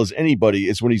as well as anybody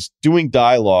is when he's doing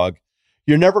dialogue,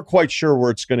 you're never quite sure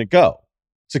where it's going to go.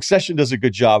 Succession does a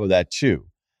good job of that too.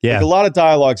 Yeah. Like, a lot of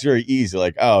dialogue's very easy.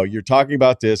 Like, oh, you're talking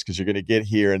about this because you're going to get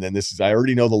here. And then I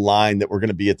already know the line that we're going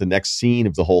to be at the next scene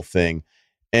of the whole thing.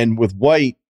 And with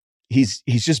White, he's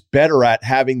just better at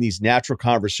having these natural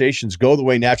conversations go the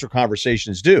way natural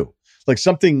conversations do. Like,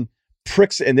 something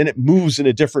pricks and then it moves in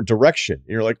a different direction. And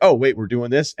you're like, oh, wait, we're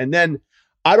doing this. And then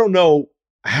I don't know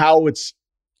how it's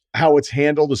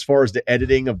handled as far as the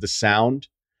editing of the sound,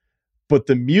 but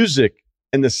the music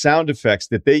and the sound effects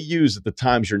that they use at the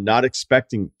times you're not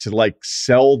expecting to, like,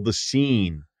 sell the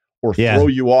scene or throw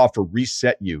you off or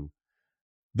reset you.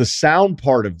 The sound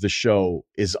part of the show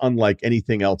is unlike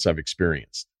anything else I've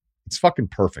experienced. It's fucking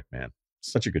perfect, man.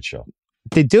 Such a good show.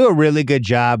 They do a really good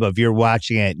job of, you're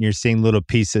watching it and you're seeing little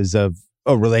pieces of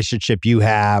a relationship you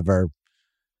have, or,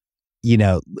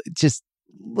 just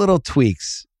little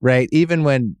tweaks, right? Even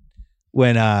when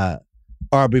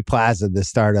Aubrey Plaza, the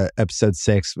start of episode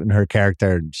 6, when her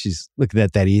character, she's looking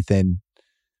at that Ethan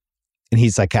and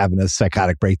he's like having a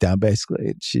psychotic breakdown, basically.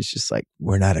 And she's just like,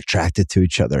 we're not attracted to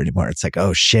each other anymore. It's like,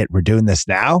 oh shit, we're doing this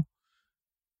now?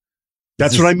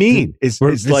 That's what I mean. Is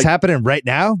this happening right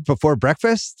now before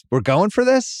breakfast? We're going for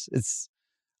this?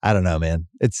 I don't know, man.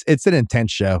 It's an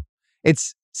intense show.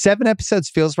 It's 7 episodes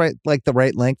feels right, like the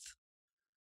right length,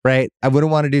 right? I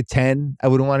wouldn't want to do 10. I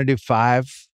wouldn't want to do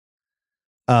 5.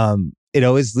 It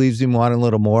always leaves me wanting a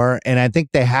little more. And I think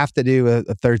they have to do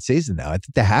a third season now. I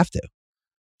think they have to.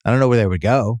 I don't know where they would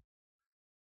go,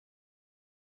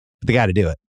 but they got to do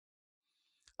it.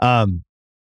 I'm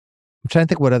trying to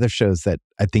think what other shows that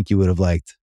I think you would have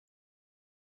liked.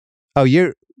 Oh,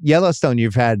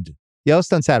 Yellowstone's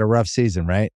had a rough season,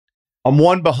 right? I'm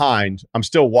one behind. I'm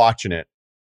still watching it.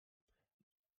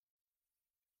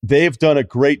 They've done a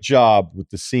great job with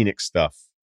the scenic stuff.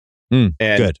 And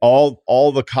good.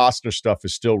 all the Costner stuff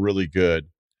is still really good.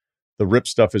 The Rip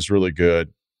stuff is really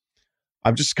good.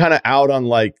 I'm just kind of out on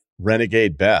like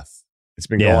Renegade Beth. It's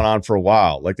been going on for a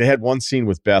while. Like they had one scene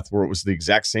with Beth where it was the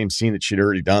exact same scene that she'd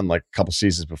already done like a couple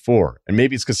seasons before. And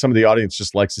maybe it's because some of the audience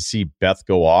just likes to see Beth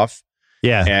go off.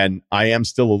 Yeah. And I am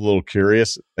still a little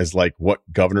curious as like what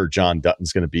Governor John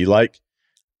Dutton's going to be like.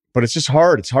 But it's just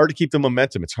hard. It's hard to keep the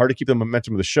momentum. It's hard to keep the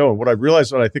momentum of the show. And what I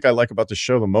realized, what I think I like about the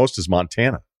show the most is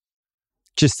Montana.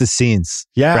 Just the scenes.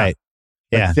 Yeah. Right.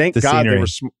 Yeah. Like, thank the God scenery.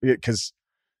 they were, because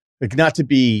like not to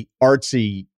be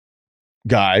artsy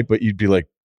guy, but you'd be like,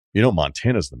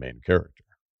 Montana's the main character.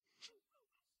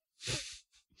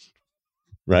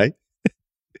 Right?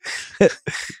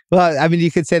 Well, I mean,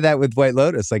 you could say that with White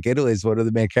Lotus. Like Italy's one of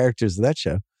the main characters of that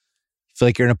show. You feel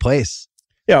like you're in a place.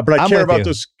 Yeah, but I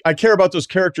care about those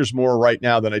characters more right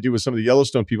now than I do with some of the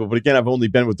Yellowstone people. But again, I've only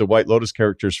been with the White Lotus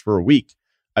characters for a week.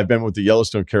 I've been with the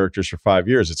Yellowstone characters for 5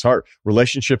 years. It's hard.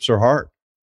 Relationships are hard.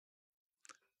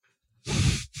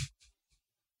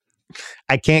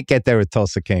 I can't get there with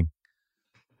Tulsa King.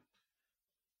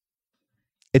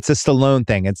 It's a Stallone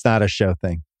thing. It's not a show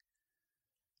thing.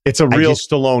 It's a real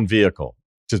Stallone vehicle.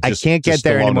 I can't get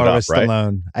there anymore with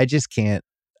Stallone. I just can't.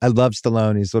 I love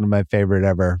Stallone. He's one of my favorite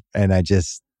ever. And I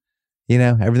just,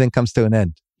 everything comes to an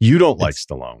end. You don't like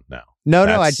Stallone now. No,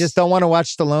 I just don't want to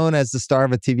watch Stallone as the star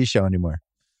of a TV show anymore.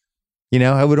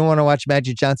 I wouldn't want to watch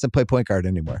Magic Johnson play point guard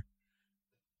anymore.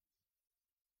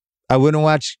 I wouldn't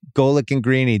watch Golick and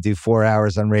Greeny do 4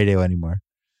 hours on radio anymore.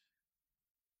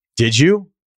 Did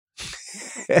you?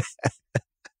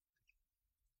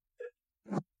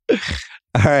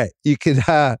 All right. You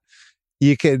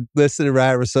could listen to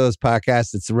Ryen Russillo's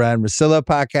podcast. It's the Ryen Russillo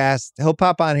podcast. He'll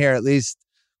pop on here at least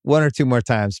one or two more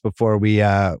times before we,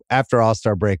 after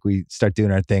All-Star break, we start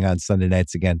doing our thing on Sunday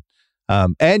nights again.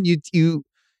 And you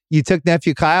took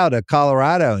nephew Kyle to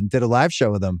Colorado and did a live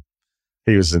show with him.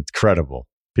 He was incredible.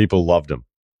 People loved him.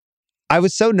 I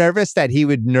was so nervous that he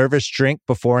would nervous drink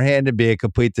beforehand and be a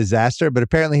complete disaster, but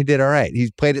apparently he did all right.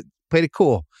 He played it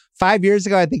cool. 5 years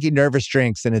ago, I think he nervous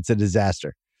drinks and it's a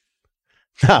disaster.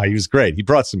 No, he was great. He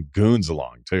brought some goons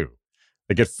along too.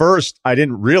 Like at first, I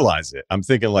didn't realize it. I'm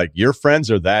thinking like, your friends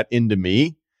are that into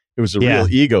me. It was a real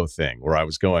ego thing where I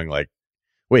was going like,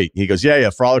 wait, he goes, yeah,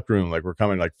 Frolic Room. Like we're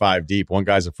coming like 5 deep. One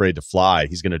guy's afraid to fly.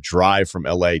 He's going to drive from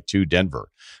LA to Denver.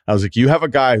 I was like, you have a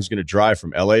guy who's going to drive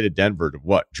from LA to Denver to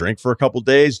what? Drink for a couple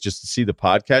days just to see the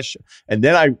podcast show? And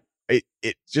then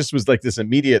it just was like this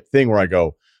immediate thing where I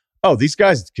go, oh, these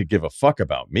guys could give a fuck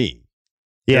about me.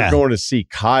 Yeah. They're going to see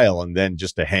Kyle and then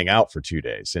just to hang out for 2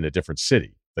 days in a different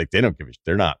city. Like they don't give a,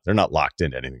 they're not locked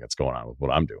into anything that's going on with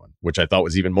what I'm doing, which I thought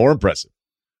was even more impressive.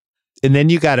 And then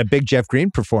you got a big Jeff Green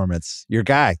performance. Your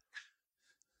guy.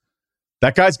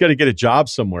 That guy's got to get a job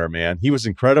somewhere, man. He was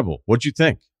incredible. What'd you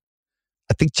think?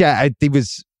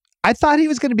 I thought he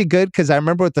was going to be good because I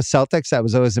remember with the Celtics, I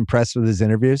was always impressed with his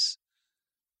interviews.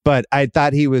 But I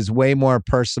thought he was way more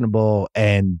personable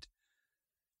and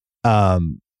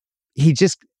he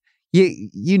just,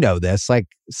 you know this, like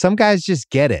some guys just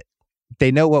get it.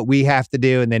 They know what we have to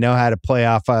do and they know how to play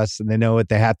off us and they know what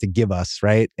they have to give us,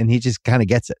 right? And he just kind of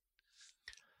gets it.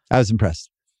 I was impressed.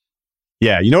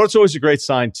 Yeah. You know what's always a great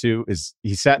sign too is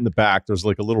he sat in the back. There was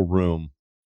like a little room.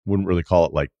 Wouldn't really call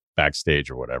it like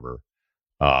backstage or whatever.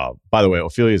 By the way,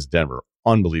 Ophelia's Denver.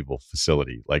 Unbelievable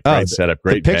facility. Like great setup,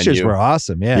 great the pictures venue. Were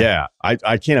awesome. Yeah. Yeah.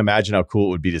 I can't imagine how cool it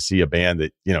would be to see a band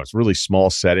that, it's really small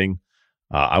setting.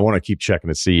 I want to keep checking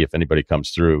to see if anybody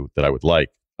comes through that I would like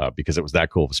because it was that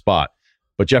cool of a spot.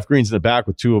 But Jeff Green's in the back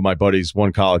with two of my buddies,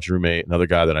 one college roommate, another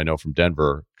guy that I know from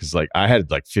Denver. Because like I had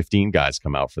like 15 guys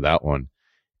come out for that one.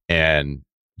 And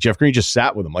Jeff Green just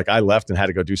sat with them. Like I left and had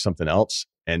to go do something else.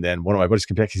 And then one of my buddies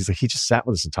came back. He's like, he just sat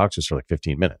with us and talked to us for like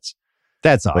 15 minutes.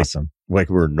 That's awesome. Like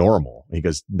we're normal. He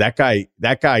goes, that guy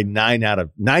 99 out of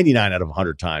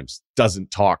 100 times doesn't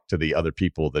talk to the other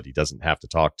people that he doesn't have to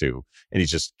talk to. And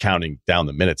he's just counting down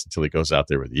the minutes until he goes out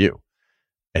there with you.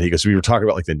 And he goes, we were talking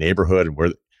about like the neighborhood and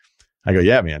where I go,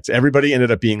 yeah, man. So everybody ended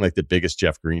up being like the biggest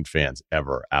Jeff Green fans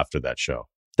ever after that show.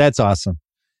 That's awesome.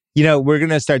 We're going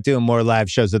to start doing more live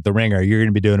shows at the Ringer. You're going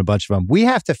to be doing a bunch of them. We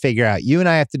have to figure out, you and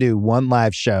I have to do one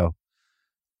live show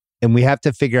and we have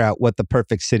to figure out what the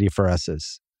perfect city for us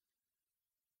is.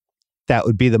 That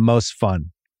would be the most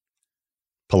fun.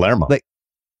 Palermo.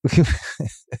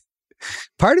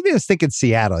 Part of me was thinking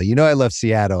Seattle. You know, I love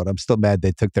Seattle, and I'm still mad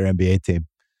they took their NBA team.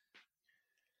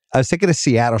 I was thinking a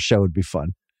Seattle show would be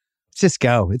fun. Let's just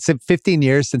go. It's 15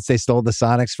 years since they stole the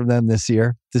Sonics from them this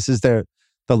year. This is the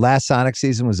last Sonic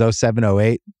season was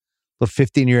 07-08. The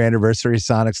 15-year anniversary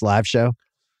Sonics live show.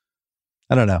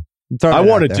 I don't know. I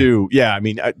want to do,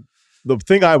 the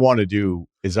thing I want to do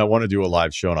is I want to do a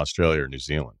live show in Australia or New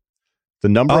Zealand. The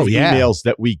number of emails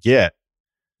that we get.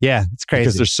 Yeah, it's crazy.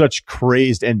 Because there's such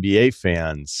crazed NBA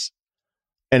fans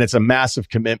and it's a massive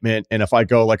commitment. And if I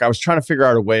go, I was trying to figure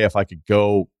out a way if I could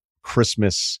go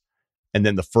Christmas and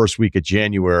then the first week of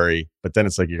January, but then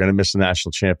it's you're going to miss the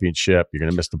national championship. You're going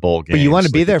to miss the bowl game. But you want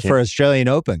to be there for Australian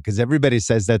Open because everybody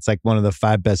says that's one of the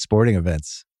 5 best sporting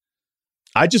events.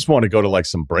 I just want to go to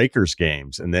some Breakers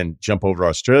games and then jump over to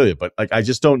Australia. But I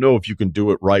just don't know if you can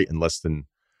do it right in less than,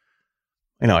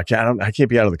 I can't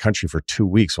be out of the country for 2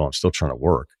 weeks while I'm still trying to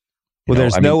work.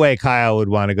 There's no way Kyle would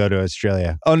want to go to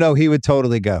Australia. Oh no, he would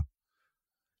totally go.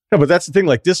 No, but that's the thing.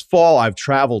 This fall I've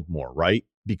traveled more, right?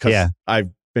 Because I've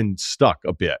been stuck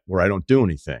a bit where I don't do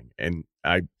anything.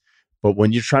 But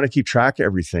when you're trying to keep track of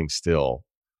everything still,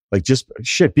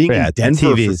 being in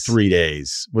Denver for 3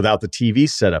 days without the TV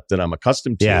setup that I'm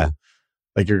accustomed to. Yeah.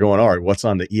 You're going, all right, what's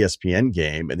on the ESPN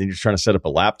game? And then you're trying to set up a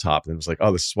laptop. And it was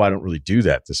this is why I don't really do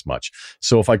that this much.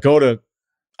 So if I go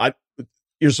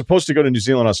you're supposed to go to New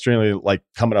Zealand, Australia,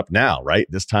 coming up now, right?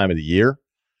 This time of the year.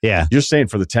 Yeah. You're saying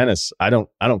for the tennis, I don't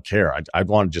care. I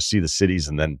want to just see the cities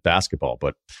and then basketball.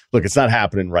 But look, it's not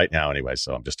happening right now anyway.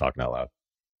 So I'm just talking out loud.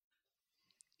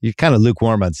 You're kind of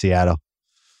lukewarm on Seattle.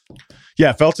 Yeah,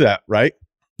 I felt that, right?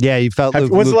 Yeah, you felt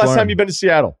lukewarm. When's the last time you've been to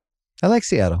Seattle? I like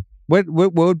Seattle. What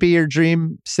would be your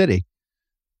dream city?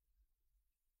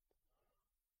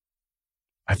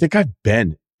 I think I've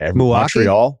been at Milwaukee?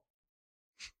 Montreal.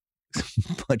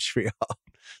 Montreal.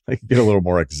 I could get a little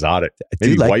more exotic.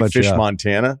 Maybe Whitefish,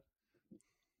 Montana.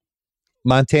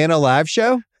 Montana live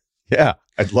show? Yeah,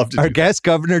 I'd love to. Our guest,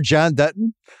 Governor John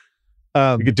Dutton.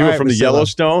 We could do it from the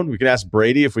Yellowstone. We could ask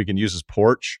Brady if we can use his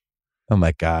porch. Oh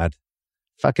my God.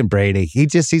 Fucking Brady.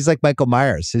 He's like Michael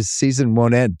Myers. His season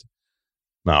won't end.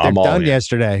 No, I'm all done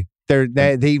yesterday.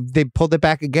 They pulled it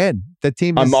back again. The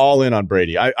team I'm all in on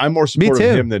Brady. I'm more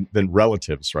supportive of him than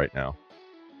relatives right now.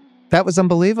 That was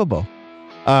unbelievable.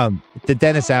 The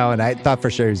Dennis Allen, I thought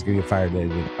for sure he was going to get fired.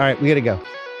 All right, we got to go.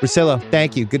 Russillo,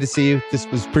 thank you. Good to see you. This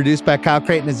was produced by Kyle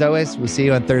Creighton as always. We'll see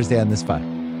you on Thursday on this pod.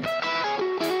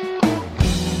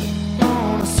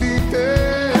 I wanna see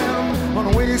them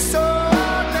on the way so